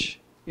church,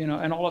 you know,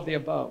 and all of the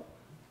above.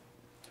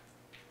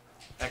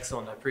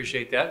 Excellent. I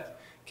appreciate that.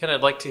 Ken,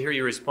 I'd like to hear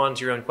you respond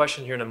to your own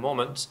question here in a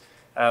moment.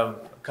 A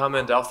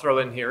comment I'll throw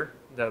in here,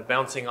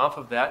 bouncing off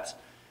of that,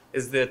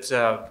 is that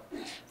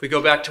if we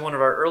go back to one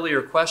of our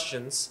earlier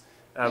questions,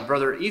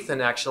 Brother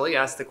Ethan actually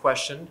asked the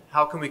question,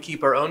 how can we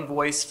keep our own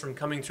voice from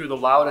coming through the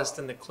loudest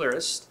and the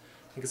clearest?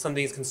 I think it's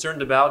something he's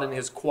concerned about in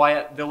his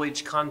quiet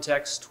village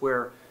context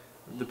where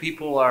the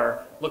people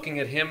are looking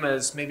at him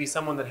as maybe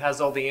someone that has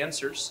all the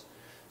answers.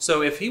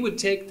 So if he would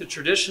take the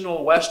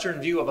traditional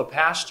Western view of a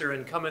pastor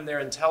and come in there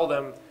and tell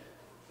them,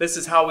 this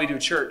is how we do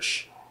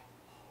church,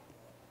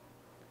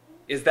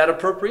 is that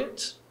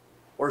appropriate?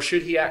 Or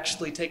should he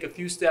actually take a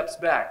few steps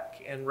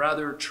back and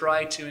rather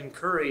try to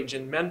encourage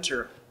and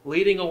mentor,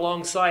 leading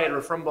alongside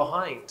or from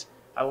behind?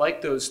 I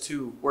like those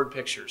two word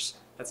pictures.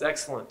 That's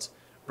excellent.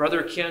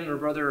 Brother Ken or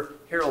Brother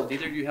Harold,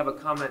 either of you have a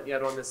comment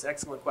yet on this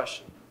excellent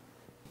question?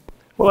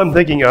 Well, I'm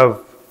thinking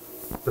of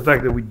the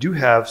fact that we do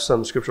have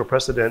some scriptural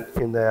precedent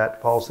in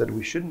that Paul said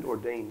we shouldn't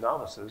ordain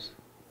novices.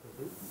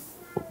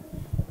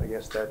 I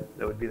guess that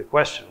would be the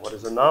question. What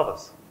is a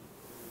novice?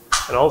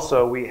 And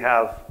also we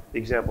have the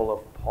example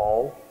of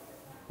Paul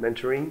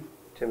mentoring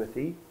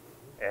Timothy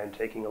and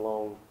taking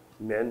along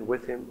men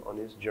with him on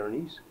his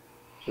journeys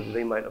so that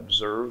they might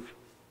observe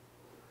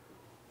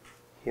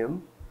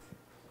him.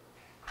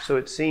 So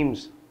it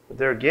seems that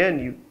there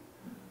again,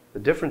 the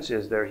difference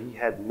is there he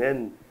had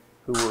men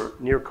who were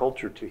near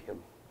culture to him.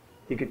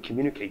 He could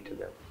communicate to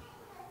them.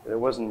 And there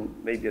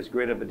wasn't maybe as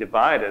great of a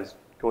divide as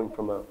going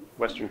from a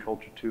Western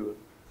culture to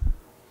a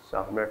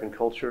South American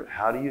culture.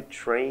 How do you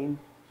train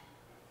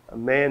a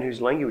man whose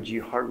language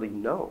you hardly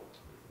know?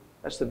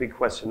 That's the big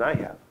question I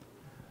have.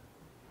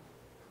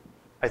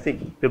 I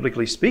think,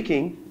 biblically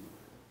speaking,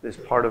 this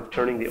part of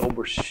turning the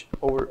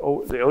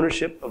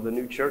ownership of the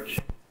new church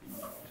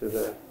to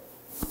the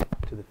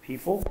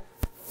people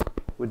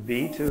would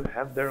be to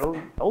have their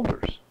own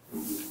elders.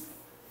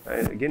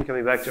 And again,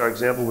 coming back to our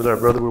example with our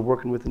brother we're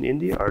working with in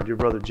India, our dear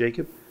brother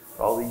Jacob,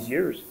 for all these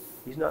years,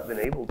 he's not been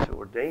able to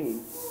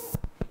ordain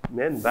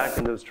men back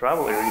in those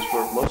tribal areas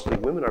where mostly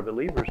women are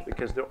believers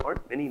because there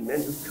aren't many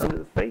men who've come to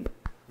the faith.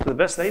 So the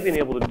best they've been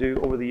able to do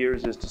over the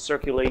years is to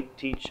circulate,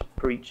 teach,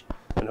 preach,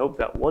 and hope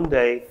that one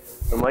day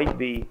there might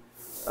be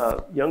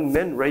young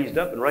men raised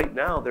up. And right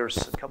now there's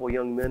a couple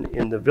young men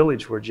in the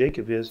village where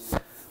Jacob is.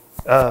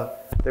 They're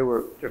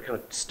kind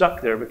of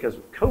stuck there because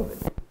of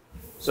COVID.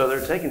 So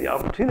they're taking the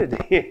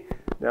opportunity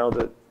now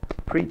to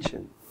preach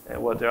and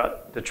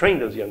to train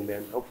those young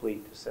men,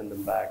 hopefully to send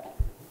them back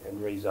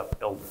and raise up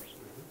elders.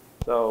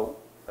 So,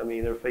 I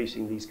mean, they're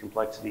facing these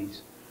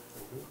complexities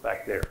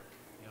back there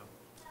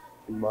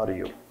in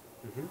Mario.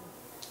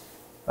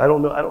 I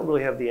don't know. I don't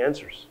really have the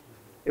answers.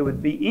 It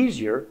would be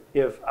easier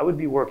if I was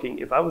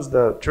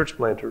the church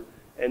planter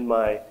and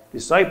my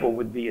disciple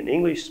would be an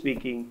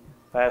English-speaking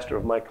pastor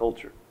of my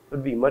culture. It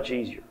would be much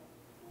easier.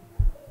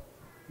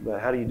 But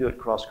how do you do it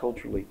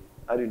cross-culturally?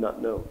 I do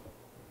not know.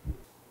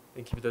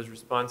 Thank you for those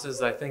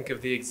responses. I think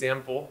of the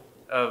example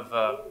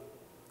of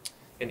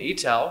in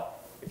Etal.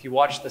 If you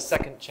watch the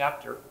second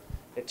chapter,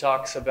 it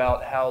talks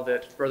about how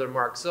that Brother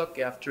Mark Zook,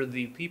 after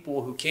the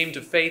people who came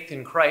to faith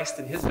in Christ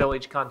in his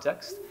village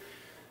context,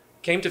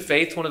 came to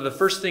faith, one of the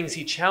first things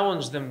he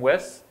challenged them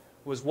with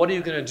was, what are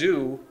you going to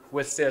do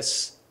with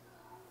this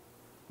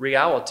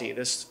reality,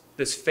 this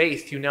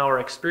faith you now are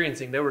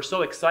experiencing? They were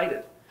so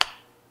excited.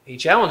 He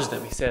challenged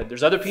them. He said,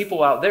 there's other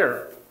people out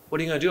there.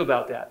 What are you going to do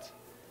about that?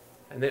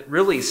 And it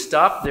really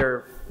stopped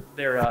their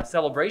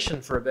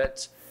celebration for a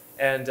bit.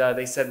 And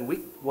they said,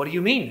 what do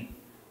you mean?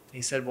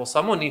 He said, well,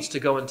 someone needs to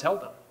go and tell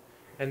them.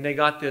 And they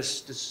got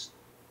this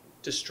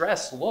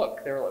distressed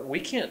look. They were like, we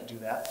can't do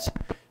that.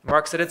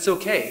 Mark said, it's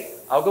okay.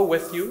 I'll go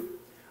with you.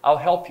 I'll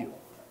help you.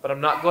 But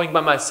I'm not going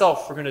by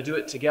myself. We're going to do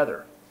it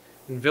together.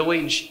 In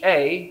Village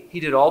A, he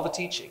did all the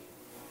teaching.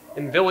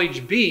 In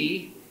Village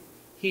B,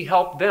 he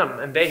helped them,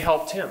 and they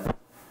helped him.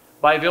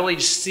 By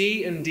Village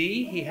C and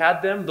D, he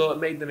had them, though it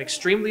made them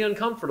extremely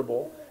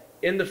uncomfortable,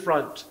 in the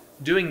front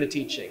doing the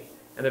teaching.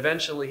 And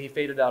eventually he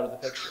faded out of the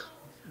picture.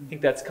 I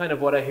think that's kind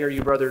of what I hear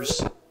you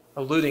brothers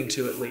alluding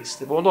to, at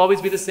least. It won't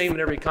always be the same in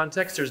every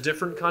context. There's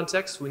different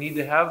contexts. We need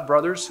to have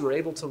brothers who are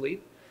able to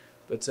lead,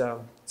 but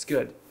it's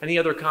good. Any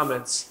other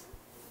comments?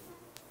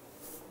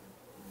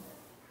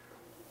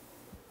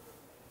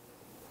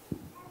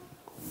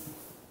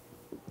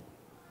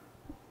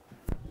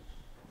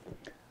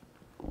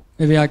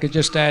 Maybe I could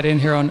just add in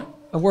here on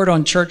a word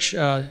on church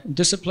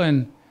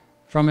discipline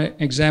from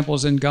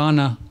examples in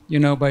Ghana.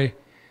 By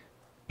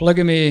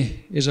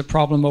polygamy is a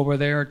problem over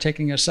there.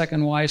 Taking a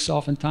second wife,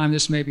 oftentimes,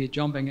 this may be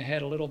jumping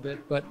ahead a little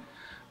bit, but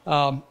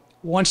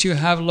once you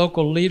have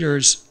local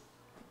leaders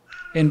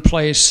in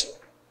place,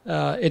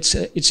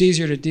 it's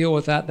easier to deal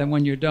with that than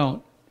when you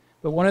don't.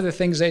 But one of the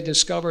things they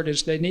discovered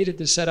is they needed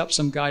to set up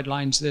some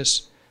guidelines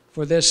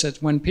that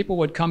when people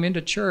would come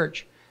into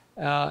church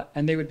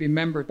and they would be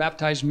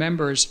baptized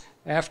members,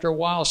 after a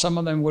while, some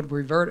of them would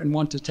revert and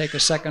want to take a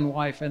second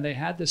wife, and they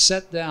had to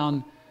set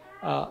down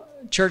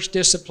church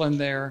discipline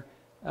there.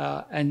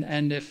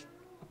 And if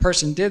a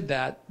person did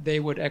that, they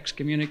would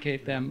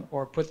excommunicate them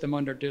or put them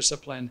under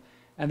discipline.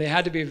 And they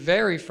had to be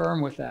very firm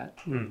with that.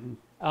 Mm-hmm.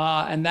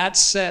 And that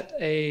set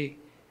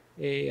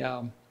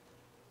an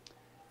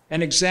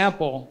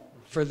example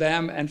for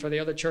them and for the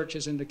other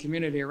churches in the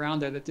community around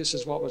there that this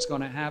is what was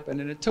going to happen.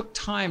 And it took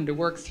time to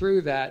work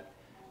through that,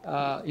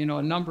 a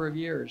number of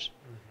years.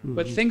 Mm-hmm.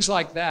 But things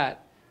like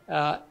that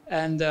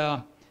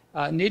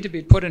need to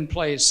be put in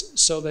place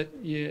so that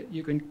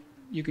you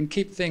can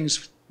keep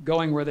things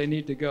going where they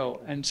need to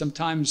go. And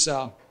sometimes,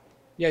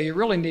 you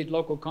really need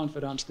local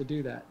confidants to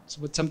do that.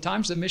 But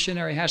sometimes the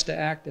missionary has to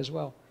act as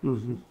well.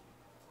 Mm-hmm.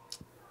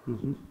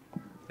 Mm-hmm.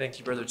 Thank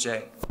you, Brother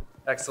Jay.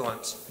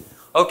 Excellent.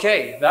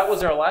 Okay, that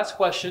was our last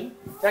question.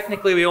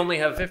 Technically, we only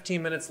have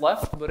 15 minutes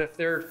left, but if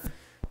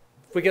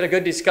we get a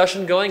good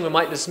discussion going, we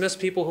might dismiss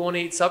people who want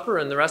to eat supper,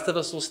 and the rest of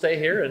us will stay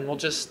here, and we'll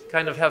just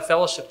kind of have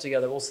fellowship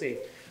together. We'll see.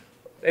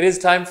 It is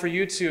time for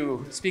you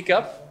to speak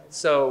up,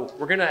 so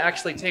we're going to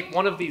actually take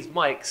one of these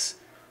mics.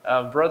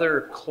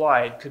 Brother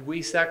Clyde, could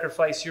we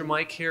sacrifice your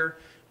mic here?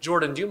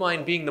 Jordan, do you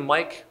mind being the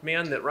mic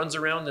man that runs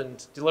around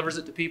and delivers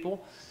it to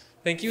people?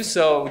 Thank you.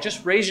 So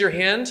just raise your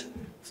hand,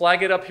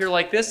 flag it up here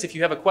like this. If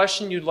you have a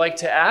question you'd like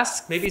to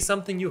ask, maybe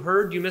something you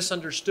heard you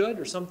misunderstood,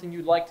 or something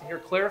you'd like to hear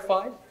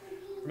clarified,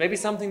 or maybe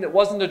something that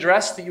wasn't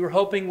addressed that you were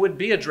hoping would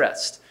be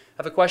addressed.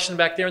 Have a question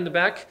back there in the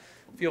back.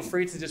 Feel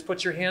free to just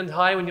put your hand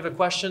high when you have a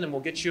question, and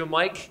we'll get you a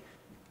mic,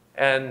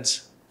 and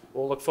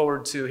we'll look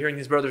forward to hearing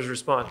these brothers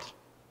respond.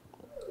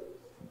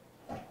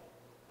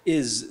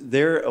 Is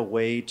there a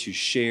way to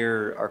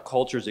share our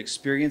culture's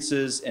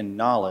experiences and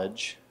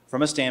knowledge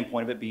from a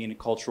standpoint of it being a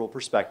cultural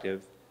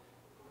perspective,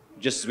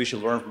 just as we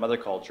should learn from other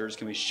cultures?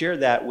 Can we share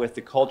that with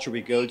the culture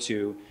we go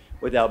to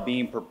without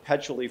being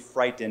perpetually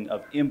frightened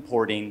of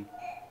importing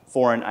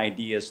foreign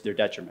ideas to their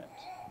detriment?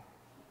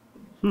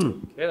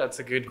 Okay, that's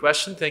a good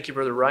question. Thank you,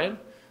 Brother Ryan.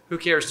 Who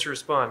cares to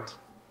respond?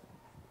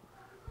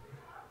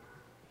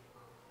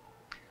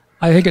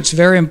 I think it's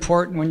very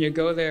important when you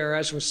go there,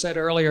 as was said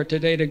earlier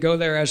today, to go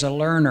there as a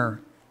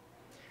learner.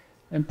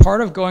 And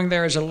part of going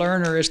there as a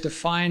learner is to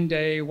find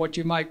what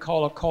you might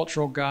call a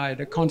cultural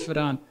guide, a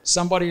confidant,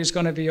 somebody who's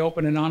going to be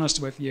open and honest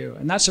with you.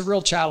 And that's a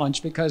real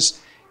challenge, because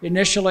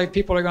initially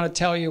people are going to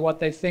tell you what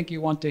they think you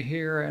want to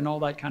hear and all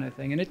that kind of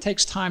thing. And it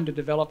takes time to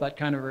develop that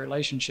kind of a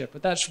relationship.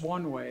 But that's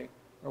one way,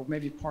 or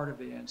maybe part of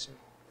the answer.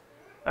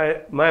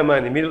 My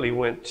mind immediately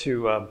went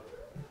to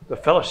the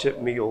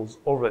fellowship meals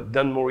over at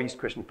Dunmore East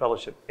Christian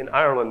Fellowship. In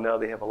Ireland now,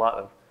 they have a lot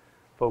of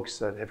folks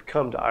that have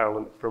come to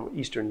Ireland from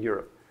Eastern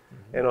Europe.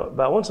 Mm-hmm. And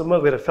about once a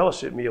month we had a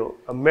fellowship meal,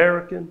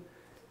 American,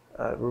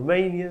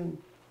 Romanian,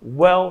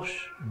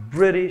 Welsh,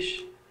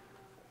 British,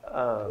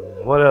 a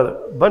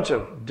bunch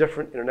of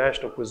different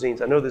international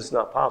cuisines. I know this is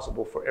not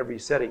possible for every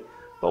setting,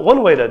 but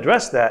one way to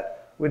address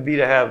that would be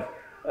to have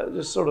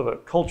just sort of a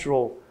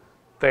cultural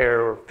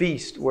fair or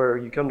feast where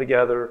you come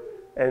together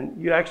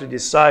and you actually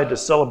decide to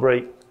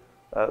celebrate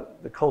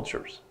the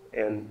cultures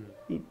and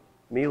eat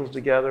meals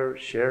together,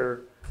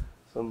 share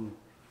some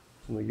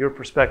of your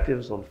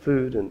perspectives on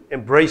food and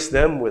embrace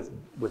them with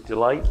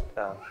delight.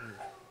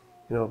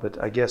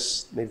 But I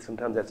guess maybe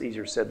sometimes that's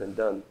easier said than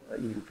done,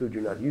 eating food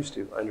you're not used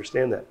to. I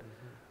understand that.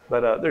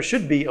 But there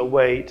should be a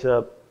way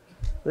to,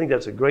 I think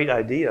that's a great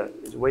idea,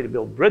 is a way to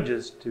build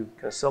bridges to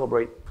kind of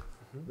celebrate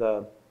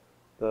the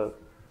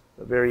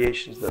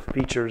variations, the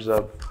features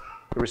of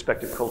the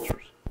respective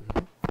cultures.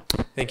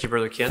 Thank you,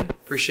 Brother Ken.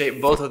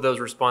 Appreciate both of those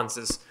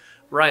responses.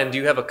 Ryan, do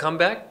you have a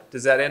comeback?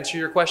 Does that answer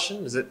your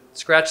question? Does it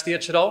scratch the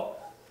itch at all?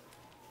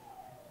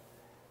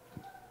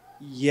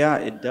 Yeah,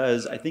 it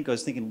does. I think I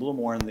was thinking a little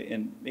more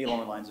maybe along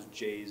the lines of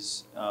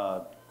Jay's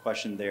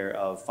question there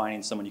of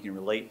finding someone you can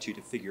relate to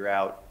figure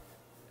out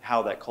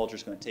how that culture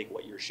is going to take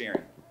what you're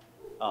sharing.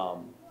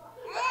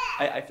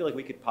 I feel like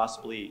we could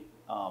possibly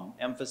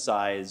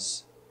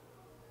emphasize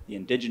the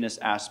indigenous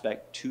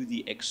aspect to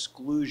the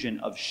exclusion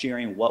of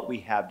sharing what we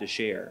have to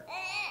share,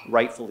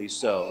 rightfully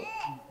so,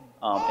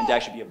 and to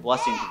actually be a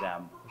blessing to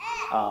them.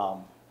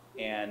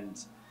 And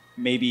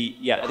maybe,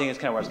 I think that's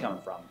kind of where I was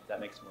coming from. That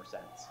makes more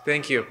sense.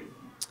 Thank you.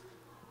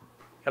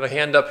 Have a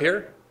hand up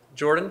here.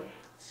 Jordan?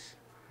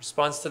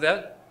 response to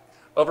that?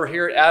 Over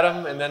here,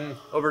 Adam, and then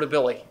over to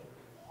Billy.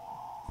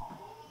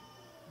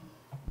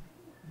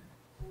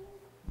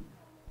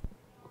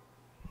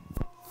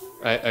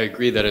 I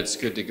agree that it's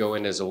good to go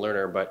in as a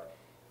learner, but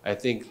I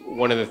think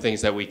one of the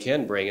things that we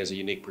can bring is a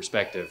unique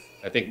perspective.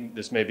 I think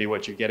this may be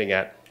what you're getting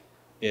at,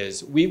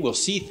 is we will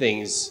see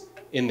things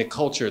in the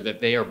culture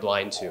that they are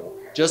blind to,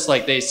 just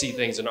like they see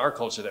things in our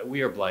culture that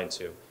we are blind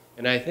to.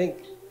 And I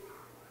think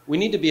we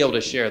need to be able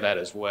to share that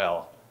as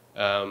well.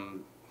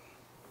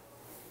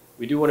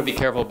 We do want to be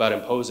careful about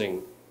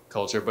imposing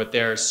culture, but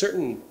there are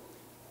certain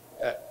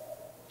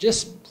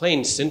just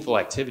plain sinful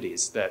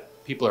activities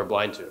that people are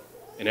blind to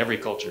in every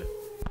culture.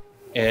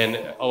 And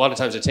a lot of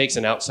times it takes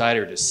an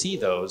outsider to see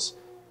those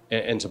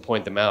and to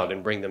point them out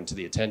and bring them to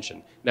the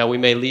attention. Now, we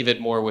may leave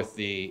it more with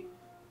the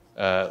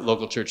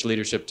local church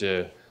leadership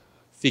to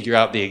figure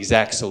out the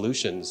exact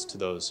solutions to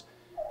those.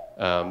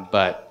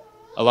 But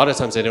a lot of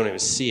times they don't even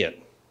see it.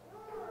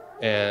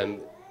 And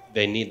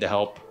they need the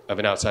help of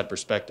an outside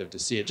perspective to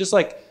see it. Just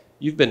like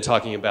you've been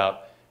talking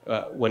about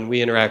when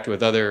we interact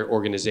with other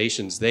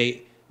organizations,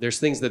 there's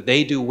things that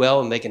they do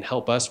well and they can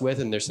help us with,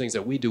 and there's things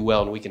that we do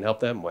well and we can help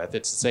them with.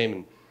 It's the same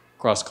in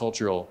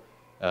cross-cultural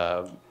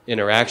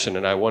interaction,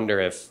 and I wonder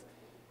if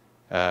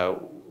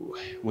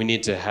we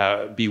need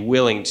to be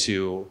willing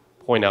to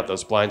point out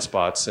those blind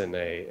spots in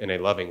a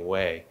loving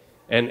way,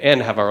 and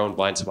have our own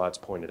blind spots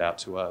pointed out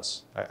to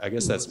us. I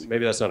guess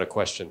maybe that's not a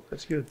question.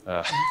 That's good.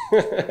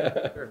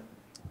 Sure.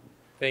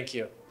 Thank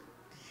you.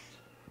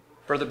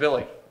 Brother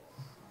Billy.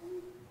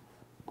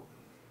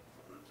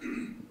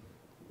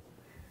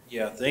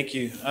 Yeah, thank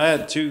you. I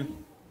had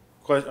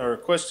a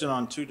question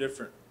on two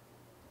different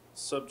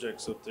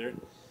subjects up there.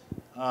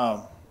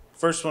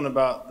 First one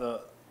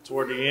about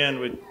toward the end,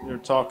 we were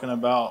talking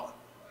about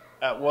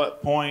at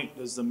what point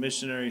does the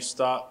missionary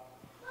stop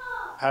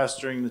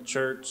pastoring the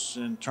church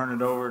and turn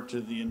it over to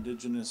the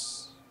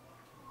indigenous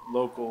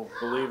local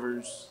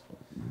believers.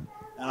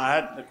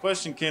 And the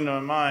question came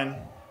to my mind,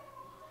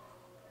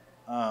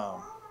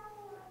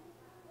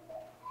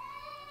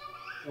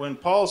 when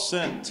Paul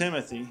sent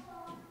Timothy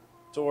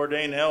to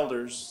ordain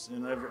elders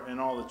in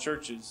all the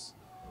churches,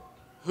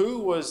 who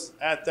was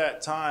at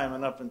that time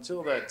and up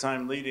until that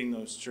time leading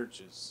those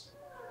churches?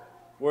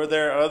 Were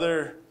there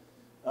other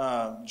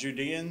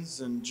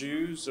Judeans and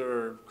Jews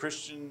or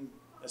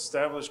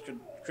established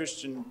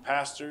Christian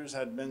pastors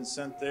had been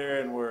sent there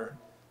and were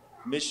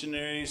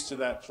missionaries to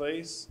that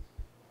place?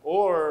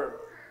 Or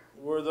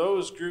were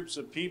those groups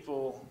of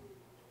people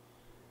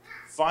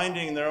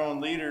finding their own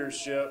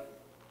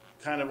leadership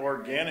kind of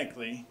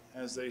organically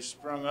as they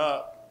sprung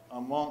up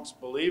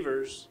amongst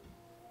believers?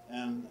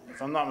 And if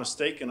I'm not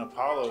mistaken,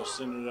 Apollos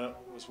ended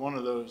up was one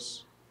of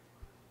those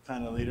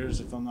kind of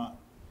leaders, if I'm not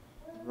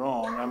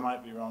wrong. I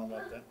might be wrong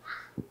about that.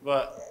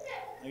 But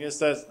I guess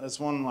that's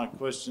one of my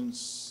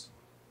questions.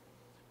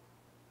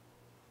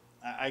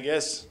 I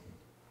guess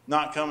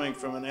not coming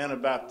from an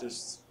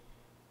Anabaptist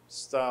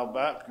style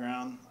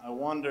background, I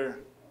wonder,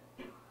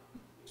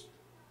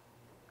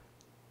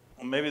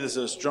 well, maybe this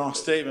is a strong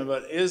statement,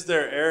 but is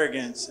there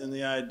arrogance in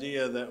the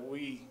idea that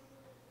we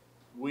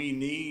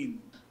need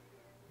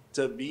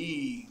to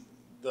be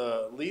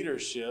the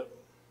leadership,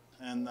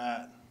 and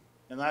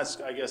that's,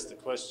 I guess, the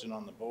question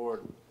on the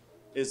board,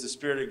 is the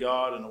Spirit of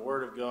God and the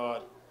Word of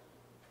God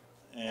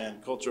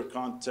and cultural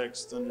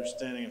context,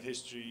 understanding of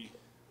history,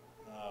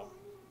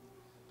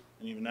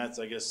 and even that's,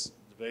 I guess,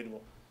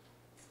 debatable.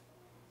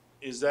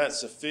 Is that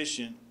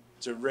sufficient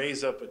to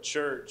raise up a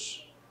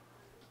church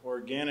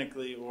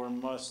organically, or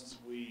must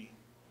we,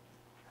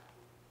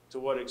 to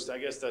what extent,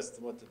 I guess that's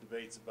what the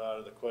debate's about,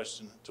 or the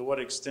question, to what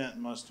extent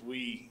must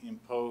we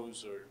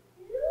impose or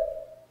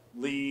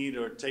lead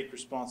or take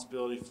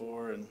responsibility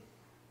for? And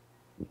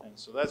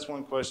so that's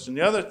one question.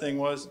 The other thing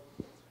was,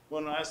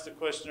 when I asked the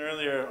question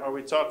earlier, are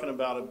we talking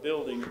about a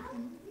building?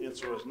 And the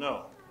answer was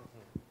no.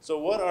 So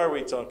what are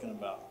we talking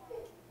about?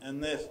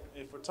 And if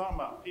we're talking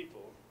about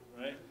people,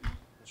 right,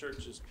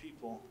 church is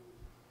people,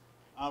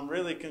 I'm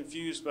really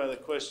confused by the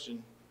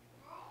question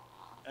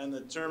and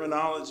the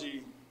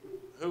terminology,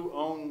 who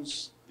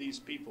owns these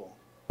people?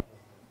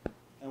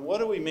 And what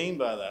do we mean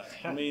by that?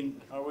 I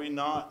mean, are we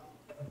not,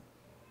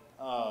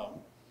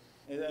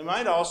 it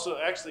might also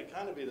actually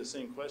kind of be the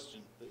same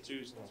question, the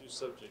two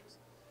subjects,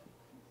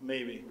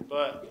 maybe.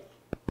 But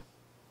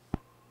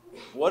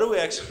what do we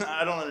actually,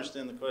 I don't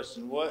understand the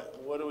question.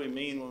 What do we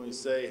mean when we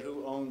say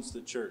who owns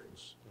the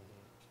church?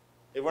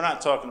 If we're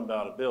not talking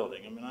about a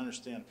building, I mean, I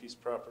understand a piece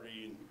of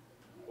property and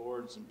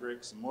boards and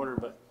bricks and mortar,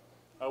 but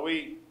are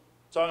we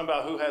talking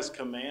about who has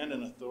command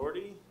and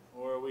authority?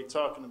 Or are we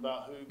talking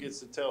about who gets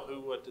to tell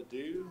who what to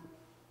do?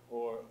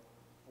 Or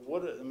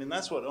what, I mean,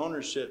 that's what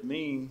ownership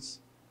means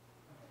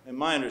in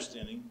my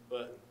understanding,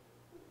 but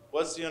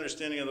what's the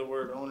understanding of the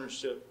word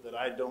ownership that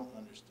I don't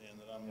understand,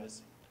 that I'm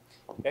missing?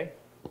 Okay.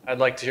 I'd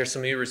like to hear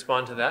some of you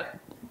respond to that.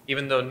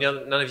 Even though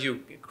none of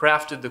you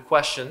crafted the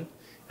question,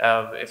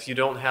 if you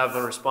don't have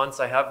a response,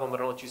 I have one,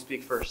 but I'll let you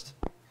speak first.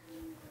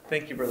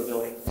 Thank you, Brother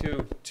Billy.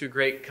 Two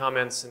great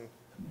comments, and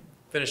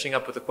finishing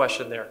up with a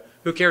question there.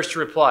 Who cares to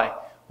reply?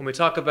 when we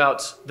talk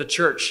about the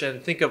church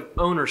and think of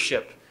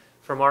ownership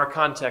from our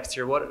context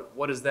here,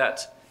 what is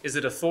that? Is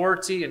it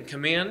authority and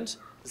command?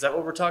 Is that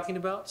what we're talking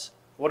about?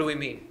 What do we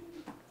mean?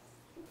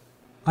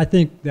 I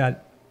think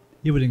that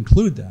it would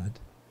include that.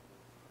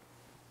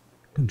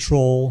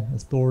 Control,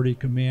 authority,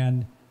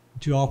 command.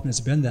 Too often it's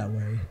been that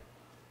way.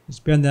 It's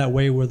been that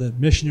way where the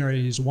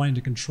missionary is wanting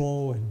to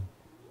control and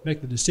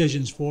make the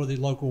decisions for the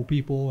local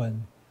people,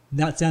 and in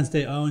that sense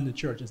they own the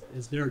church.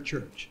 It's their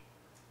church,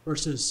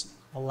 versus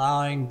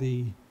allowing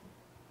the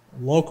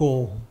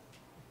local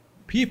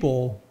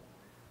people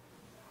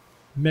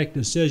make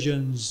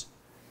decisions,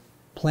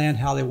 plan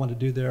how they want to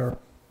do their,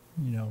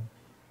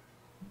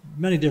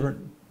 many different,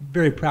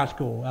 very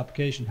practical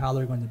applications, how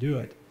they're going to do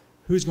it.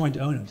 Who's going to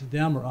own it,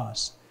 them or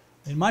us?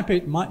 In my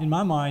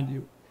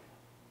mind,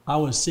 I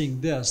was seeing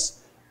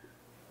this.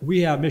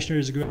 We have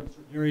missionaries that go to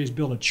certain areas,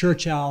 build a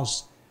church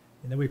house,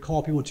 and then we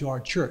call people to our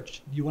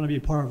church. Do you want to be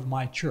a part of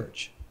my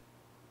church?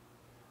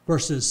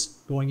 Versus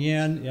going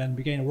in and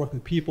beginning to work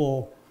with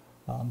people,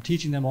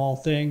 teaching them all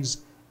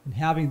things, and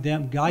having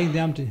them, guiding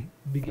them to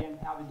begin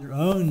having their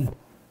own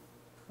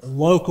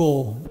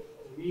local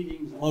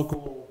meetings,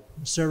 local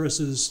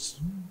services,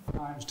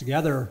 times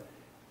together.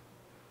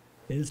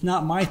 It's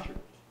not my church.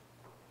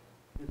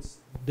 It's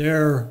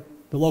the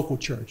local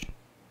church.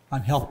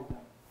 I'm helping them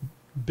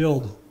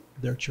build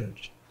their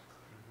church.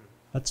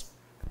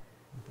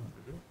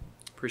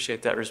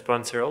 Appreciate that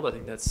response, Harold. I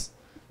think that's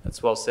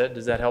well said.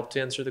 Does that help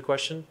to answer the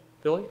question,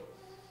 Billy?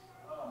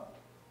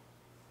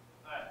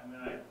 I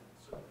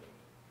certainly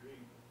agree,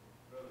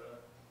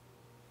 but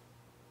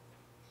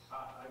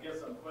I guess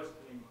I'm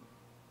questioning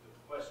the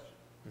question.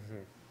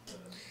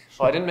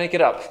 Well, I didn't make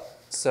it up.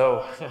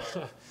 So,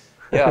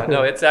 yeah,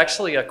 no, it's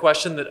actually a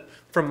question that,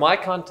 from my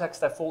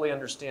context, I fully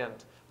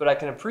understand. But I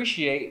can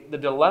appreciate the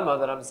dilemma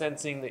that I'm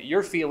sensing that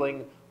you're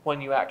feeling when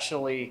you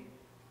actually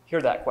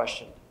hear that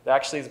question. It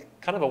actually is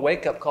kind of a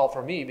wake-up call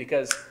for me,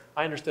 because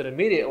I understood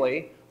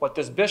immediately what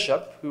this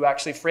bishop, who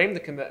actually framed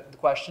the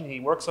question, he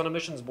works on a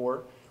missions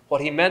board,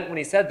 what he meant when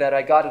he said that.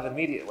 I got it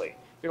immediately.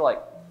 You're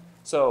like,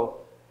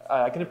 so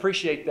I can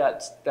appreciate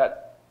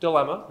that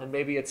dilemma, and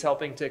maybe it's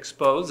helping to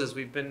expose, as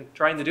we've been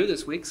trying to do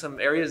this week, some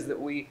areas that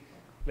we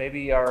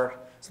maybe are,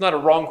 it's not a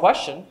wrong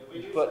question,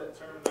 but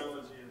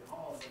Terminology at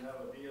home, we have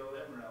a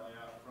BLM rally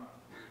out front.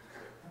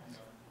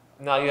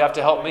 now you have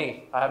to help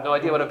me. I have no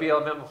idea what a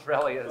BLM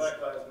rally is.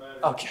 Black Lives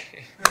Matter.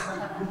 Okay.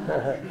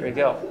 There you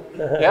go.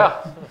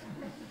 Yeah.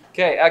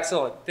 Okay,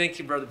 excellent. Thank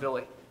you, Brother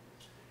Billy.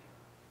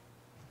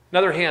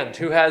 Another hand.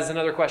 Who has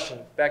another question?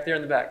 Back there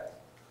in the back.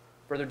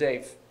 Brother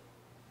Dave.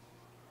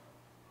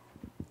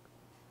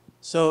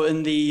 So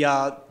in the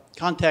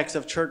context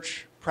of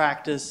church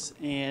practice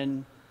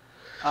and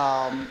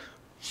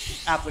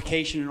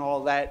application and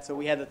all that, so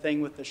we had the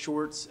thing with the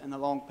shorts and the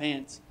long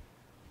pants.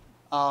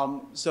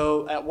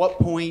 So at what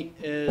point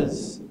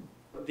is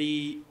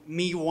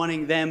me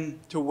wanting them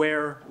to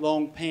wear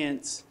long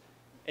pants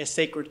a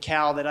sacred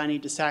cow that I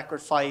need to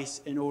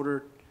sacrifice in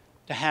order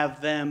to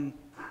have them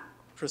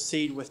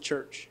proceed with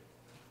church,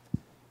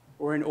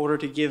 or in order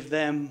to give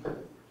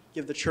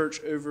the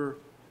church over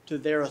to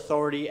their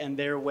authority and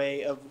their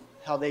way of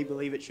how they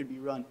believe it should be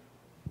run?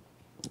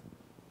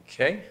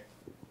 Okay.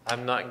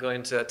 I'm not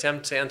going to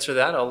attempt to answer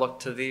that. I'll look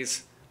to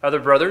these other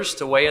brothers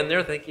to weigh in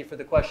there. Thank you for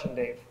the question,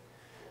 Dave.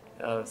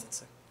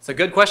 It's a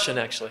good question,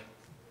 actually.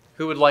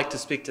 Who would like to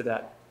speak to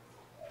that?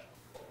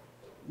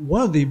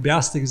 One of the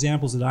best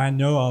examples that I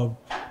know of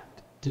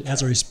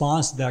as a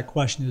response to that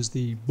question is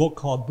the book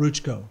called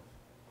Bruchko.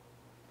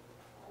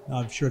 I'm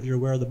not sure if you're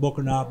aware of the book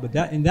or not, but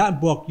in that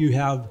book you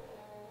have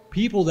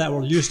people that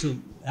were used to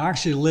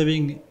actually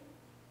living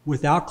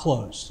without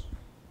clothes.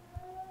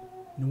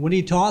 And when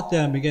he taught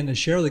them, began to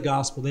share the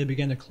gospel, they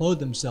began to clothe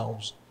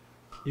themselves.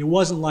 It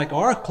wasn't like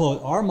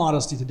our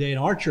modesty today in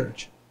our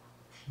church,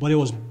 but it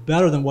was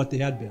better than what they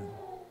had been.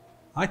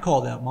 I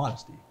call that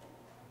modesty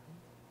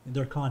in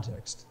their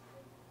context.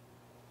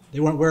 They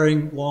weren't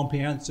wearing long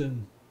pants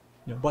and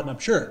button-up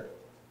shirt,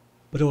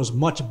 but it was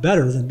much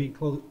better than being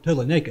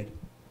totally naked.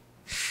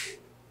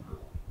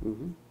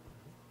 Mm-hmm.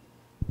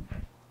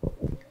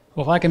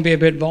 Well, if I can be a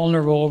bit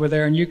vulnerable over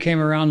there and you came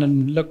around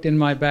and looked in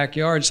my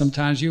backyard,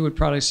 sometimes you would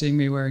probably see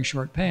me wearing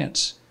short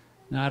pants.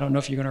 Now, I don't know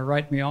if you're going to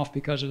write me off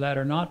because of that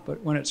or not,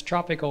 but when it's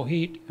tropical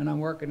heat and I'm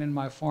working in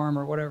my farm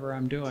or whatever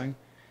I'm doing,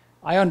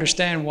 I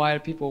understand why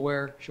people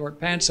wear short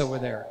pants over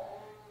there.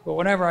 But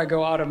whenever I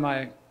go out of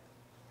my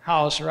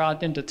house or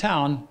out into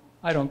town,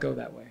 I don't go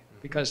that way,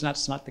 because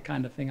that's not the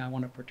kind of thing I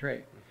want to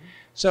portray.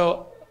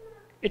 So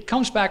it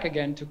comes back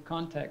again to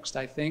context,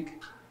 I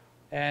think.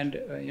 And,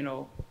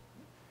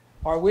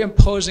 are we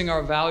imposing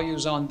our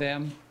values on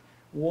them?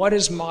 What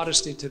is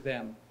modesty to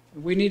them?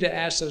 We need to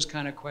ask those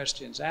kind of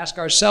questions. Ask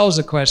ourselves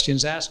the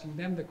questions, asking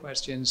them the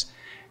questions.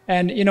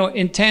 And, in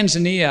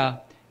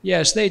Tanzania,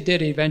 yes, they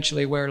did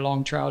eventually wear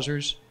long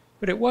trousers,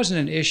 but it wasn't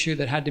an issue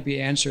that had to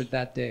be answered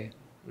that day.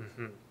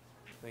 Mm-hmm.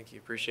 Thank you.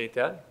 Appreciate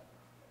that.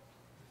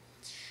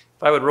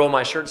 If I would roll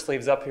my shirt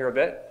sleeves up here a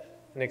bit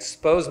and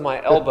expose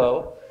my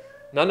elbow,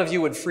 none of you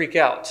would freak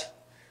out.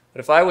 But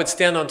if I would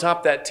stand on top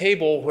of that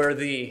table where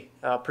the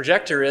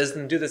projector is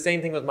and do the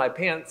same thing with my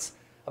pants,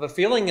 I have a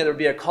feeling that there would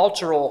be a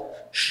cultural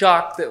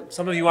shock that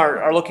some of you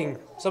are looking,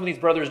 some of these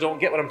brothers don't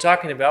get what I'm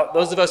talking about.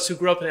 Those of us who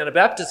grew up in an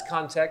Anabaptist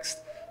context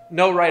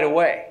know right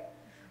away.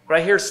 But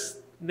I hear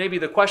maybe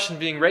the question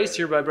being raised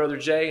here by Brother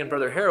Jay and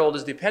Brother Harold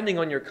is, depending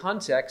on your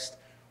context,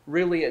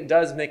 really it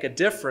does make a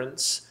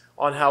difference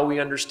on how we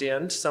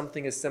understand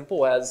something as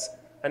simple as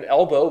an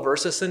elbow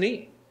versus a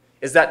knee.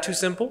 Is that too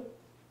simple?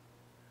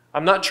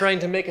 I'm not trying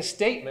to make a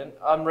statement.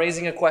 I'm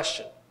raising a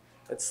question.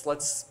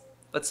 Let's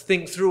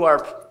think through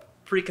our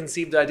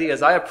preconceived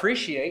ideas. I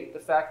appreciate the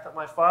fact that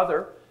my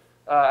father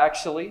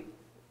actually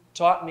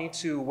taught me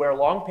to wear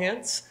long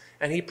pants,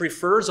 and he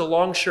prefers a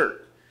long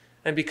shirt.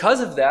 And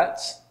because of that,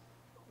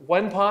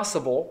 when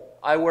possible,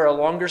 I wear a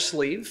longer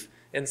sleeve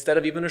instead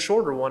of even a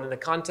shorter one. In a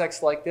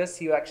context like this,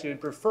 he actually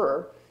would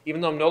prefer,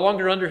 even though I'm no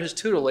longer under his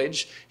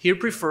tutelage, he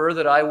would prefer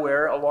that I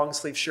wear a long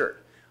sleeve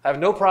shirt. I have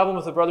no problem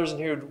with the brothers in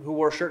here who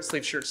wore short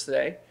sleeve shirts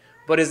today,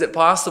 but is it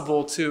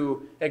possible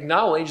to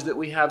acknowledge that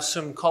we have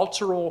some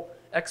cultural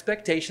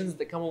expectations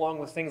that come along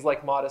with things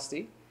like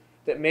modesty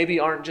that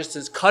maybe aren't just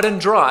as cut and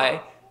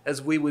dry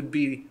as we would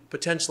be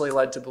potentially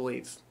led to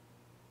believe?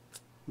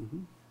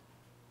 Mm-hmm.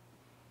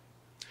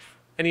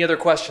 Any other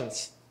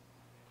questions?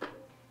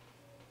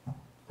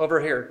 Over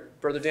here,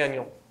 Brother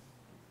Daniel.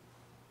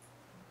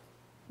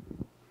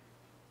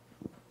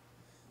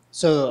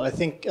 So I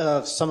think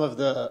some of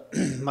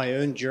my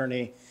own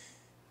journey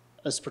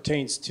as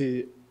pertains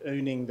to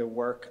owning the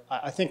work.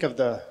 I think of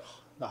the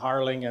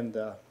hireling and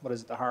the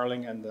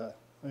hireling and the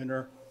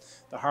owner.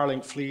 The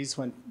hireling flees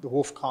when the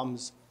wolf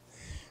comes.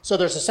 So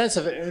there's a sense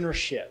of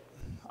ownership,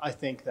 I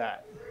think,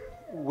 that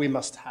we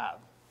must have.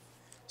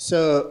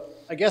 So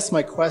I guess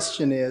my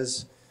question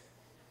is,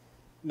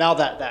 now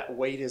that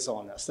weight is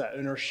on us, that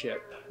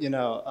ownership,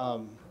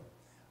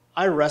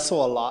 I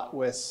wrestle a lot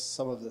with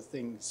some of the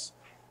things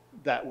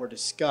that were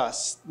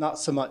discussed, not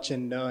so much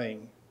in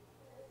knowing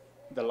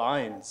the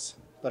lines,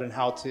 but in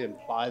how to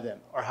imply them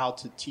or how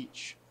to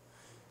teach.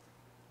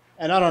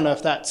 And I don't know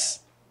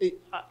if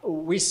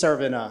we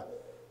serve in a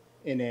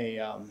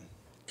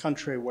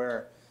country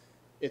where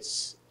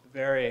it's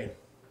you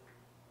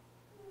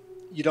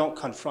don't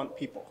confront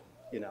people,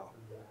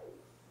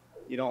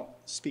 You don't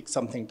speak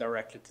something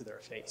directly to their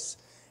face.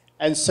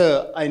 And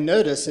so I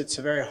notice it's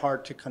very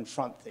hard to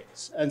confront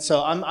things. And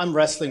so I'm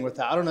wrestling with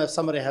that. I don't know if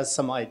somebody has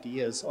some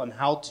ideas on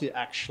how to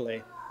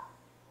actually,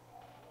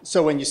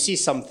 so when you see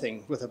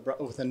something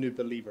with a new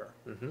believer,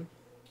 mm-hmm.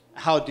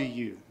 How do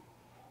you,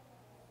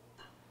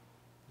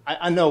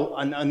 I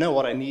know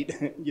what I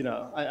need,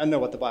 I know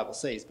what the Bible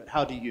says, but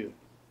how do you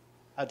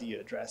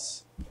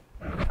address?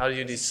 How do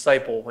you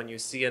disciple when you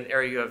see an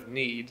area of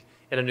need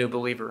in a new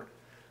believer?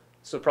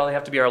 So it'll probably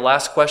have to be our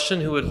last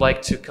question. Who would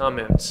like to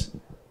comment?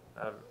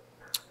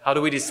 How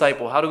do we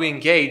disciple? How do we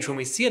engage when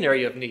we see an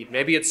area of need?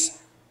 Maybe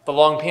it's the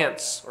long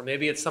pants, or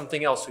maybe it's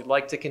something else. We'd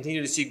like to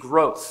continue to see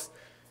growth.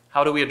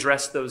 How do we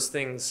address those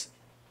things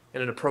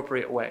in an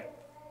appropriate way?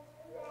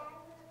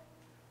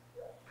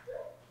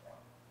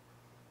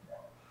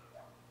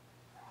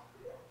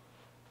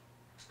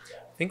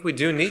 I think we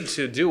do need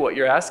to do what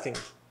you're asking,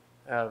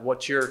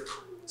 what you're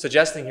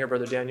suggesting here,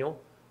 Brother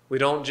Daniel. We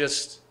don't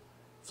just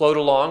float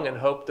along and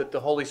hope that the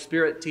Holy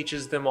Spirit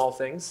teaches them all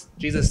things.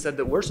 Jesus said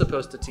that we're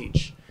supposed to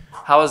teach.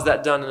 How is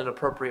that done in an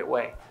appropriate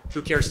way?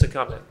 Who cares to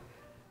comment?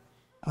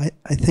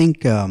 I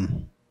think a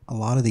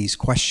lot of these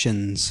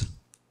questions,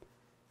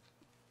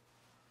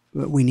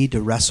 we need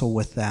to wrestle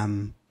with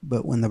them.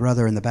 But when the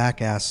brother in the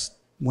back asked,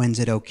 when's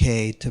it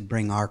okay to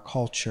bring our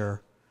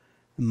culture?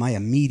 My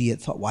immediate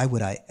thought, why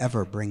would I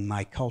ever bring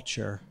my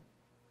culture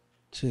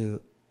to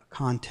a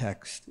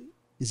context?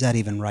 Is that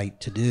even right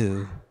to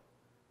do?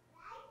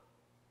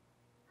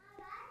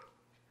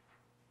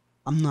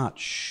 I'm not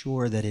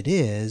sure that it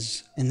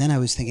is. And then I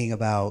was thinking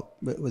about,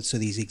 so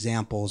these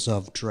examples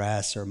of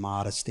dress or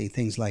modesty,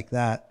 things like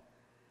that.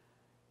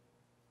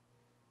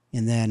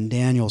 And then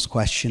Daniel's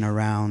question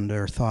around,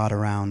 or thought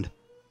around,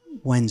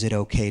 when's it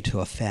okay to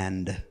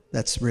offend?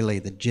 That's really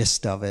the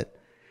gist of it.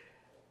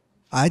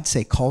 I'd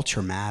say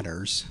culture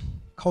matters.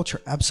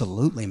 Culture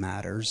absolutely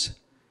matters.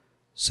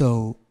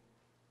 So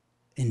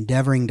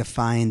endeavoring to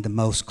find the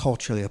most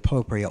culturally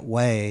appropriate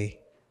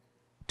way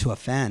to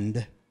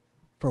offend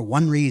for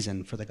one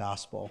reason, for the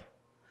gospel.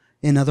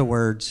 In other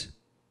words,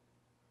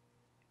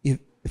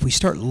 if we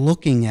start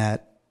looking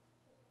at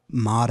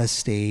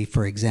modesty,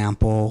 for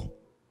example,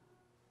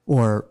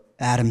 or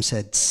Adam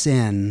said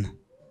sin,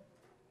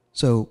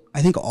 so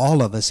I think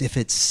all of us, if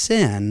it's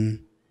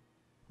sin,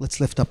 let's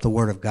lift up the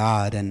Word of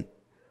God. And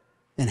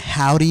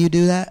how do you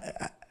do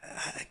that?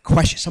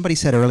 Question. Somebody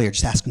said earlier,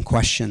 just asking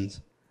questions.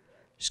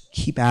 Just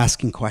keep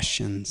asking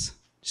questions.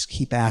 Just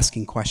keep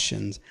asking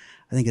questions.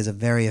 I think is a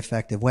very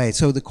effective way.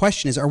 So the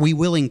question is, are we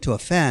willing to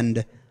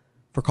offend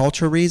for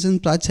cultural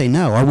reasons? I'd say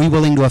no. Are we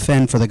willing to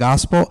offend for the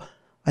gospel?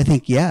 I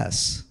think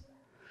yes.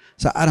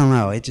 So I don't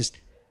know.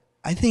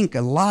 I think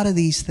a lot of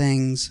these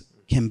things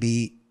can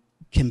be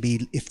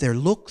if they're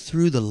looked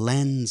through the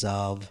lens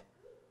of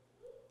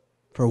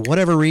For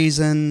whatever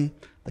reason,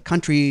 the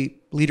country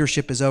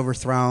leadership is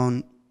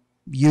overthrown.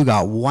 You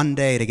got one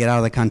day to get out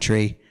of the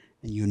country,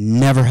 and you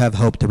never have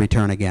hope to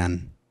return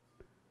again.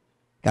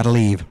 Got to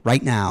leave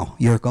right now.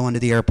 You're going to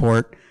the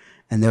airport,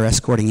 and they're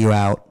escorting you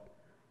out.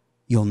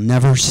 You'll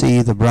never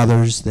see the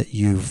brothers that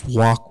you've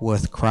walked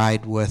with,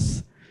 cried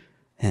with,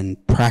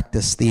 and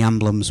practiced the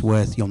emblems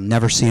with. You'll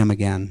never see them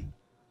again.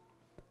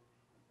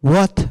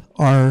 What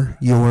are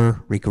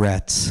your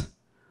regrets?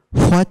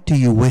 What do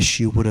you wish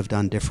you would have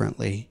done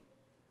differently?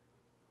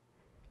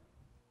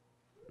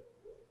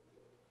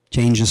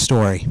 Change the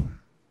story.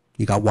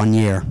 You got 1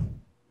 year.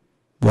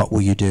 What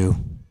will you do?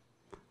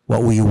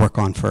 What will you work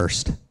on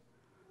first?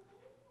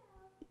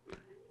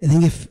 I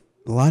think if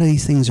a lot of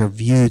these things are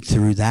viewed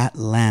through that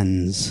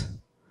lens,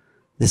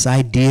 this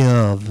idea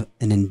of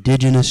an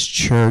indigenous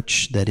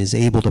church that is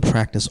able to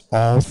practice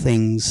all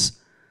things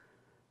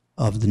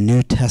of the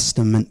New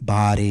Testament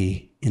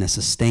body in a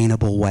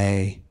sustainable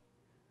way,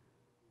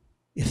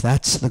 if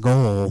that's the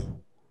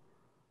goal,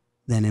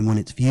 then when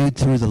it's viewed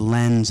through the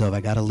lens of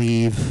I got to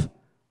leave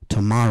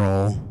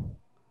tomorrow,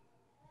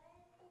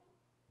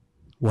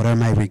 what are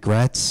my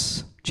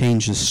regrets?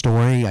 Change the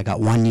story. I got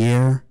 1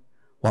 year.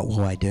 What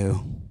will I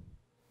do?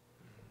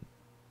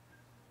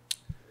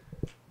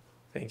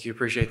 Thank you.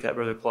 Appreciate that,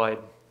 Brother Clyde.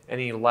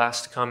 Any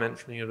last comment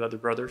from any of the other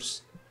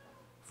brothers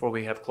before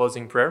we have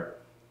closing prayer?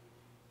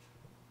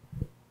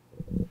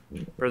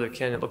 Brother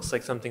Ken, it looks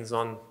like something's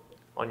on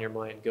your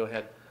mind. Go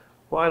ahead.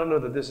 Well, I don't know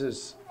that this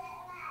is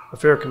a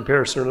fair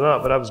comparison or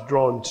not, but I was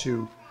drawn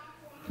to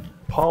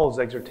Paul's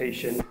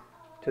exhortation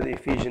to the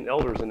Ephesian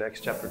elders in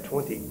Acts chapter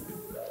 20.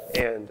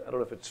 And I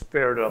don't know if it's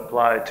fair to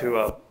apply to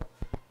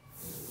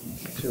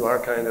our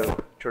kind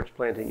of church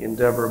planting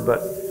endeavor,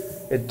 but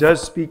it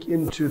does speak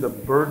into the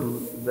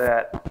burden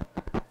that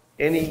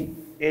any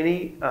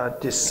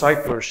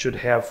discipler should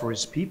have for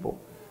his people.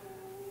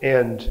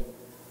 And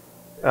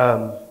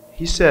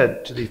he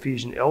said to the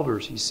Ephesian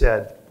elders, he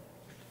said,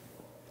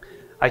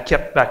 I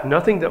kept back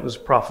nothing that was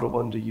profitable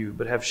unto you,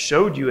 but have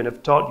showed you and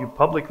have taught you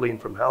publicly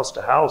and from house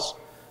to house,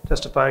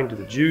 testifying to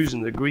the Jews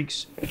and the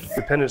Greeks,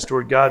 repentance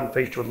toward God and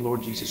faith toward the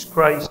Lord Jesus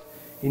Christ.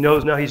 He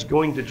knows now he's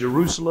going to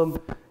Jerusalem.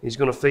 He's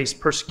going to face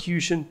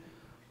persecution,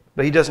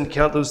 but he doesn't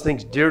count those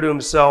things dear to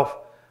himself.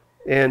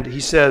 And he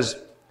says,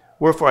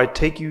 wherefore I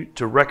take you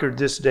to record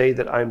this day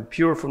that I am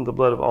pure from the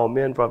blood of all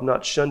men, for I have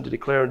not shunned to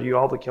declare unto you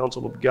all the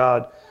counsel of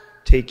God.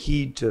 Take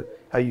heed to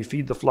how you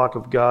feed the flock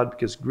of God,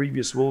 because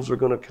grievous wolves are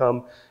going to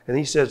come. And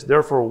he says,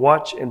 therefore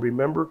watch and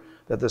remember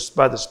that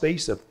by the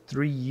space of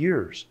 3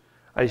 years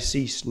I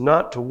cease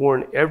not to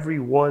warn every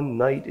one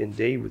night and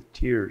day with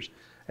tears.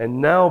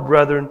 And now,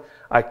 brethren,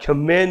 I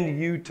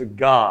commend you to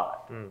God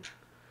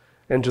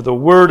and to the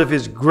word of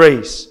his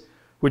grace,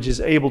 which is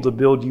able to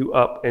build you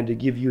up and to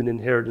give you an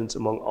inheritance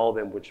among all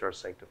them which are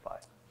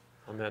sanctified.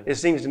 Amen. It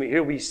seems to me,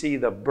 here we see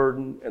the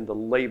burden and the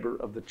labor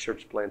of the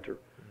church planter,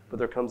 but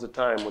there comes a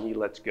time when he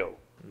lets go.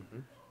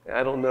 And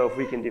I don't know if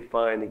we can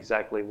define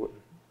exactly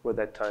what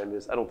that time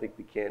is. I don't think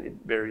we can. It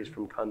varies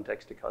from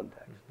context to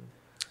context.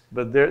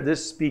 But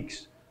this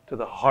speaks to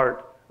the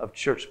heart of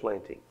church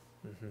planting,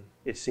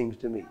 it seems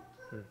to me.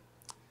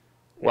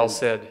 Well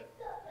said.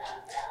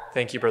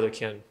 Thank you, Brother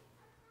Ken.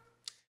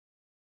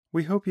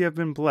 We hope you have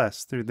been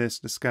blessed through this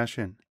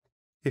discussion.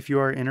 If you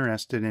are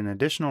interested in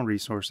additional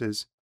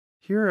resources,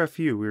 here are a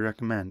few we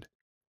recommend.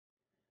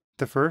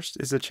 The first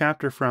is a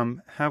chapter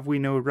from Have We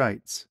No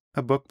Rights,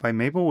 a book by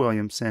Mabel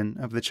Williamson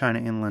of the China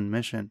Inland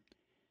Mission.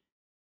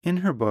 In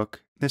her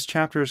book, this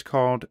chapter is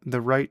called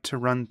The Right to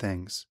Run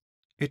Things.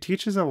 It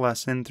teaches a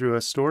lesson through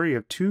a story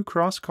of two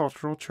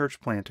cross-cultural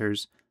church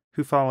planters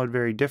who followed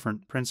very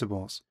different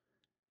principles.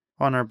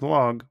 On our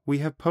blog, we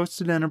have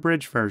posted an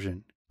abridged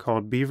version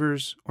called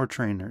Beavers or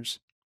Trainers.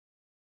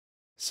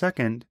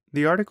 Second,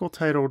 the article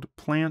titled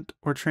Plant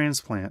or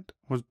Transplant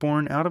was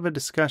born out of a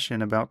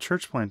discussion about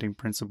church planting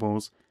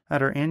principles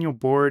at our annual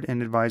board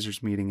and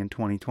advisors meeting in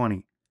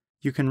 2020.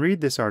 You can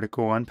read this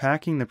article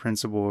unpacking the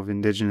principle of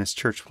indigenous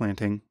church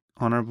planting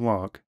on our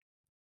blog.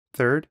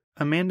 Third,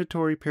 A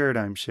Mandatory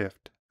Paradigm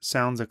Shift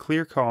sounds a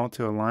clear call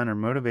to align our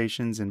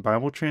motivations in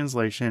Bible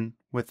translation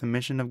with the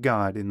mission of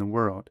God in the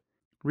world.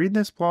 Read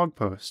this blog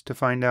post to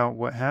find out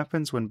what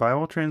happens when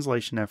Bible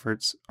translation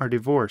efforts are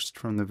divorced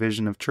from the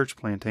vision of church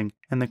planting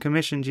and the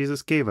commission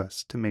Jesus gave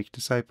us to make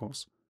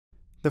disciples.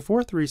 The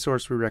fourth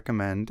resource we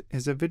recommend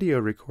is a video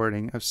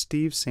recording of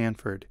Steve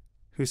Sanford,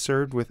 who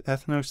served with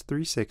Ethnos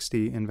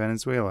 360 in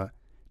Venezuela,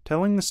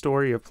 telling the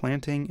story of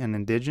planting an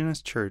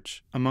indigenous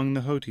church among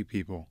the Hoti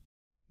people.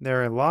 There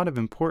are a lot of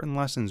important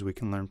lessons we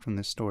can learn from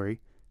this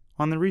story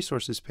on the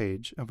resources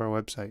page of our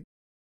website.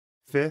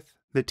 Fifth,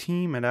 the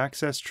team at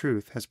Access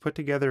Truth has put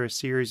together a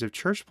series of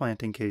church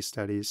planting case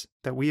studies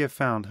that we have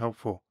found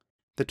helpful.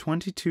 The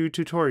 22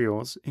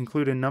 tutorials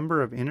include a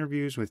number of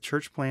interviews with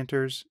church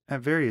planters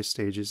at various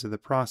stages of the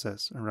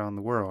process around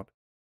the world.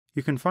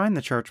 You can find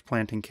the Church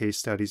Planting Case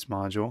Studies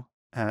module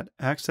at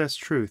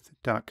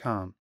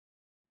accesstruth.com.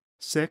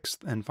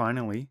 Sixth, and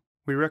finally,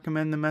 we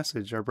recommend the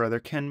message our brother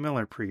Ken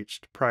Miller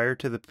preached prior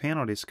to the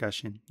panel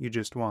discussion you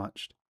just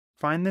watched.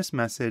 Find this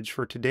message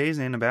for today's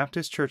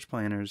Anabaptist church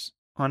planners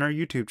on our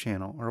YouTube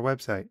channel or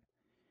website.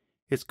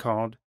 It's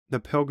called The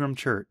Pilgrim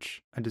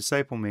Church, a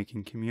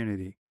disciple-making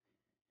community.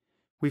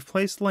 We've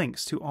placed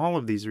links to all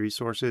of these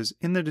resources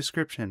in the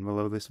description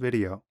below this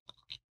video.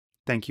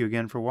 Thank you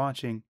again for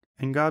watching,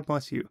 and God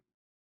bless you.